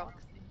snipers, bro. Roxy.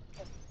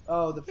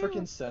 Oh, the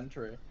freaking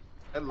sentry.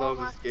 I love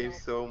Oh, this game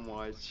so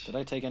much. Did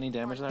I take any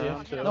damage that Yeah,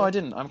 round? too. No, I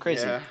didn't. I'm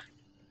crazy. Yeah.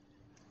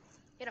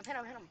 Hit him, hit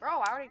him, hit him. Bro,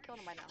 I already killed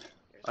him by now.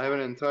 You're I have an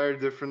sorry. entire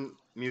different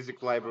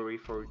music library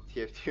for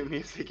TF2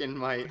 music in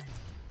my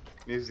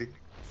music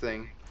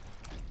thing.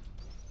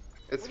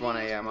 It's What 1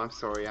 do you use a.m. I'm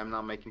sorry, I'm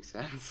not making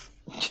sense.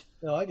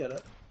 No, I get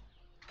it.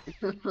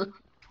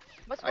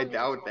 What's I one music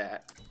doubt software?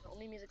 that. The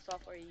only music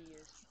software you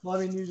use. Well,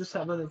 I mean, you just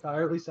have an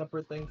entirely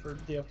separate thing for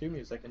TF2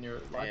 music in your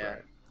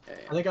library. Yeah,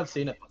 I think I've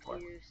seen it before.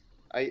 Use.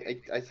 I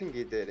think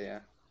you did, yeah.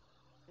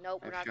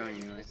 Nope, we're I've not shown doing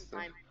you it my this stuff.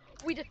 time.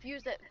 We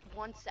defused it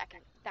 1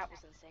 second. That was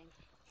insane.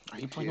 Are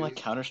you playing like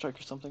Counter-Strike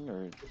or something,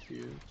 or?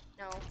 Diffused.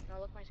 No,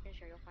 look at my screen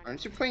share, you'll find Aren't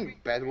it. you playing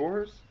Bed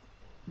Wars?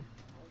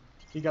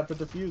 He got the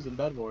defuse in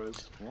Bed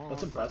Wars.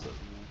 That's impressive.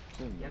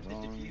 You have to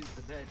defuse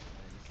the bed,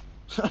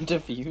 friends.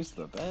 Defuse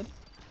the bed?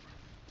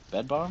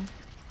 Bed bomb?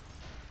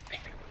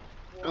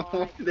 What?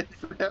 What does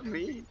that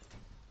mean?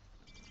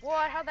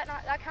 What? How'd that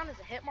not? That count as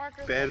a hit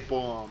marker? Bed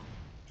bomb.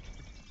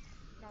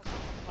 No,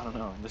 I don't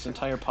know. This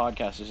entire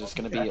podcast is just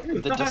gonna be Okay.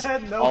 the I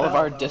had no all of doubt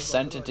our that was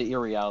descent on the into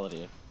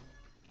irreality.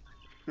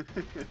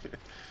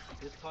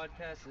 This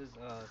podcast is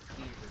a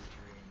fever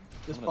dream.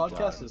 This I'm gonna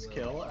podcast die. is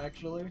kill,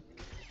 actually.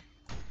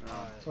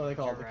 Oh. That's what they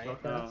call it, the You're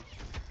kill right. cast.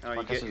 Oh, you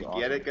Podcast get, is you awesome.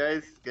 get it,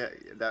 guys?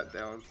 That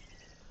was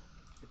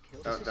The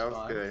kill that, is that was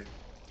fine. good.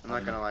 I'm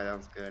not gonna lie, that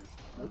was good.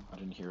 I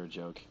didn't hear a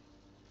joke.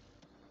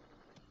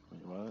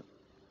 Wait, what?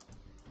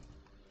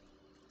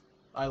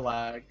 I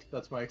lagged.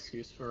 That's my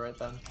excuse for right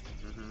then.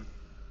 Mm-hmm.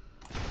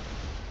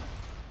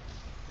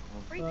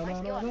 Freak my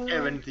skill up.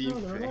 17 Hit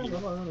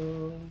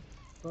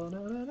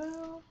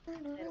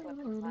a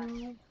weapon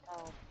flash.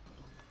 Oh.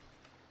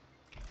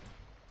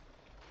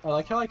 I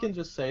like how I can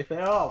just say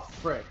things. Oh,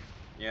 frick.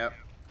 Yep.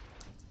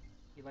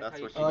 You like That's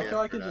how what I you like get how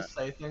I for can just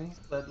say things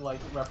that, like,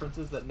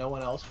 references that no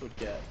one else would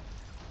get.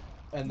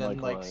 And then,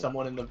 Like like, what?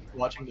 someone in the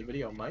watching the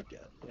video might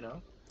get, you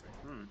know?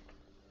 Hmm.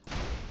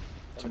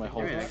 To my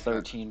whole Yeah, yeah.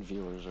 13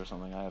 viewers or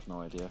something. I have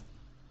no idea.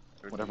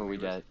 Whatever we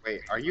get.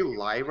 Wait, are you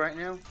live right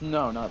now?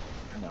 No. No,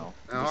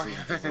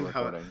 This is the no.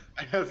 recording.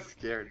 I was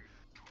scared.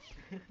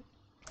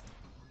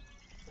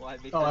 Why?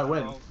 Because Oh, I we're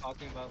win. all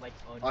talking about like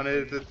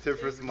Unedited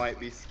tippers might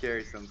be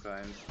scary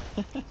sometimes.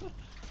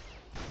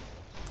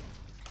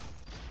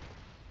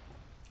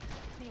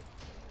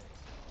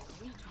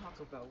 We talk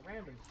about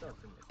random stuff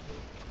in the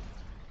game.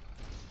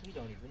 We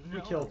don't even know.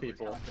 We kill what we're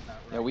people. talking about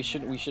Yeah, right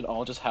we now. should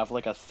all just have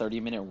like a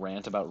 30-minute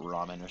rant about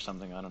ramen or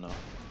something. I don't know.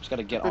 Just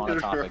gotta get on a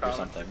topic or Ramen.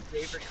 something.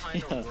 Favorite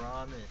kind Yeah. of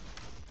ramen.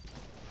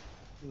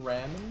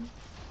 Ramen?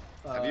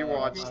 Have you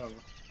watched- I don't know.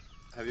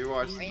 Have you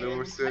watched Ramen. Little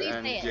How Sid do you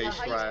and say it? Jay How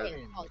do you Schlatt? say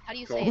it? How do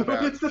you say Talk it?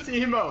 about- It's this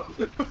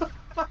emote!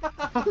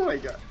 Oh my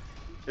god.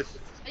 It's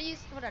How do you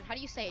hold on? How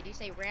do you say it? Do you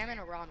say ramen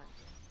or ramen?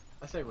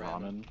 I say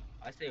ramen. Ramen.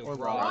 I say Or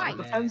raw. ramen. Why? It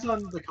depends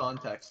on the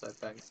context, I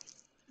think.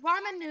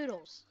 Ramen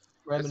noodles.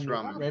 Ramen, It's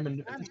ramen.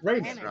 It's ramen.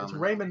 Ramen. It's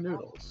ramen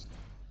noodles.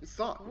 It's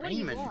not What do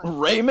you ramen. want?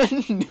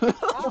 Raymond?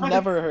 I've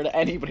never heard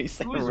anybody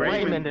say Who's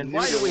Raymond Raymond and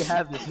why do we noodles.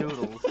 have this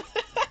noodles?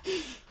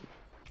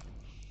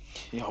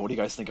 Yo, what do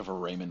you guys think of a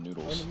ramen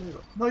noodles? Ramen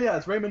noodles. No, yeah,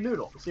 it's ramen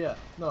noodles. Yeah.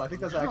 No, I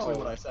think that's actually No.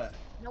 what I said.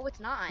 No, it's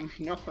not.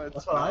 No, it's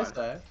That's what I not.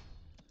 say.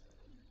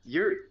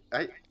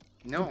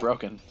 No. Who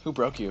broken? Who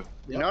broke you?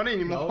 Yep. Not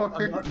anymore. No,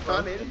 I'm not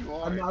not broke.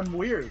 anymore. I'm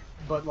weird,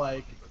 but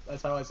like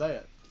that's how I say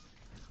it.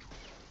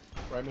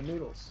 Ramen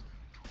noodles.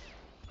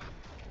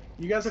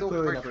 You guys have so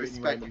clearly hard never to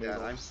eaten respect ramen that.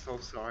 noodles. I'm so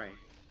sorry.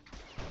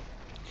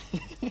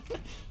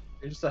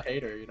 You're just a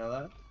hater, you know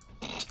that?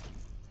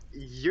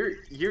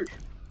 You're.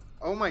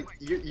 Oh my.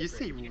 You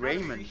say You're not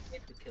ramen.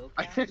 appreciate the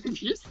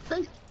KillCast? You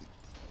say.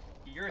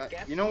 You're a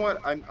guest. You know what?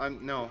 I'm.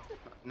 No.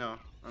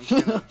 I'm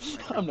gonna.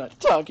 I'm not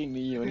talking to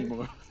you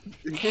anymore.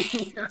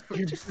 You're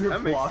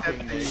I'm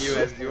blocking accepting me you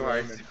as for you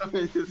are. ramen. So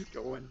I'm just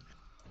going.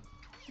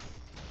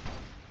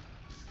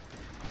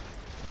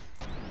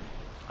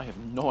 I have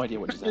no idea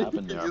what just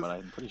happened there, Just- but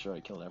I'm pretty sure I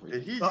killed Did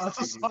everything. he Oh, that's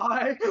a just-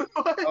 spy!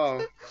 What?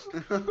 Oh.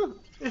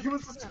 He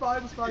was a spy.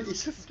 The spy He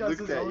just just discussed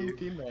looked his at own you.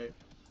 teammate.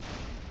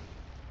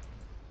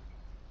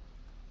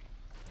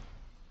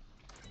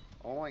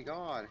 Oh my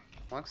god.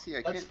 Moxie,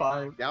 I That can't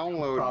spy.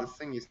 download prob- the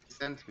thing you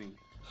sent me.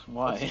 That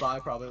Why? spy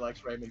probably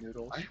likes ramen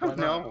noodles. I Why don't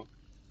not? know.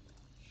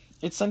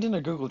 It's sent in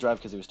a Google Drive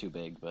because it was too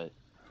big, but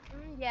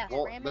Yes,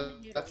 Well, ramen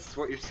noodles. that's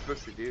what you're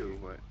supposed to do,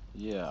 but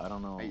yeah, I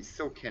don't know. I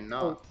still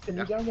cannot. Oh, can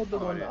you download the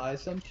one it. I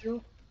sent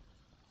you?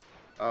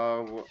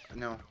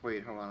 No,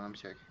 wait, hold on, I'm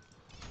checking.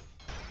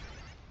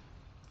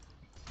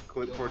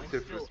 Code Yo, for mine's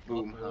Tifris, still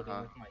boom, uploading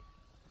haha. with my-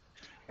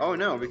 Oh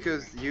no,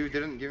 because you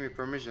didn't give me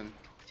permission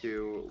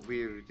to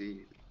view the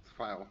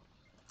file.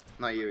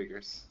 Not you,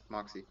 Igris,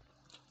 Moxie.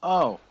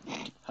 Oh,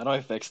 how do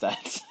I fix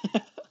that?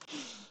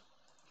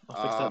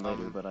 I'll fix that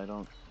later, Um, but I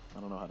don't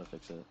know how to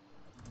fix it.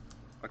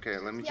 Okay,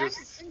 let me Yeah, I can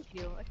just. send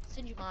you. I can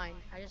send you mine.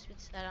 I just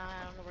said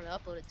I don't know where to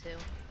upload it to.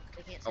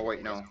 I can't Oh send wait,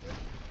 it no.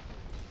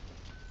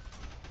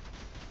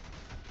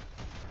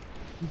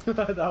 to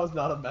That was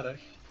not a medic.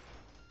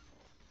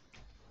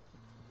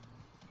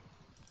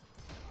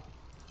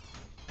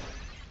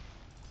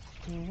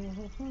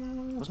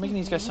 What's making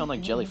these guys sound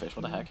like jellyfish?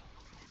 What the heck?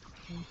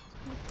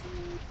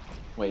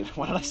 Wait,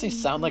 why did I say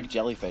sound like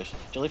jellyfish?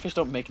 Jellyfish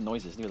don't make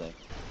noises, do they?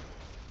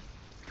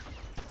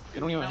 They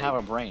don't even have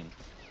a brain.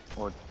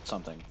 Or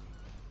something.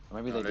 Or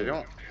maybe No, they they do.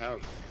 don't have.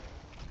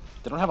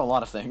 They don't have a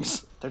lot of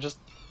things. They're just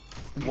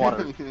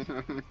water.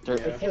 They're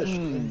Yeah, Fish.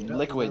 They're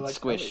liquid like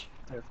squish.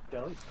 They're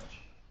jellyfish.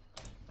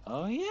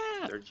 Oh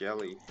yeah. they're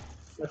jelly.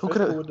 They're Who fish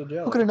could have? with the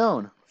jelly. Who could have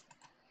known?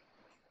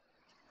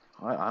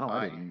 I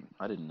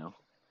I. didn't know.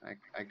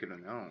 I could have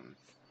known.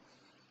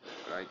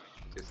 But I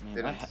just Man,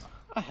 didn't.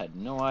 I had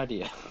no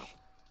idea.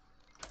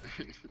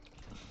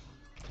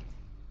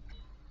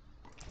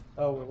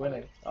 Oh, we're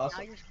winning. Now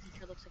Awesome. your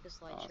speaker looks like a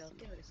slideshow. Awesome.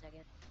 Give it a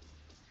second.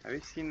 Have you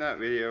seen that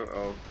video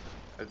of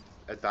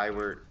a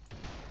diver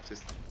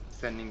just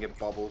sending a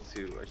bubble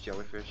to a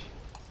jellyfish?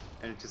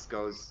 And it just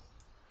goes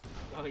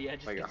Oh yeah,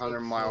 just like gets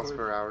 100 miles absorbed.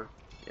 per hour.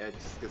 Yeah, it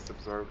just gets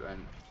absorbed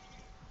and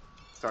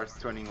starts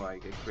turning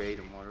like a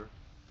creative motor.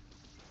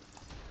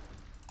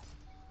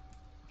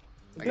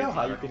 Look how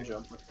high you it's- can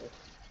jump with it.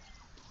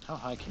 How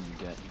high can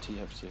you get in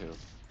TF2?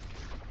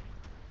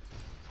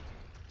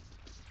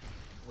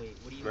 Wait,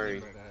 what do you Very.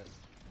 mean by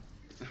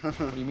that?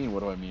 What do you mean? What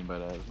do I mean by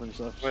that? What is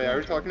that? Wait, are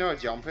we talking about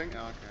jumping? Oh,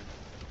 okay.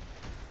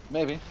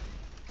 Maybe.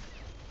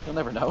 You'll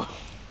never know.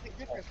 Wait,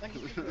 Nicholas, what do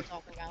you think we're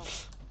talking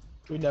about?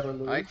 We never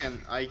lose.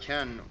 I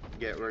can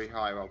get very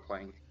high while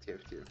playing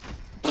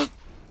TF2.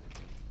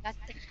 That's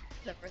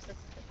the first.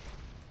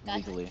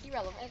 That's Legally.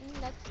 irrelevant.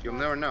 That's You'll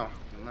not- never know.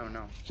 You'll never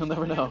know. You'll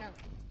never you know.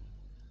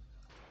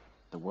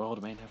 The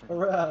world may never know.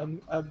 Hooray!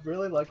 I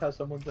really like how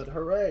someone said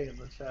hooray in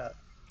the chat.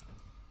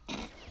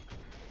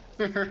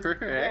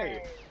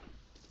 Hey,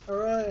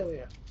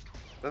 Hooray!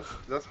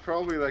 that's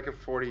probably like a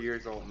 40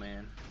 years old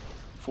man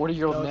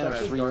 40-year-old No, it's man or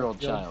actually 3-year-old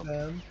Garfield, child.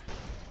 man.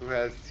 who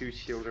has 2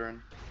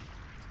 children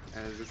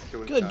and is just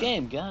killing Good time.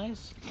 game,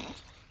 guys.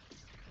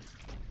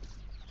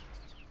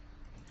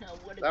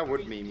 What a That would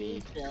great be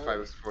me game, if I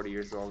was 40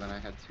 years old and I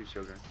had 2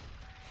 children.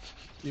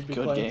 You'd be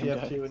Good playing game,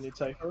 TF2 guys. and you'd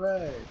say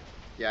hooray.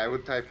 Yeah, I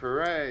would type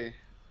hooray,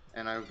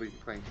 and I would be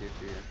playing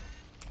TF2.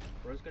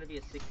 Bro's gonna be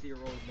a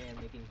 60-year-old man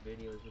making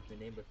videos with the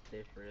name of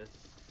Thifris.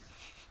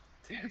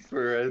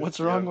 Whereas, What's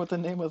wrong with the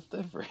name of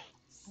Thiffer?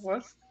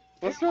 What's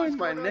wrong with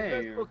my What's going on,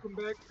 guys? name? Welcome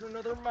back to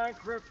another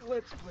Minecraft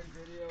Let's Play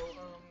video.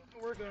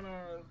 We're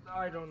gonna...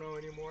 I don't know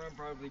anymore. I'm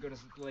probably gonna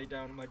lay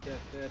down on my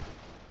deathbed.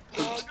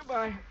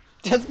 Goodbye.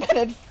 That's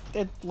been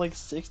at like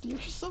 60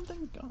 or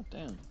something? God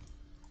damn.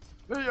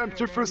 Hey, I'm Yeah,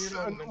 Tifris,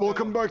 man, you know, and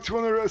welcome back to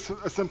another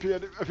SMP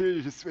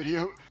Affiliates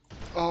video.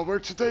 Where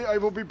today I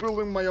will be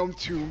building my own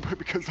tomb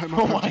because I'm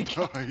Oh about my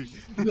to die.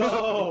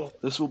 No!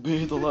 This will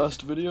be the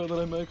last video that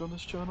I make on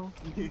this channel.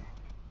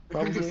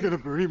 I'm just gonna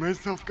bury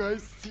myself,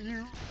 guys. See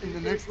you in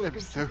the next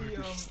Welcome to episode.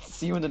 the,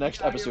 See you in the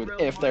next episode,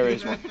 IRL if there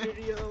is one. Minecraft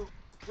video.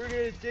 We're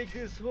gonna dig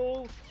this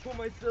hole, put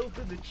myself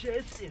in the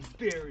chest, and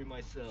bury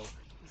myself.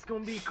 It's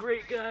gonna be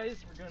great, guys.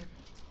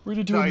 We're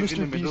gonna do a Dies in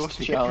the Mr. middle Beast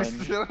of the challenge.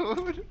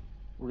 episode.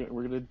 We're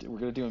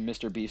gonna do a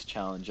Mr. Beast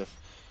challenge of,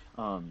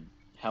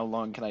 how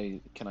long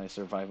can I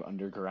survive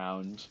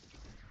underground,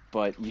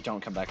 but you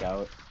don't come back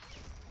out.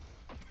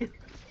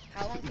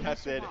 How long can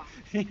That's you it.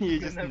 survive? You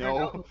just never know.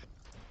 know.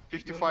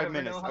 55 never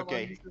minutes. know how long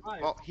Okay. you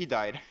survive. Well, he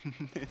died.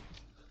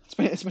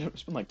 It's been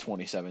like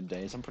 27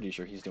 days. I'm pretty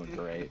sure he's doing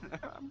great.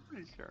 I'm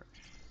pretty sure.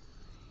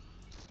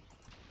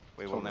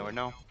 We will never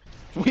know.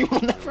 We will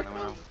We never will never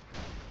know. know.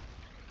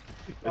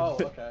 Oh,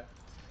 okay.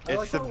 I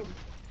like It's a,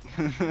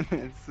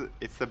 how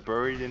it's a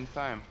buried in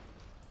time.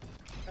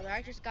 But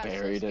I just got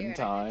Buried so in scared.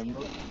 time.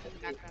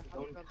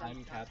 Own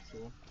time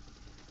capsule.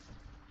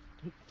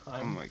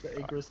 time, Oh my the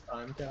God. Igris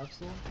time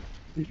capsule.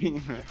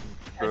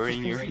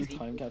 Burying your crazy.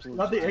 Time capsule.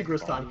 Not the is Igris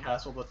body. time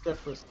capsule, the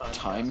Thifris time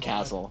Time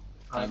capsule. castle.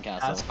 Time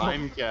castle.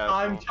 time capsule.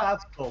 Time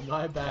capsule,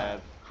 my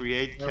bad.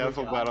 Create There we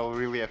castle go. battle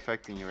really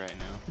affecting you right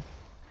now.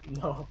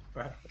 No,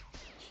 bruh.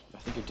 I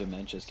think your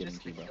dementia's getting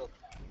to you, bro.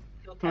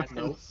 KillCast.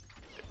 Nope.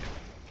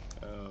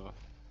 Oh.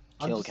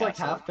 I'm Kill just like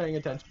castle. half paying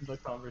attention to the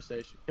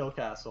conversation. Kill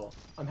Castle.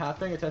 I'm half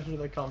paying attention to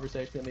the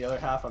conversation, and the other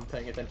half I'm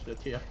paying attention to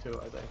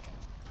TF2, I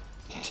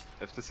think.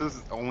 If this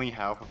is only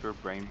half of your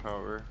brain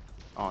power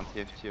on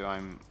TF2,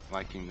 I'm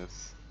liking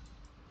this.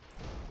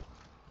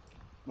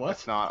 What?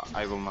 If not,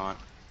 I will not.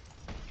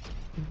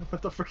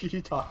 What the frick are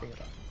you talking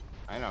about?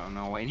 I don't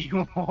know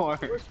anymore.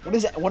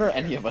 What are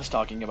any of us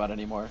talking about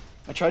anymore?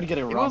 I tried to get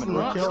a It was ramen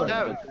not killing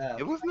ramen. it. that.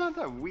 It was not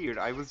that weird.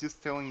 I was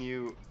just telling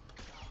you.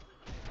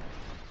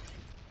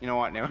 You know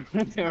what?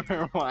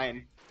 Never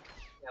mind.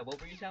 Yeah, what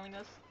were you telling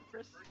us,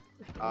 Chris?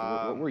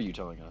 What were you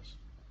telling us?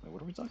 Wait,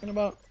 what are we talking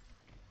about?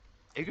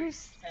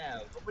 Igris? Yeah,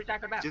 what were we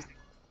talking about? Just.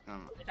 What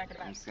were we talking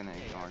about? I'm just gonna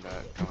ignore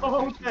that.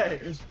 Oh, conversation.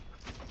 okay.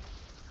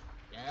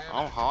 Yeah.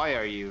 How high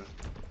are you?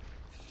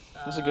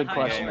 That's a good hi,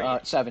 question. how are you?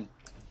 7.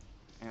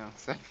 Yeah,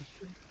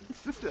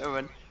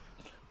 7.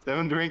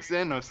 7 drinks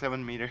in or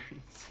 7 meters?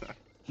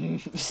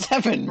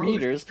 7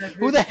 meters?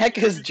 Who the heck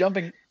is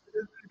jumping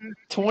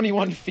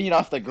 21 feet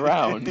off the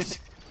ground?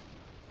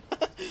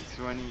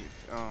 20.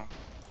 Oh.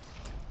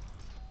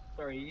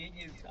 Sorry,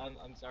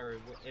 I'm sorry.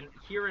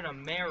 Here in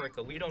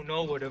America, we don't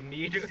know what a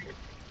meter.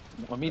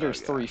 A meter is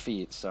Oh, yeah. 3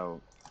 feet, so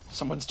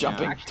someone's Yeah,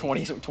 jumping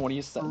actually,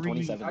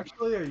 27.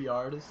 Actually, a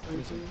yard is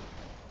 3 feet.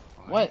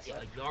 What? Yeah,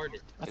 a yard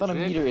is I thought a Is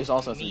it? meter is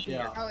also 3 feet.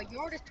 Yeah. Oh, a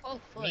yard is 12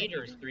 foot.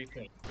 meter is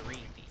 3.3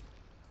 feet.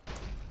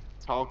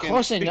 Talking.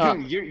 Close enough.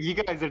 You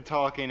guys are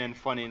talking in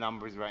funny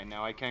numbers right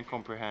now. I can't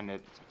comprehend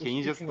it. Can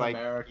you just speaking like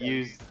American.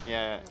 use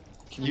Can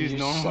you use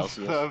normal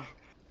Celsius? stuff?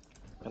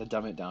 Gotta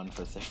dumb it down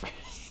for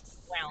Thifris.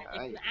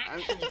 Well, it's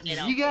actually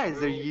set You out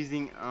guys are in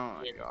using. Oh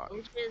my in god.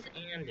 inches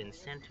and in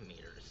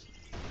centimeters.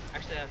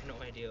 Actually, I have no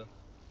idea.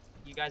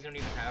 You guys don't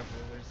even have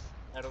rulers.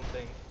 I don't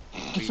think.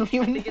 You don't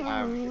even think it's-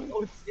 have-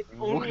 It's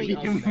What do only you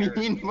America.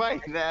 mean by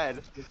that?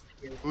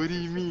 What do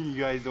you mean you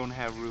guys don't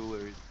have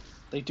rulers?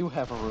 They do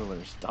have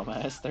rulers,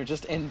 dumbass. They're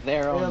just in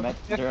their own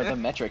they're the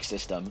metric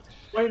system.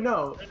 Wait,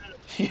 no.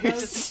 You're They have-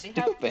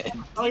 stupid.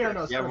 Oh yeah,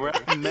 no. Yeah, sorry. we're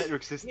at the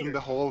metric system the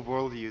whole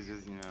world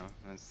uses. You know.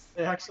 That's.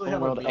 They actually Whole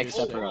have world a meter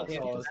except system, for us. that's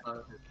all it's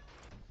not.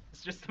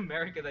 It's just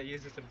America that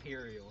uses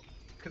imperial,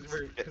 cause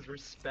we're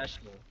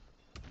special.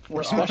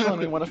 We're special and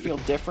we want to feel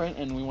different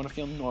and we want to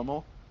feel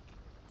normal.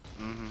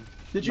 Mhm.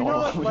 Did you know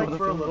Normal. that, We like, wanna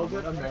for a feel little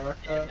normal. bit,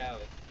 America, No,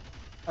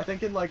 I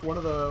think in, like, one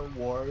of the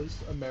wars,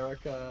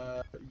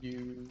 America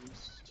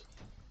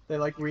they,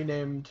 like,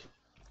 renamed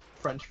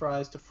French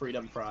fries to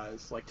freedom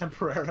fries, like,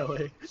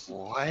 temporarily.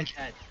 What?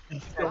 that,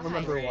 I don't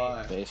remember Right.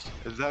 why. Based.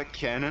 Is that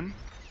canon?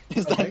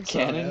 Is I that think so,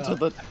 canon yeah. to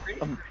the I'm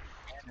pretty um,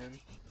 canon.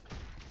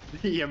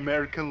 The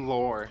American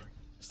lore.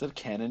 is that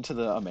canon to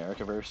the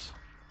Americaverse?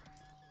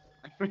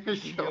 I'm pretty The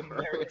sure.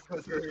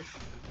 America version.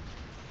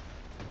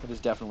 It is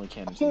definitely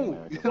canon to the Oh,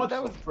 Americaverse. What that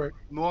the was frick?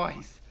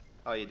 nice.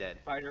 Oh, you did.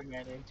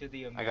 Spider-Man into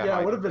the I got America. Yeah,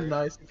 mine. it would have been version.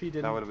 nice if he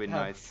didn't That would have been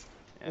have nice.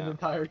 an Yeah.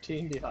 entire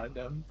team behind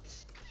him.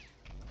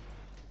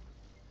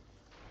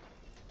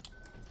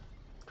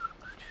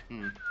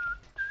 Hmm.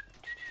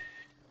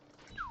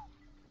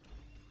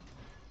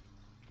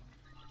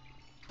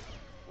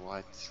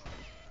 What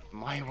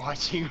am I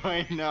watching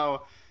right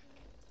now?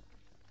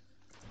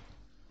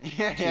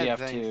 Yeah,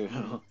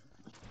 TF2.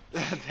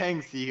 thanks.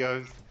 Thanks,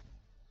 egos.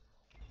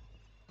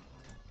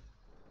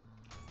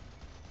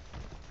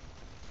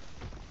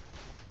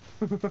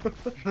 I'm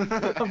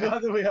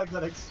glad that we had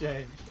that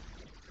exchange.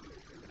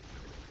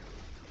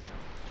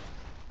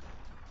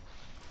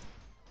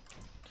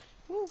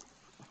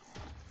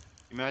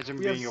 Imagine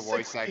We have being a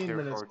voice 16 actor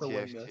minutes for to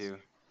win TF2.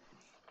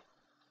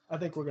 I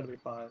think we're gonna be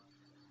fine.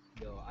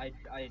 Yo, I'd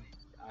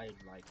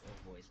like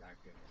a voice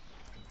actor.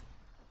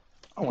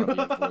 I want to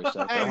be a voice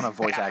actor. I want to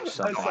voice act I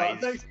something. saw,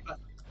 Nice. thanks.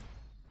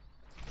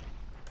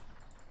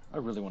 I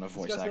really want to This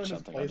voice guy's act doing his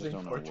something. I just blazing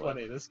don't know what.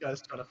 420. This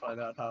guy's trying to find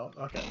out how.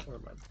 Okay, never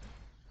mind.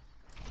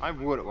 I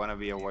would want to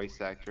be a voice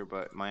actor,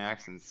 but my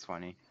accent's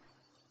funny.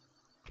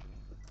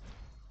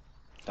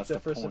 That's the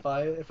Differus,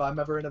 point. if I'm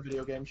ever in a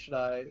video game, should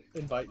I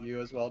invite you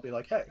as well? Be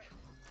like, hey,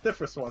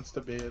 Differus wants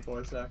to be a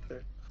voice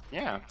actor.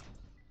 Yeah.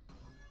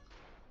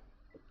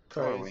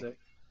 Totally. Crazy.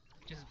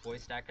 Just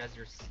voice act as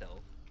yourself.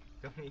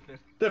 Don't even.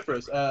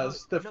 Differs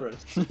as No, differs.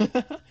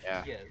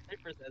 Yeah. Yeah,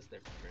 difference as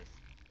difference.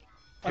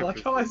 I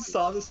like how I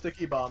saw the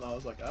sticky bomb. I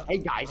was like, oh. Hey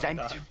guys, oh, I'm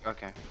God.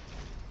 okay.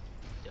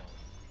 Don't.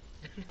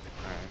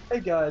 Alright. Hey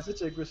guys,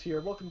 it's Igris here.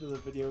 Welcome to the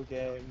video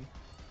game.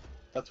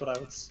 That's what I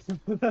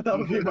would. That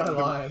would be my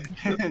line.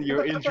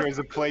 Your intro is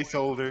a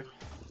placeholder.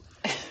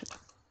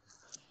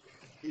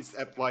 It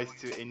applies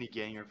to any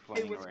game you're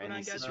playing what's or going any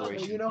on, guys?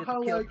 situation. You know Get the how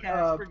like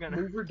KillCast, we're gonna-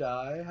 Move or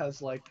Die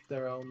has like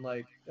their own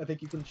like I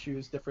think you can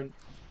choose different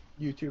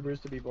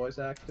YouTubers to be voice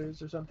actors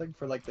or something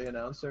for like the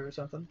announcer or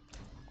something.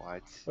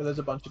 What? Or there's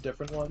a bunch of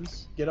different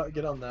ones. Get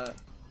on that.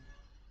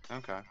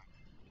 Okay.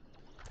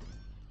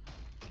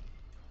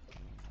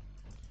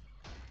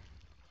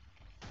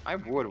 I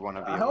would want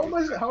to be. How am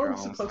I voice how am I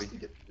actor, supposed honestly.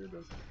 to get through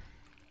this?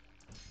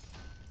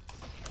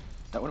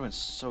 That would have been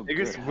so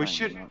Because good. we had I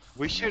should not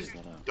messed that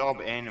up.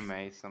 dub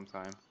anime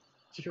sometime.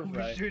 You're We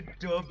right. should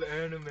dub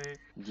anime.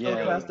 Yeah.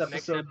 KillCast Next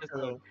episode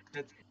episode.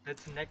 2.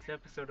 That's next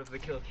episode of the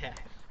KillCast.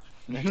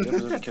 Next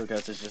episode of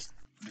KillCast is just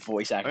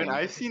voice I acting. mean,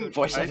 I've seen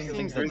Voice I've acting seen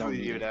things that don't Grizzly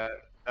need do it.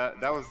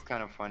 that. That was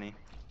kind of funny.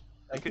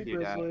 Thank could you,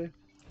 do that. Grizzly.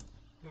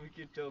 We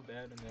could dub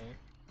anime.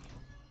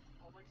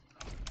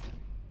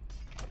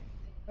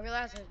 I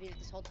realized I was muted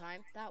this whole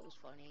time. That was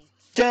funny.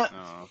 Yeah.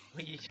 Oh,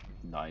 Wait,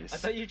 Nice. I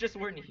thought you just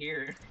weren't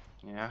here.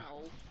 yeah.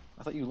 No.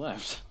 I thought you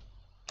left.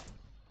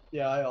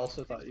 Yeah, I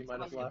also thought you might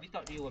have left. We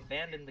thought you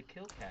abandoned the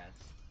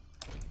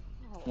KillCast.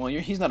 No. Well,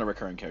 he's not a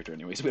recurring character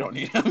anyway, so we don't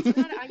need him.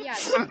 Yeah,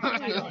 it's not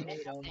exactly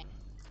the same thing.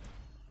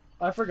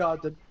 I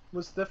forgot.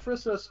 Was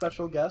Thifris a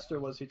special guest or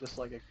was he just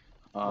like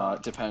a?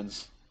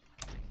 Depends.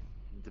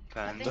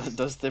 Depends. I think-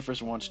 Does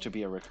Thifris want to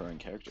be a recurring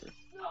character?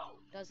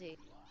 Does he?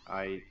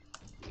 I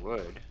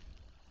would.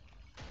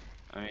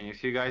 I mean,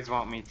 if you guys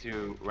want me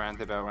to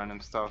rant about random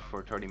stuff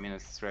for 30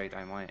 minutes straight,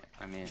 I might.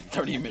 I mean,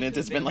 30 minutes.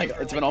 It's been Maybe like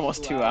for it's been like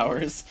almost 2 2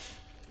 hours.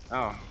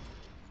 oh,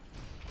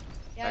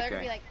 Yeah, they're gonna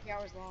Okay. be like 3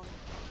 hours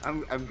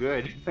long. I'm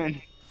good.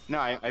 No,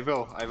 I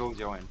will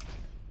join.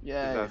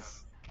 Yeah.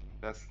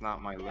 That's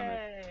not my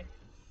limit. Yay.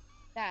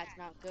 That's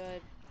not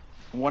good.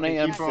 1 You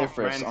a.m. keep on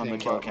Thifris on the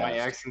ranting, but my KillCast.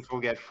 accent will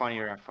get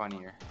funnier and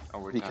funnier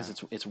over Because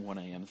time. it's 1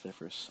 a.m.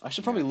 Thifris. I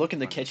should probably Yeah, look in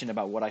the fine. kitchen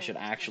about what I should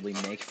actually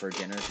make for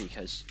dinner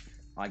because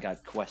I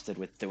got quested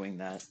with doing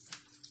that.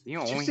 You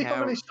Did you only see how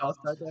have many shots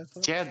that guy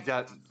took? yeah,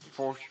 that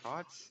 4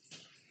 shots.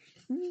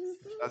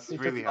 That's He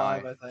really took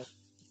 5, high. I think.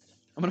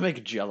 I'm gonna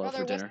make Jello Brother,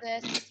 for what's dinner.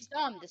 this? This is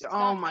dumb. This is Oh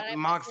dumb. my, I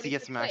Max, put to it get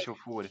this some way. actual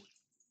food.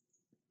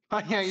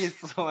 Why are you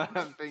so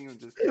laughing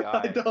with this I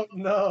guy? don't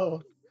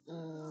know.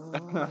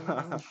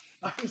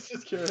 I was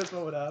just curious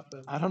what would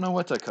happen. I don't know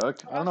what to cook.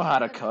 I don't know how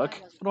to cook.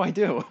 What do I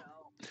do?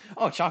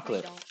 Oh, No, you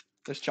chocolate. don't.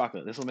 There's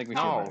chocolate. This will make me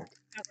feel No. better.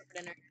 Chocolate for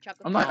dinner.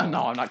 Chocolate I'm for not. dinner.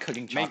 No, I'm not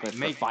cooking chocolate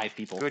make for 5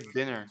 people. Good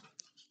dinner.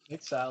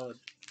 Make salad.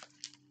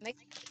 Make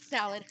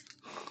salad.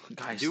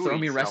 Guys, Do throw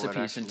eat me salad,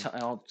 recipes and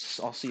actually.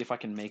 I'll see if I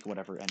can make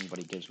whatever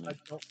anybody gives me. I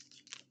don't.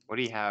 What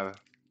do you have?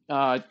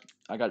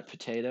 I got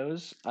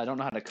potatoes. I don't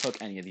know how to cook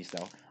any of these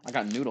though. I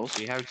got noodles.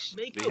 Do you have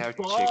Make do you a have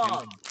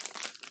bomb. chicken?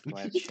 Do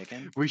I have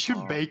chicken? We should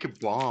Oh. bake a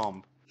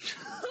bomb.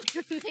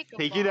 Make a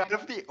Take it out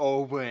bomb. of the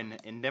oven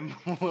and then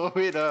blow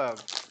it up.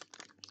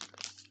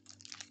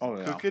 Oh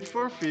yeah. Cook it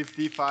for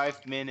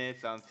 55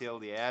 minutes until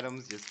the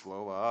atoms just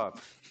blow up.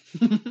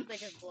 They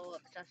just blow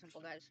up. It's that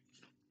simple, guys.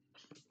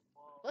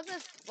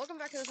 Welcome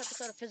back to this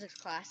episode of physics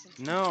class.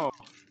 No.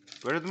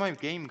 Where did my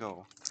game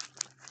go?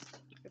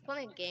 You're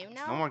playing a game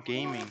now? No more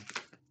gaming.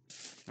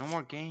 No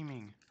more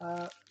gaming.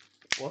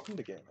 Welcome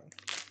to gaming.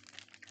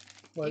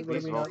 What do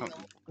Please we welcome,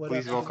 not? What please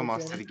episode welcome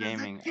of us to the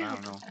gaming. I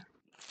don't know.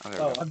 Oh, there we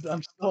Oh, go.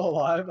 I'm still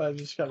alive. I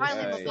just got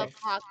Finally Yeah, woke yeah. up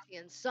Foxy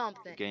and The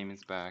something. game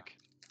is back.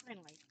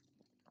 Finally.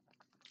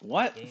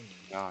 What? Gaming.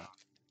 God.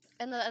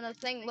 And the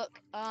thing, look,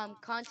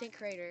 content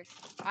creator.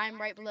 I'm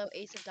right below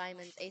Ace of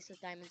Diamonds. Ace of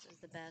Diamonds is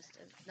the best.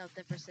 And, no,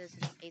 Thifris is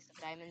Ace of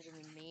Diamonds, and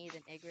then me,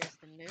 then Igris,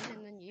 then Moon,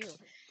 and then you.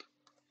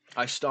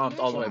 I stomped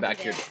all the way Moon's back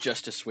over here there.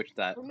 just to switch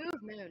that.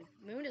 Remove Moon.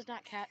 Moon is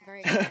not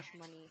very cash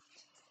money.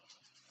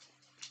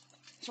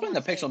 Spend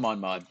the Pixelmon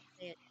mod.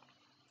 Say it.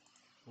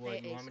 What,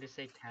 Hey, you want Ace. me to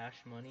say cash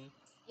money?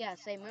 Yeah,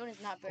 say Moon is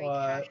not very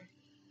What?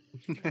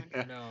 cash.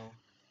 No.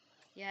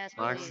 Yes,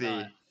 Moxie,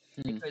 not.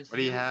 Hmm. Because what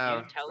do you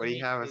have? tell What do you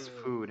me have as to-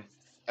 food?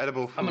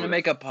 Edible food. I'm gonna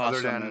make a other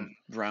pasta than- and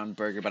a brown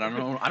burger, but I don't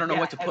know. I don't know Yeah,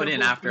 what to put in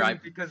edible after I.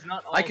 food, because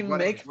not I all can food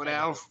make- is What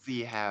edible. else do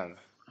you have?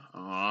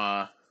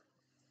 I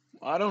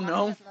don't Foxy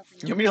know. has nothing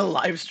You want me to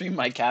live stream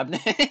my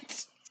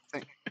cabinet?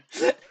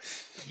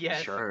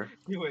 Yes. Sure.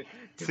 Do it.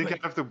 Do Stick it. it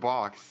out of the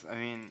box. I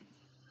mean,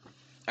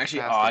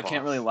 Actually, Pass oh, the I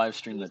can't really box. live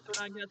stream What's the.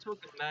 going on, guys?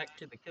 Welcome back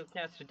to the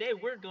KillCast. Today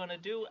we're gonna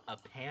do a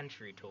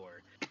pantry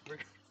tour.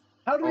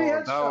 How do we oh,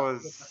 headshot? that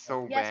was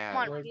so Yes, bad.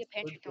 come on, We're- we need a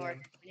pantry we're tour.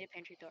 doing- We need a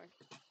pantry tour.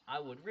 I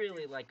would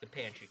really like a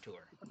pantry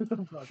tour.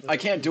 I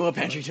can't do a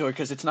pantry tour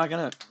because it's not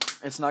gonna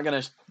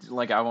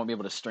like I won't be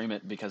able to stream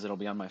it because it'll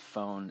be on my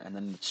phone and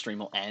then the stream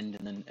will end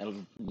and then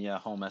it'll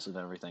whole mess with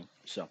everything.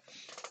 So,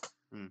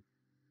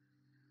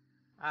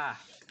 Ah,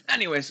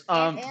 anyways,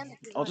 And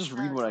I'll just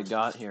read what I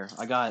got here.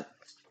 I got,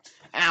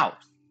 ow,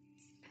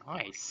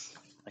 Nice.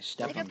 I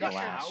stepped Take on a picture.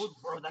 glass. Out,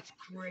 bro, that's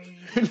crazy.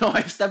 No,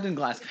 I stepped in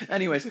glass.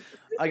 Anyways,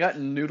 I got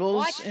noodles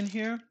What? in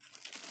here.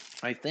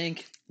 I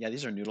think. Yeah,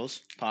 these are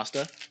noodles.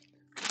 Pasta.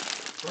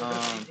 Bro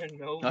doesn't even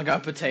know. I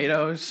got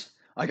potatoes.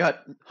 I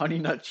got Honey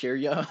Nut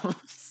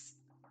Cheerios.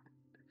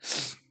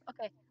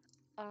 Okay.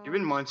 You've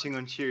been munching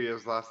on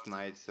Cheerios last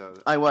night, so.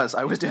 I was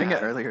doing it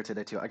bad. earlier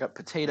today too. I got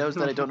potatoes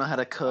that I don't know how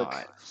to cook.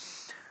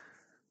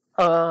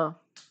 God.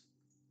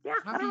 Yeah,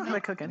 How I do don't know how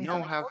to cook you anything.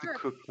 know how to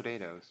cook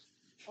potatoes?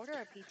 Order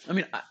a pizza. I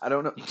mean, I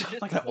don't know. You should I'm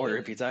just not gonna order a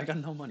boil it. pizza. I got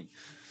no money,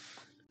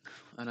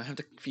 and I have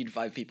to feed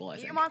 5 people. I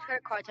Get think. your mom's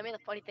credit card. Tell me the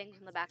funny things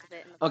in the back of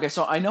it. In the Okay, front.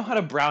 so I know how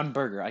to brown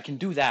burger. I can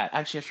do that.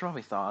 Actually, I should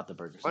probably thaw out the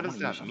burgers. What I does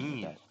wanna use that something with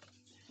mean?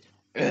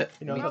 that.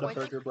 You know Me- how to Wait,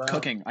 burger brown.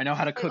 Cooking. I know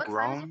how to Wait, cook. what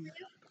time is it Brown? for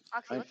you?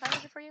 Oxy, what time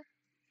is it for you?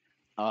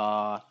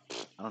 I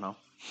don't know.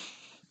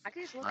 I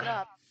can just look it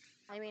up.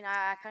 I mean,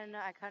 I kind of know.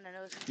 I kind of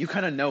know. You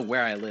kind of know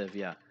where I live,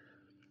 yeah.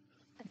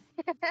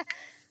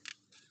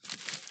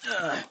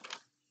 I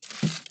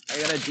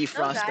gotta No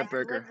defrost guy the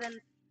burger. lives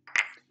in.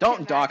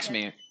 Don't dox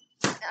America.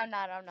 me. I'm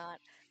not.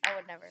 I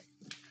would never.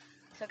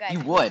 So guys. You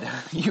would.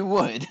 You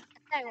would.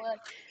 I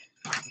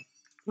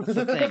would. That's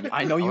the thing.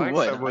 I know you Alexa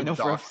would. I would know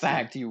for a dox you.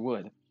 fact you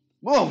would.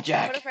 Whoa, Put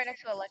Jack. it right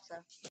next to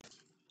Alexa.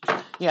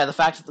 Yeah, the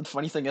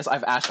funny thing is,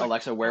 I've asked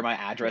Alexa where my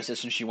address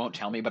is, and she won't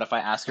tell me. But if I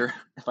ask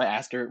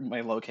her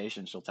my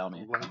location, she'll tell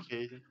me.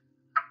 Location.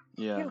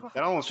 Yeah.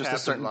 That almost Just a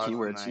happened certain last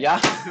keywords. night.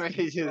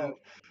 Yeah.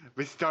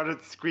 We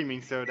started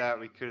screaming so that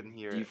we couldn't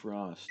hear it.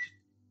 Defrost.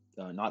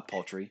 Not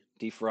poultry.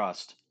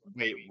 Defrost.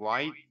 Wait,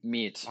 why?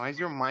 Meat. Why is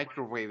your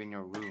microwave in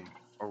your room?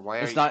 Or why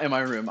are It's you? not in my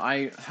room.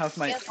 I have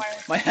my Yes,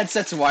 wireless. my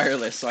headset's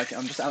wireless, so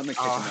I'm just out in the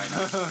kitchen Oh,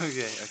 right now.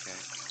 okay,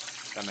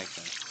 okay. That makes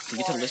sense. You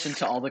get to listen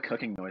to all the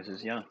cooking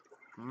noises. Yeah.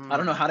 Mm, I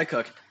don't know how to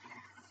cook.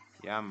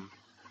 Yum.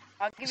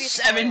 I'll give you a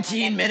tutorial on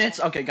 17 that. minutes?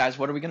 Okay, guys,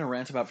 what are we gonna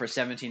rant about for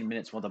 17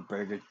 minutes while the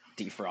burger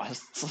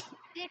defrosts?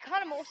 The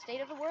economic state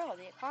of the world.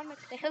 The economic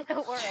state of the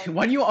world.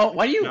 Why do you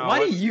No, why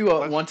do let's- you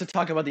let's- want to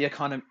talk about the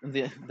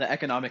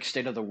economic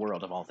state of the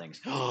world of all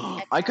things?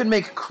 I could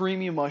make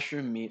creamy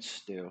mushroom meat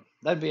stew.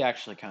 That'd be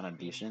actually kind of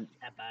decent.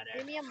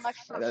 Give me a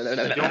mushroom. You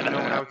don't know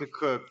how to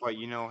cook, but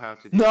you know how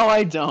to do No, it.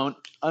 I don't.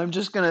 I'm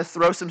just gonna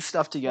throw some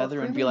stuff together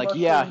and be creamy like,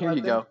 yeah, mushroom, here I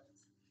you go.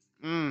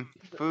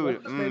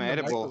 Food. What's made in the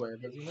Edible.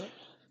 microwave, isn't it?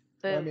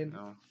 I mean,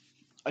 No.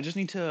 I just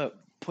need to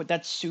put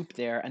that soup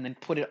there and then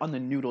put it on the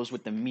noodles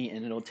with the meat,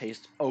 and it'll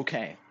taste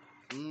okay.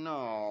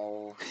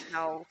 No.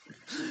 No.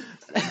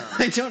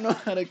 I don't know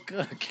how to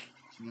cook.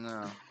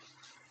 No.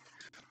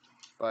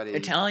 Buddy.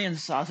 Italian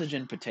sausage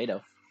and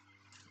potato.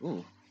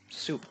 Ooh,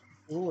 soup.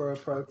 ooh, we're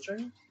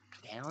approaching.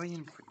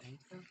 Italian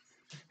potato?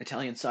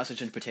 Italian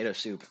sausage and potato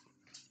soup.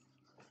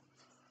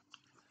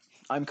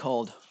 I'm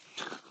cold.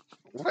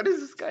 What is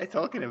this guy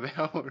talking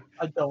about?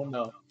 I don't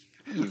know.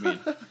 What do you mean?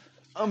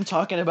 I'm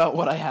talking about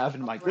what I have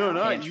in my No,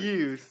 not pantry.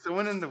 you.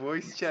 Someone in the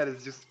voice chat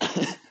is just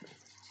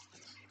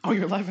Oh,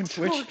 you're live on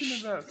Twitch?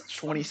 talking about.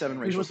 27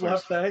 He racial was slurs.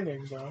 left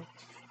hanging, bro.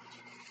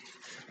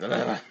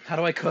 How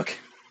do I cook?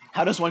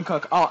 How does one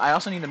cook? Oh, I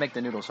also need to make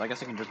the noodles, so I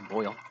guess I can just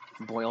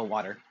boil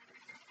water.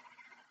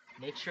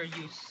 Make sure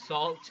you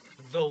salt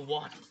the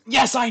water.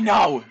 Yes, I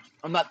know!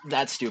 I'm not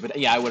that stupid.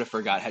 Yeah, I would have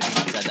forgot had you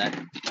not said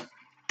that.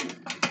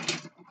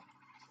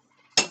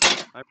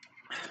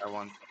 I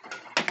want.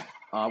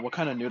 What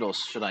kind of noodles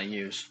should I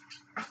use?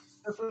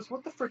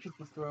 What the frick is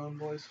the throne,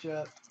 voice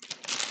chat?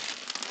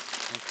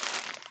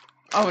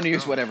 I'm gonna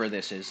use Oh. whatever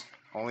this is.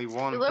 Only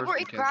one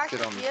Deliberately person can crash sit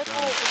the on the vehicle.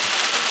 throne.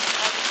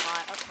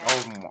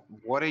 Okay.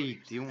 What are you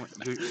doing?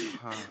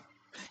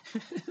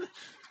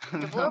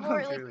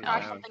 Deliberately Really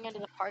crash loud. something into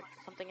the park.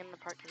 Something in the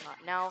parking lot.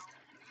 Now.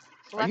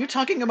 Are you select-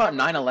 talking about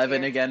select 9/11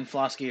 here. again,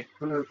 Flosky?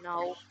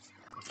 No.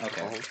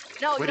 Okay.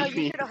 No, What no, do you you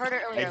mean? should have heard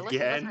it earlier.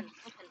 Again?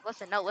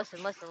 Listen. No, listen.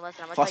 I'm gonna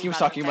tell Flosky you was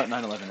about talking it, about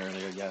okay? 9/11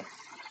 earlier, yeah.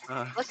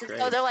 Listen, Great.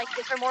 so they're like,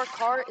 is there more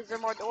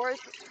doors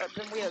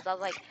than wheels? I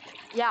was like,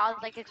 yeah, I was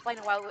like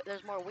explaining why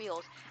there's more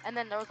wheels. And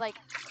then there was like,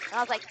 and I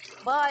was like,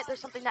 but there's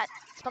something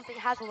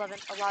has a lot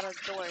of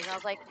doors. And I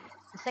was like,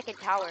 the second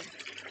tower.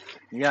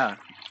 Yeah,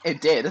 it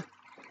did.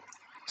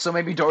 So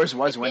maybe doors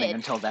was It winning did.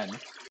 until then.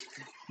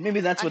 Maybe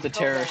that's what the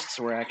Until then. terrorists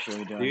were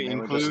actually doing. Do you They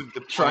were just include the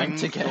trying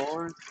to planes get.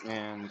 doors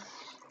and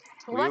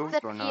Select wheels the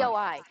or not?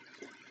 POI.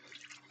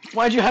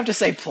 Why'd you have to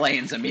say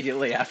planes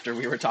immediately after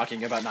we were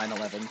talking about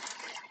 9/11?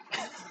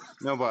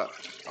 No, but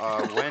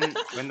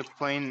when the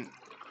plane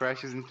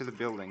crashes into the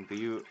building, do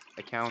you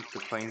account the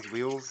plane's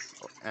wheels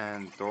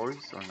and doors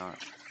or not?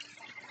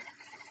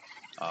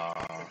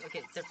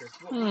 Okay, Tipper,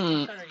 what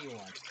Hmm. side are you on?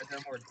 Are there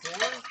more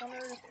doors on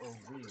Earth or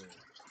wheels?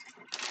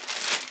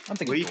 I'm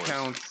thinking We doors.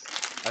 count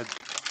a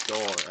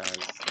door as.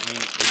 I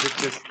mean, is it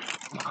just?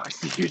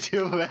 Marcy, you're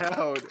too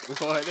loud.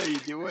 What are you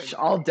doing?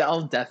 I'll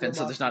deafen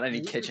so there's not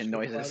any kitchen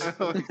noises.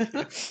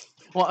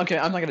 Well, okay,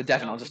 I'm not gonna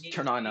deafen. No, I'll just we need-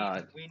 turn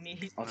on. We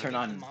need. I'll we turn need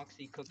on- some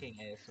Moxie cooking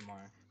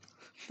ASMR.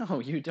 No,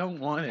 you don't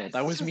want it.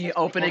 That was Yes. me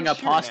opening a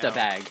Bullshit pasta now.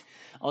 bag.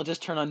 I'll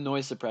just turn on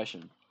noise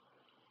suppression,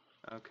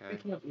 Okay.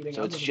 Speaking of eating,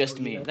 so I'm it's gonna just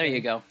go me. eat, There you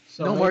okay? go.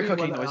 So No more maybe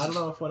cooking I don't noises.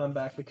 know if when I'm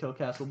back the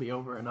KillCast will be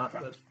over or not,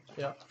 but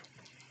yeah.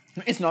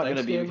 It's not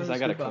Thanks, gonna be because I gamers,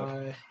 gotta cook.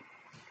 goodbye.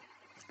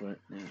 But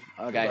yeah.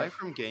 Goodbye Okay,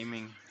 from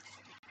gaming.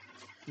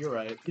 You're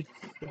right.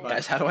 Goodbye.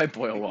 guys, how do I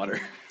boil water?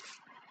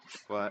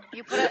 What?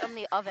 You put it in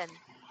the oven.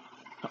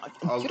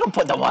 Oh, You don't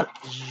put the water.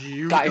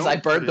 You Guys, I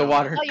don't burned put the it on.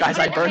 water. No, you Guys,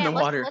 put I it in a burned pan. the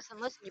water.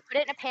 Listen. You put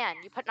it in a pan.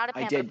 You put not a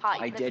pan, but a pot.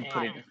 You I put it in did a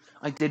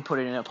pot. put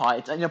it in a pot.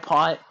 It's in a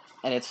pot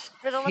and it's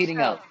Put it on the heating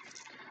stove. up.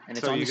 And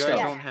it's So on you the guys stove.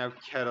 don't have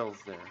kettles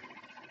there.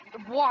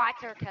 What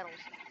are kettles?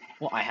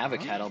 Well, I have a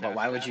kettle, but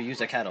why would you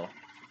use a kettle?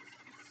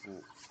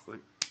 What?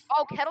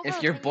 Oh, kettles. If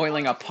are you're things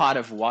boiling for- a pot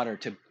of water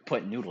to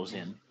put noodles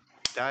in.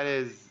 That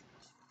is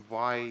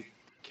why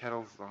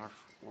kettles are.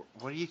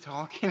 What are you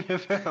talking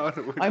about?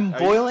 I'm Are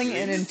you boiling an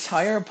serious?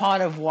 entire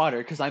pot of water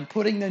because I'm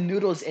putting the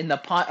noodles in the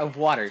pot of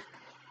water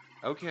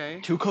Okay.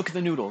 to cook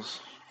the noodles.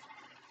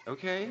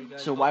 Okay. Hey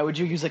guys, So why welcome would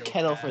you to use a KillCast,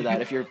 kettle for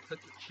that if you're...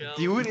 Cookie show.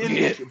 Do it in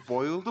Yeah.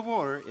 boil the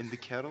water in the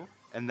kettle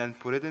and then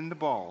put it in the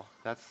bowl.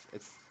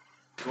 It's.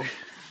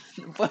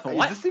 But Is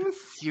what? this even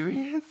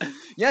serious?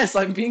 Yes,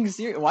 I'm being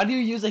serious. Why do you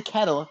use a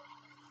kettle?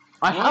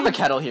 I have a What?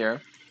 kettle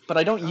here, but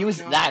I don't Oh, use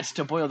no. that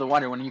to boil the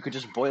water when you could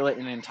just boil it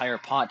in an entire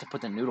pot to put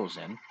the noodles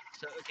in.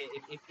 So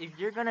okay, if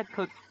you're gonna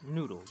cook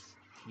noodles,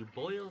 you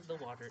boil the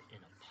water in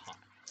a pot.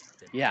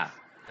 Then Yeah.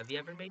 Have you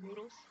ever made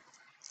noodles?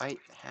 I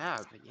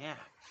have, yeah.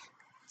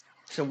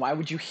 So why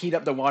would you heat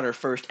up the water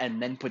first and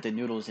then put the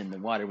noodles in the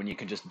water when you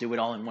could just do it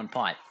all in one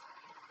pot?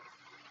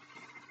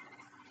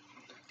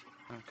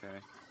 Okay.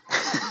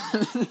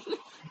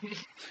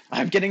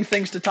 I'm getting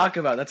things to talk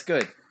about. That's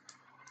good.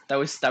 That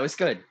was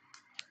good.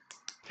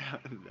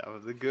 That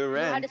was a good You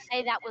had rant. to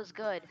say that was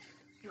good.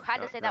 You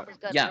had to say that was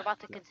good. Yeah. You're about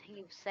to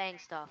continue saying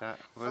stuff. That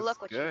But was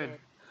look what good. you did.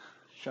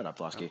 Shut up,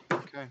 Losky.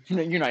 Okay.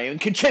 You're not even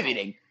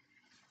contributing.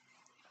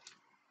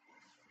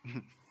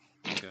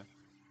 Okay.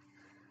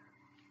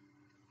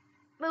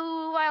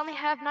 Move. I only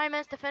have 9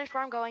 minutes to finish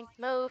where I'm going.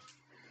 Move.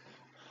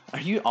 Are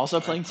you also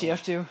playing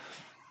TF2?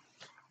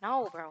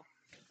 No, bro.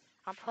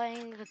 I'm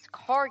playing this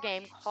car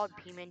game called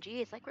BeamNG.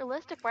 It's like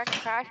realistic where I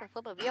can crash and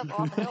flip a vehicle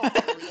off a hill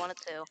if I really wanted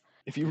to.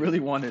 If you really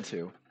wanted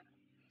to.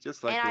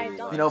 Just like And I've really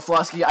done You know, like.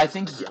 Flosky,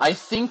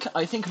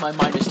 I think my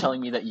mind is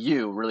telling me that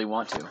you really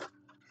want to.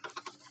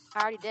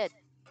 I already did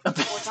 4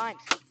 times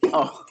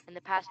Oh, in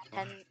the past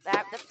 10.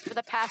 For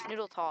the past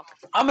noodle talk.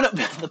 I'm gonna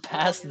the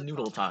past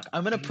noodle talk.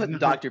 I'm gonna put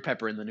Dr.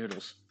 Pepper in the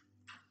noodles.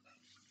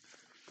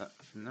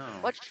 No.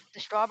 Which the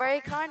strawberry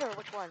kind or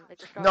which one? Like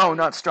the No, strawberry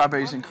not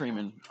strawberries and one?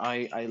 cream.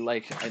 I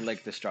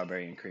like the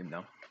strawberry and cream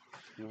though.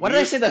 What did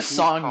I say the Weird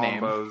song food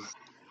name? combos.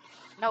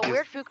 No,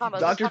 weird food combos.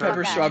 Dr. Let's talk about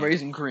Pepper, that.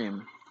 strawberries and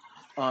cream.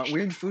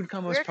 Weird food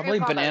combos, Weird food probably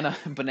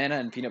combos. banana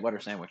and peanut butter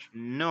sandwich.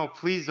 No,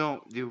 please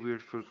don't do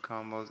weird food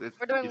combos.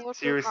 We're doing It weird food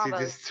seriously combos.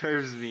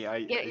 disturbs me.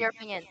 Get your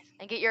opinions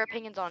and get your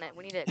opinions on it.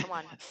 We need it. Come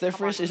on.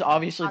 Thifris Come is on.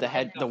 obviously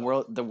Positive.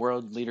 the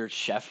world leader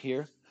chef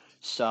here.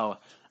 So,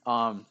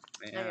 No,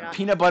 you're Yeah, not.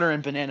 peanut butter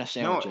and banana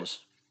sandwiches.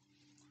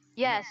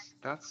 Yes.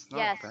 that's not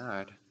Yes.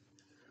 bad.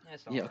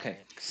 That's Yeah, okay.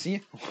 alright.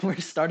 See, we're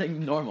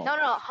starting normal. No,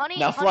 honey.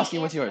 Now, honey Flosky,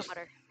 and what's yours? peanut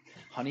butter.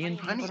 Honey and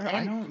Honey peanut butter?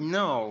 I don't.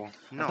 No.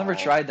 I've never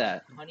tried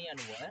that. Honey and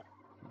what?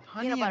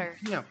 Honey Peanut and butter.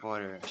 peanut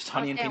butter. Just On a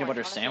honey and peanut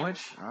butter sandwich,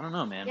 sandwich? I don't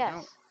know, man.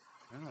 Yes.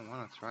 I don't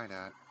want to try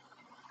that.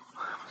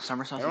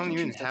 Summer I sausage don't and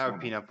even cheese, that's have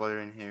horrible. peanut butter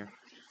in here.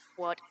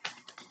 What?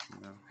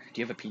 No. Do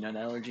you have a peanut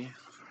allergy?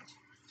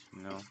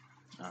 No.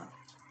 Oh.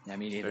 Yeah,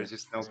 me neither. There's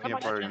just no How peanut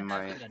much butter can in I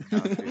my have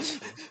country.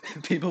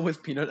 People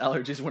with peanut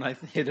allergies, when I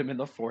hit them in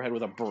the forehead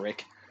with a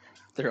brick,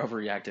 they're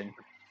overreacting.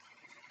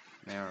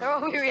 Never They're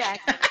mind.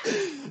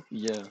 overreacting.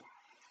 Yeah.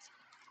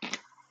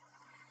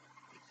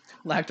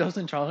 Lactose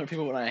intolerant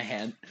people when I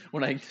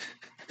when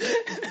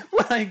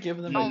I give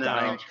them a Oh, No.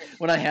 dying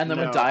when I hand them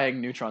a No.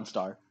 dying neutron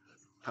star.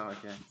 Oh,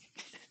 okay.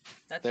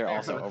 That's They're fair,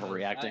 also because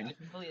overreacting. I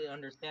completely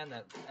understand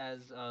that as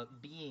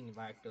being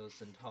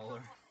lactose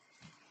intolerant.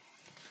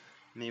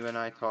 Me when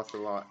I toss a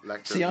lot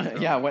lactose See, yeah,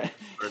 intolerant what?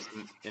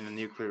 person in a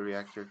nuclear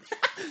reactor.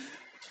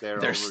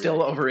 They're still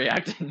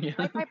overreacting. Yeah.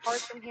 Can I buy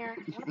parts from here?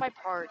 I want to buy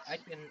parts. I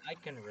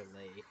can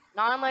relate.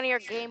 Non-linear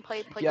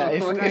gameplay. Play Yeah,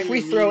 games. What if do we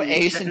you throw mean?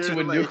 Ace into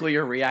a Like-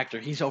 nuclear reactor,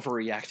 he's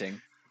overreacting.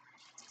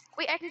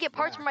 Wait, I can get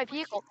parts Yeah. for my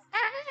vehicle. Ah!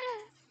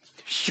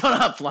 Shut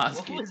up, What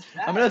Flosky. was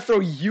I'm that? gonna throw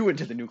you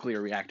into the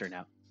nuclear reactor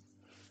now.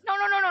 No.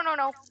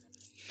 No.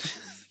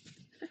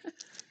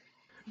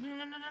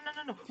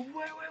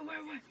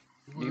 Wait.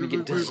 You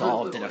get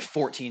dissolved in a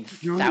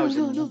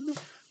 14,000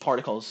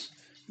 particles.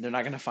 They're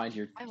not gonna find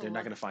your. I They're not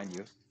love- gonna find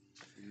you.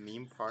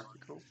 Meme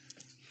particle?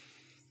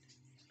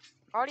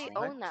 I already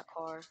What? own that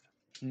car.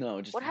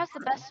 No, just. What has the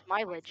best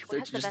mileage? What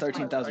has the Just best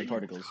 13,000 What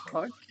particles.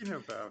 are you talking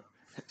about?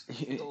 So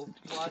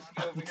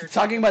Flosky over here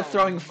Talking about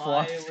throwing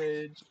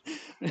mileage.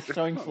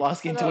 Throwing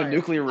Flosky into a Sorry.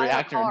 nuclear I have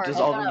reactor and cars.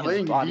 dissolving I'm his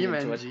playing body into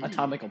BeamNG.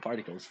 atomical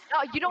particles.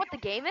 No, you know what the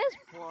game is?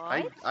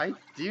 What? I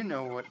do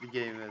know what the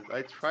game is.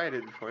 I tried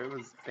it before. It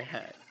was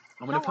bad.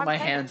 I'm gonna No, put my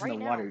playing it hands in right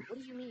the now. water. What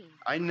do you mean?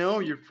 I know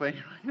you're playing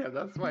right now.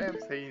 That's why I'm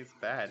saying it's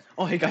bad.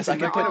 Oh, hey guys, I I'm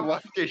can not gonna put.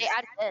 watch your. Hey,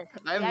 add this.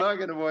 I'm Add- not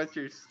gonna watch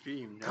your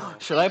stream. No.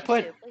 Should I Please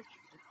put do, please.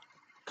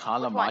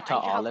 Kalamata I need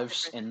help with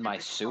olives this. in my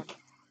soup?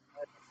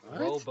 What?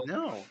 Robo.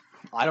 No.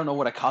 I don't know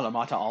what a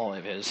Kalamata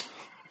olive is.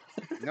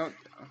 No.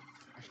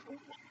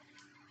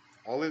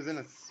 Olives in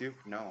a soup?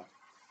 No.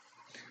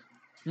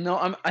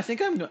 No, I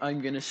think I'm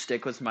gonna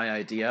stick with my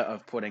idea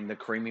of putting the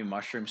creamy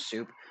mushroom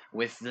soup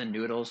with the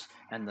noodles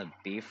and the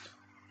beef,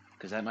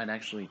 because that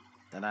actually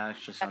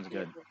sounds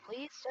good.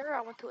 Please, sir,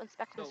 I want to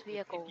inspect So this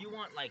vehicle. if you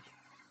want like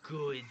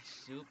good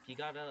soup, you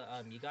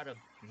gotta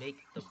make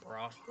the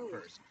broth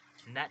first,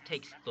 and that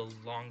takes the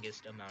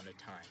longest amount of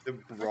time. The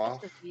What is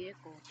broth. the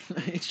vehicle?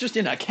 It's just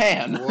in a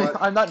can.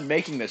 What? I'm not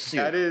making the soup.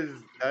 That is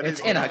It's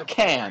in a You're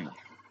can.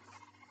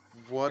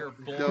 What You're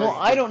does boring. Well,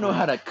 I the don't know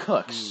how to broth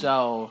cook, do?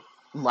 so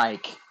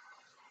like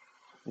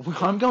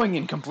I'm going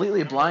in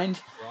completely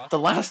blind. Broth? The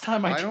last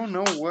time I don't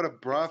know what a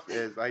broth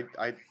is. I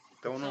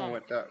don't It's, know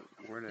what that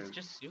word is. It's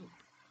just soup.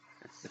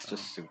 It's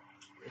just soup.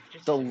 It's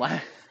just The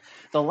soup.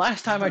 the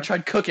last time I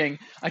tried cooking,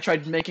 I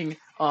tried making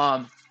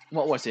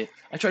what was it?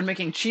 I tried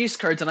making cheese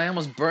curds and I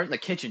almost burnt the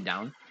kitchen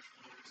down.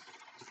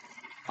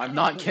 I'm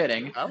not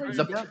kidding. How is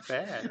The that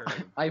bad?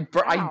 I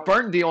Ow.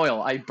 burned the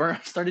oil.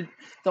 The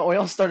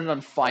oil started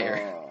on fire,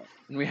 Oh,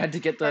 and we had to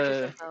get Scratch the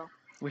yourself, though.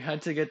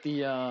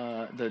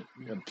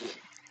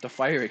 the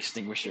fire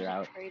extinguisher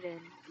out Trade in.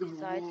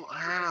 Besides,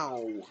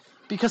 how?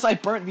 because I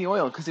burnt the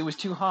oil because it was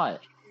too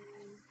hot.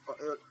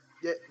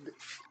 Yeah,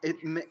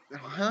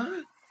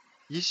 huh?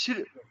 You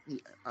should.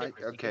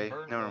 Okay,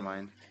 burn never oil.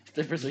 mind.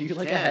 Difference, are You you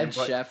like a can, head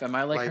but, chef? Am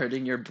I like like,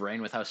 hurting your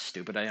brain with how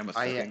stupid I am with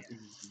cooking?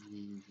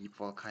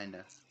 Well,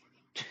 kinda.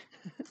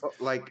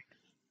 But, like,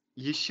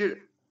 you should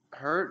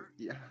hurt.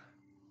 Yeah.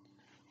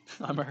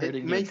 I'm hurting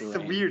It your makes a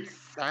brain. weird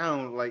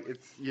sound. Like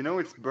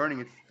it's burning.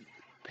 It's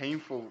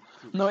painful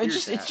to No, hear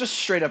it's that. just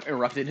straight up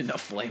erupted into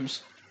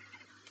flames.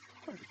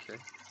 Okay.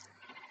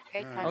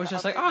 okay, I I time was to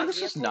just like, upgrade oh, my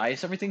this is vehicle.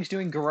 nice. Everything's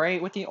doing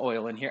great with the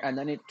oil in here, and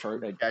then it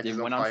Catches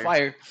went on on fire.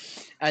 fire.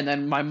 And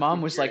then my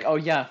mom was like, Great. oh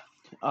yeah,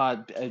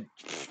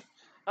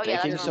 Oh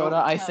yeah, baking that's soda, normal.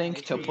 I Yeah, think,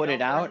 make to sure you put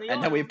it don't burn out, the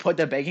and then we oil. put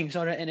the baking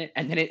soda in it,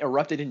 and then it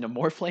erupted into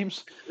more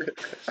flames.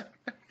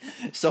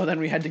 So then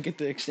we had to get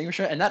the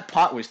extinguisher, and that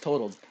pot was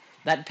totaled.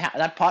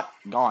 That pot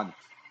gone.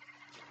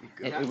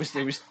 It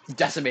was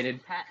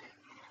decimated, Pat,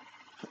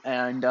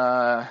 and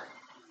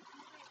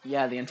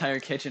yeah, the entire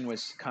kitchen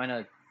was kind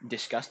of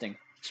disgusting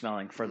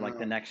smelling for like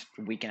the No. next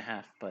week and a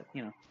half. But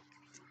you know,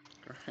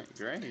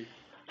 Great.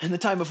 and the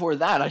time before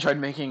that, I tried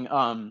making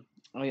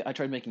I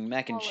tried making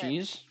mac and Install it.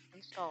 cheese.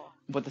 Install.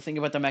 But the thing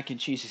about the mac and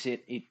cheese is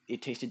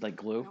it tasted like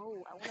glue.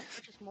 No, I want to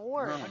purchase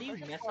more. No. how do you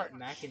Purchase mess more. up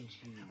mac and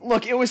cheese?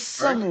 Look, it was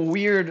some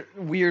Right.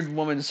 weird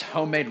woman's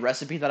homemade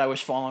recipe that I was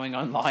following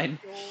online,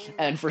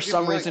 and for Yeah,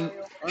 some but, like, reason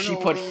aren't she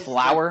all put these,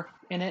 flour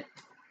in it.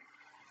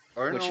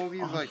 Aren't Which all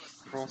these oh, like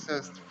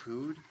processed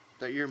food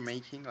that you're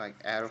making like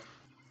out of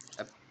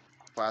a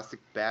plastic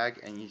bag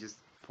and you just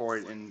pour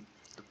it in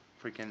the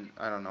freaking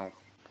I don't know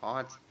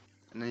pot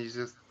and then you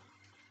just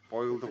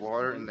boil the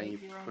water and then you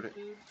Make your own put it.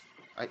 food?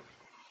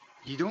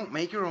 You don't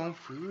make your own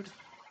food?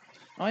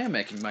 I am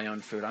making my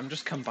own food. I'm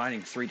just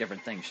combining 3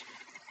 different things,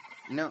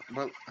 No,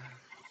 well,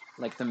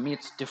 like the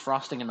meat's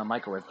defrosting in the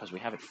microwave because we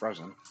have it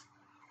frozen.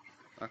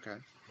 okay.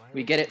 Why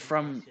We would get you it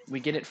from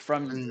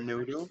mess The the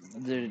noodle?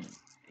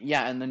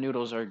 yeah, and the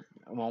noodles are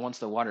well once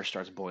the water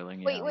starts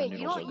boiling. Wait, Yeah, wait, the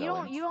you noodles don't, are you don't,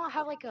 going. you don't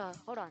have like a.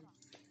 Hold on.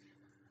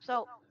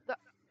 So the,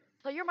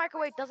 so your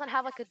microwave doesn't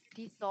have like a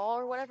dethaw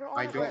or whatever on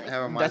I it. where don't it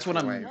have a heats That's what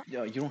I'm. microwave.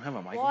 You don't have a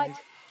up? microwave.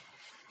 What?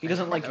 He I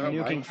doesn't don't like have a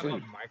You nuking don't have a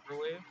food.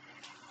 microwave?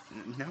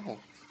 No.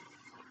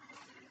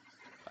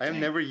 I have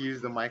Dang. never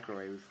used a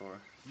microwave before.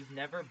 You've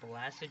never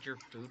blasted your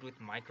food with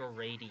micro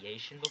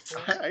radiation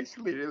before? I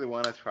actually really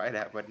want to try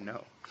that, but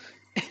no.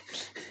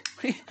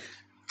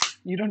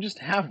 You don't just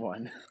have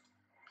one.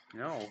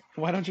 No.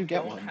 Why don't you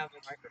get Don't one? have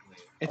a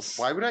microwave. It's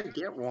Why would I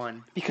get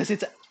one? because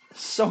it's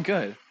so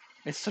good.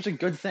 It's such a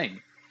good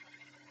thing.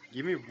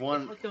 Give me It's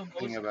one like the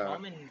thing most about it.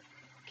 common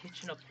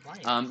kitchen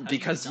appliance. How do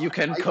Because you not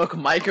can have a cook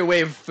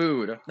microwave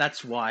food.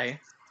 That's why.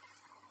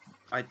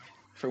 I-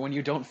 For when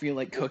you don't feel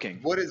like cooking.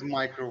 What is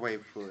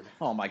microwave food?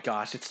 Oh my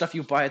gosh, it's stuff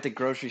you buy at the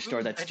grocery store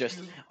Food that's that just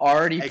you-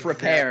 already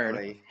prepared.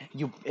 Exactly.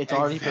 It's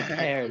already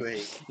prepared.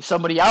 Exactly.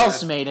 Somebody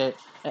else Yes. made it.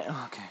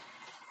 Okay.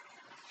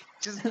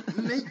 Just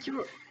make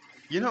your.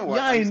 You know what?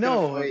 Yeah, I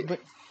know, but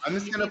I'm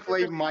just gonna See, play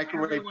because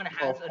microwave everyone has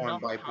popcorn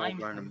enough by Bob time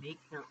to Burnham. make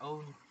their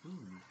own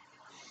food.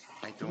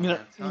 I don't you know,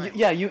 have time.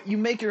 yeah, you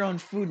make your own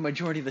food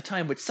majority of the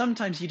time, but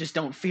sometimes you just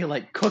don't feel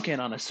like cooking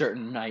on a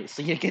certain night,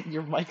 so you get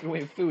your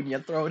microwave food and you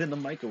throw it in the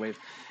microwave.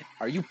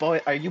 Are you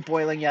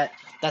boiling yet?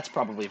 That's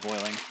probably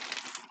boiling.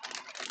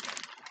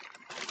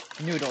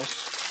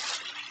 Noodles.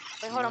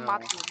 Wait, hold on, No.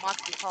 Moxie,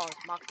 pause,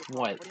 Moxie, pause.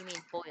 What? What do you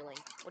mean boiling?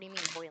 What do you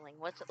mean boiling?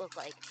 What's it look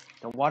like?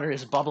 The water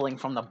is bubbling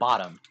from the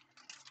bottom.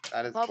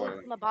 That is Bubbling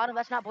boiling. from the bottom.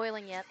 That's not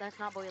boiling yet. That's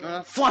not boiling. No,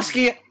 that's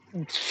Flusky!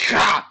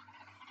 Cha!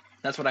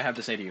 That's what I have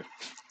to say to you.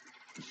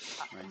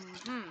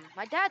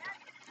 My dad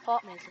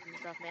taught me some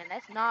stuff, man.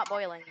 That's not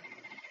boiling.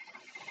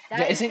 That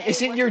Yeah, is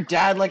isn't a your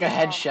dad like a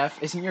head wrong.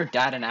 chef? Isn't your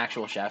dad an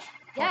actual chef?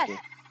 Yes. Flusky?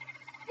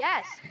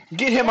 Yes.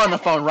 Get him on the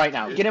Yes. phone right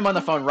now. Get him on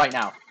the phone right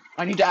now.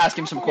 I need to ask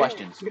him some Oh.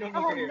 questions. Get over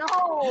Oh here.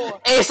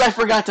 no! Ace, I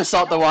forgot to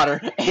salt the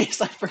water.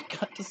 Ace, I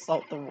forgot to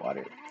salt the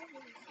water.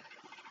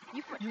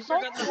 You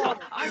Salt forgot the water.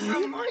 salt. I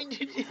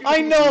reminded you.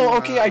 I know.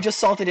 Okay, I just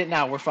salted it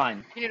now. We're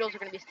fine. Your noodles are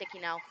gonna be sticky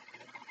now.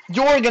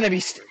 You're gonna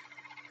be.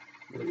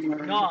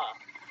 Nah.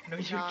 No,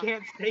 you Nah.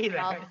 can't say No,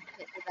 that. you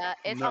can't do that.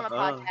 It's on a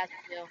Nuh-uh. podcast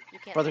too. You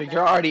can't. Brother, do that.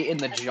 you're already in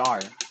the jar.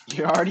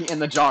 You're already in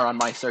the jar on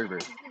my server.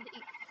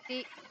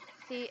 See,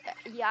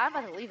 yeah, I'm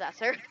about to leave that,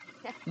 sir.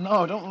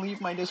 No, don't leave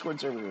my Discord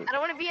server. I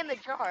don't want to be in the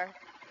jar.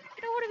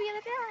 I don't want to be in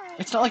the jar.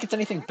 It's not like it's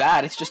anything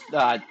bad. It's just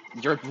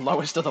you're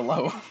lowest of the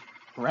low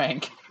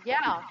rank,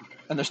 Yeah.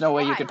 and there's no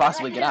way you Why? could What did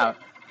possibly I get do? out.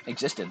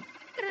 Existed. What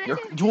did I Your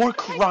do? your What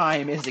did I do?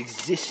 crime is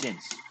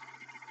existence.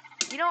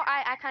 You know,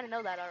 I kind of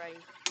know that already.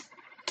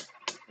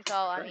 So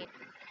I mean,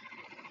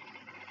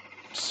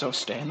 So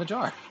stay in the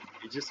jar.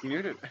 You just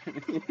muted.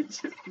 You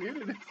just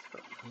muted it.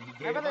 You my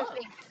gave brother's up.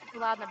 being too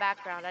loud in the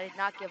background. I did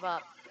not give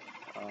up.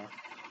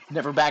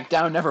 Never back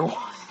down. Never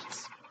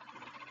once.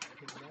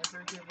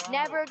 Never give up.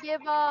 Never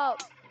give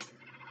up.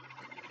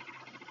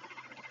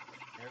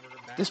 Never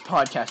back This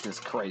down. podcast is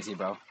crazy,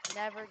 bro.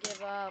 Never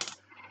give up.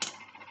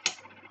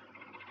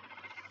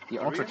 The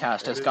Are we Ultracast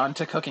has editing- gone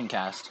to Cooking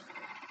Cast.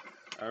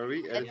 Are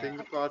we editing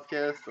the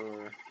podcast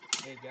or?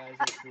 Hey guys,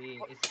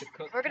 it's the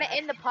cook. We're gonna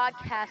end the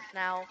podcast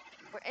now.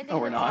 We're ending No,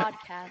 we're the not.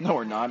 podcast. No,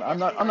 we're not. I'm Yes,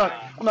 not. we I'm not.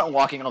 are. I'm not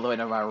walking all the way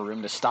to my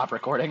room to stop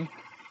recording.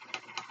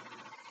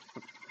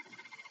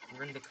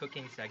 We're in the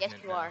cooking Yes, segment.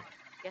 you now. are.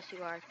 Yes,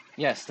 you are.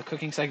 Yes, the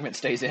cooking segment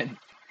stays in.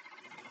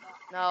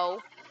 No.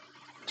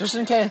 Just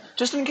in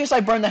case I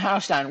burn the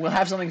house down, we'll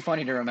have something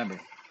funny to remember.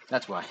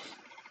 That's why.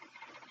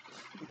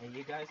 Hey,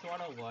 you guys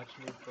wanna watch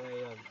me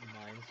play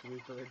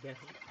Minesweeper again?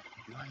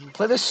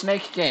 Play this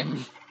snake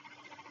game.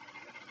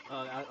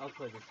 I'll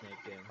play the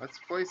snake game. Let's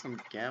play some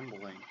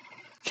gambling.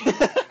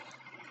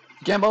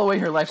 Gamble away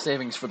your life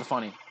savings for the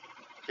funny.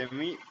 Can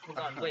we? Hold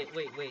on, wait.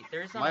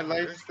 There's My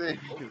life there's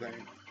savings. poker.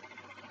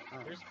 Oh.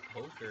 There's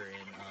poker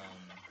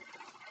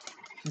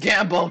in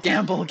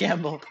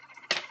Gamble.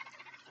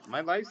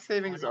 My life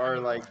savings Not are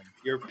anymore. like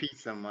your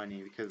pizza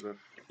money because of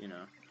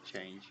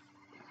change.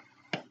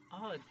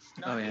 Oh, it's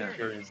Oh, not yeah. here anymore.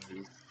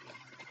 Currencies.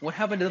 What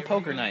happened to the They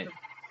poker removed night?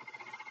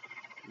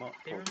 Not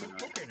They poker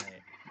removed night. poker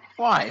night.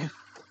 Why?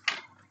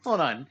 Hold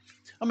on.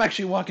 I'm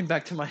actually walking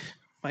back to my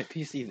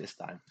PC this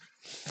time.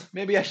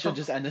 Maybe I should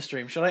just end the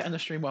stream. Should I end the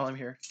stream while I'm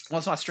here? Well,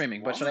 it's not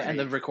streaming, but should I end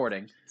the Why?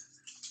 recording?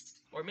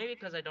 Or maybe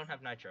because I don't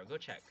have nitro. Go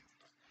check.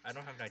 I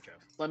don't have nitro.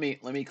 Let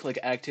me click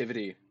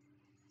activity.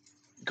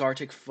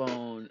 Gartic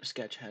phone,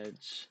 sketch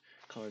heads,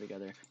 color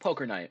together.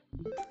 Poker night.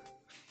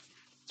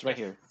 It's right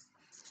here.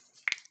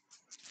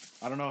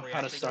 I don't know Wait,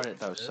 how to actually start go it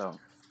though, like this? so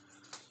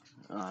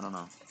I don't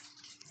know.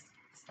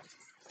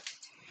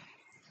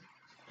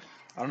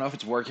 I don't know if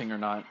it's working or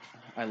not.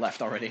 I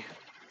left already.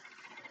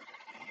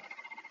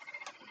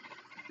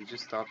 Did you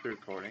stop the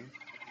recording?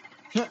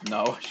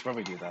 No, I should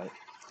probably do that.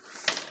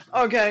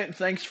 Okay,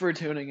 thanks for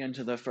tuning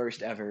into the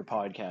first ever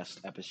podcast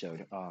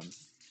episode.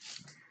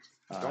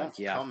 Don't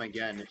yeah. come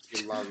again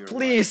if you love your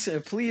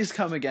Please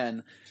come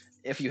again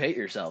if you hate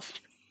yourself.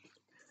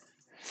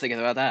 Think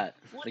about that.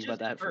 Which Think about is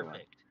that for a while.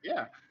 perfect.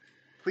 Yeah.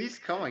 Please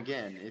come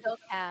again.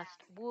 KillCast.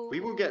 Woo. We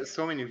will get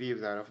so many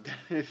views out of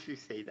that if you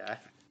say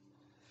that.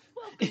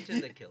 Welcome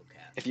to the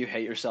KillCast. If you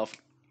hate yourself,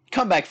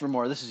 come back for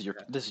more. This is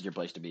your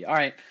place to be. All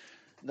right,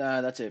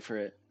 that's it for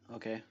it.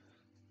 Okay.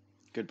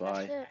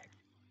 Goodbye. That's it.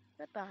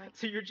 Goodbye.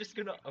 So you're just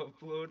gonna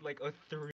upload like a 3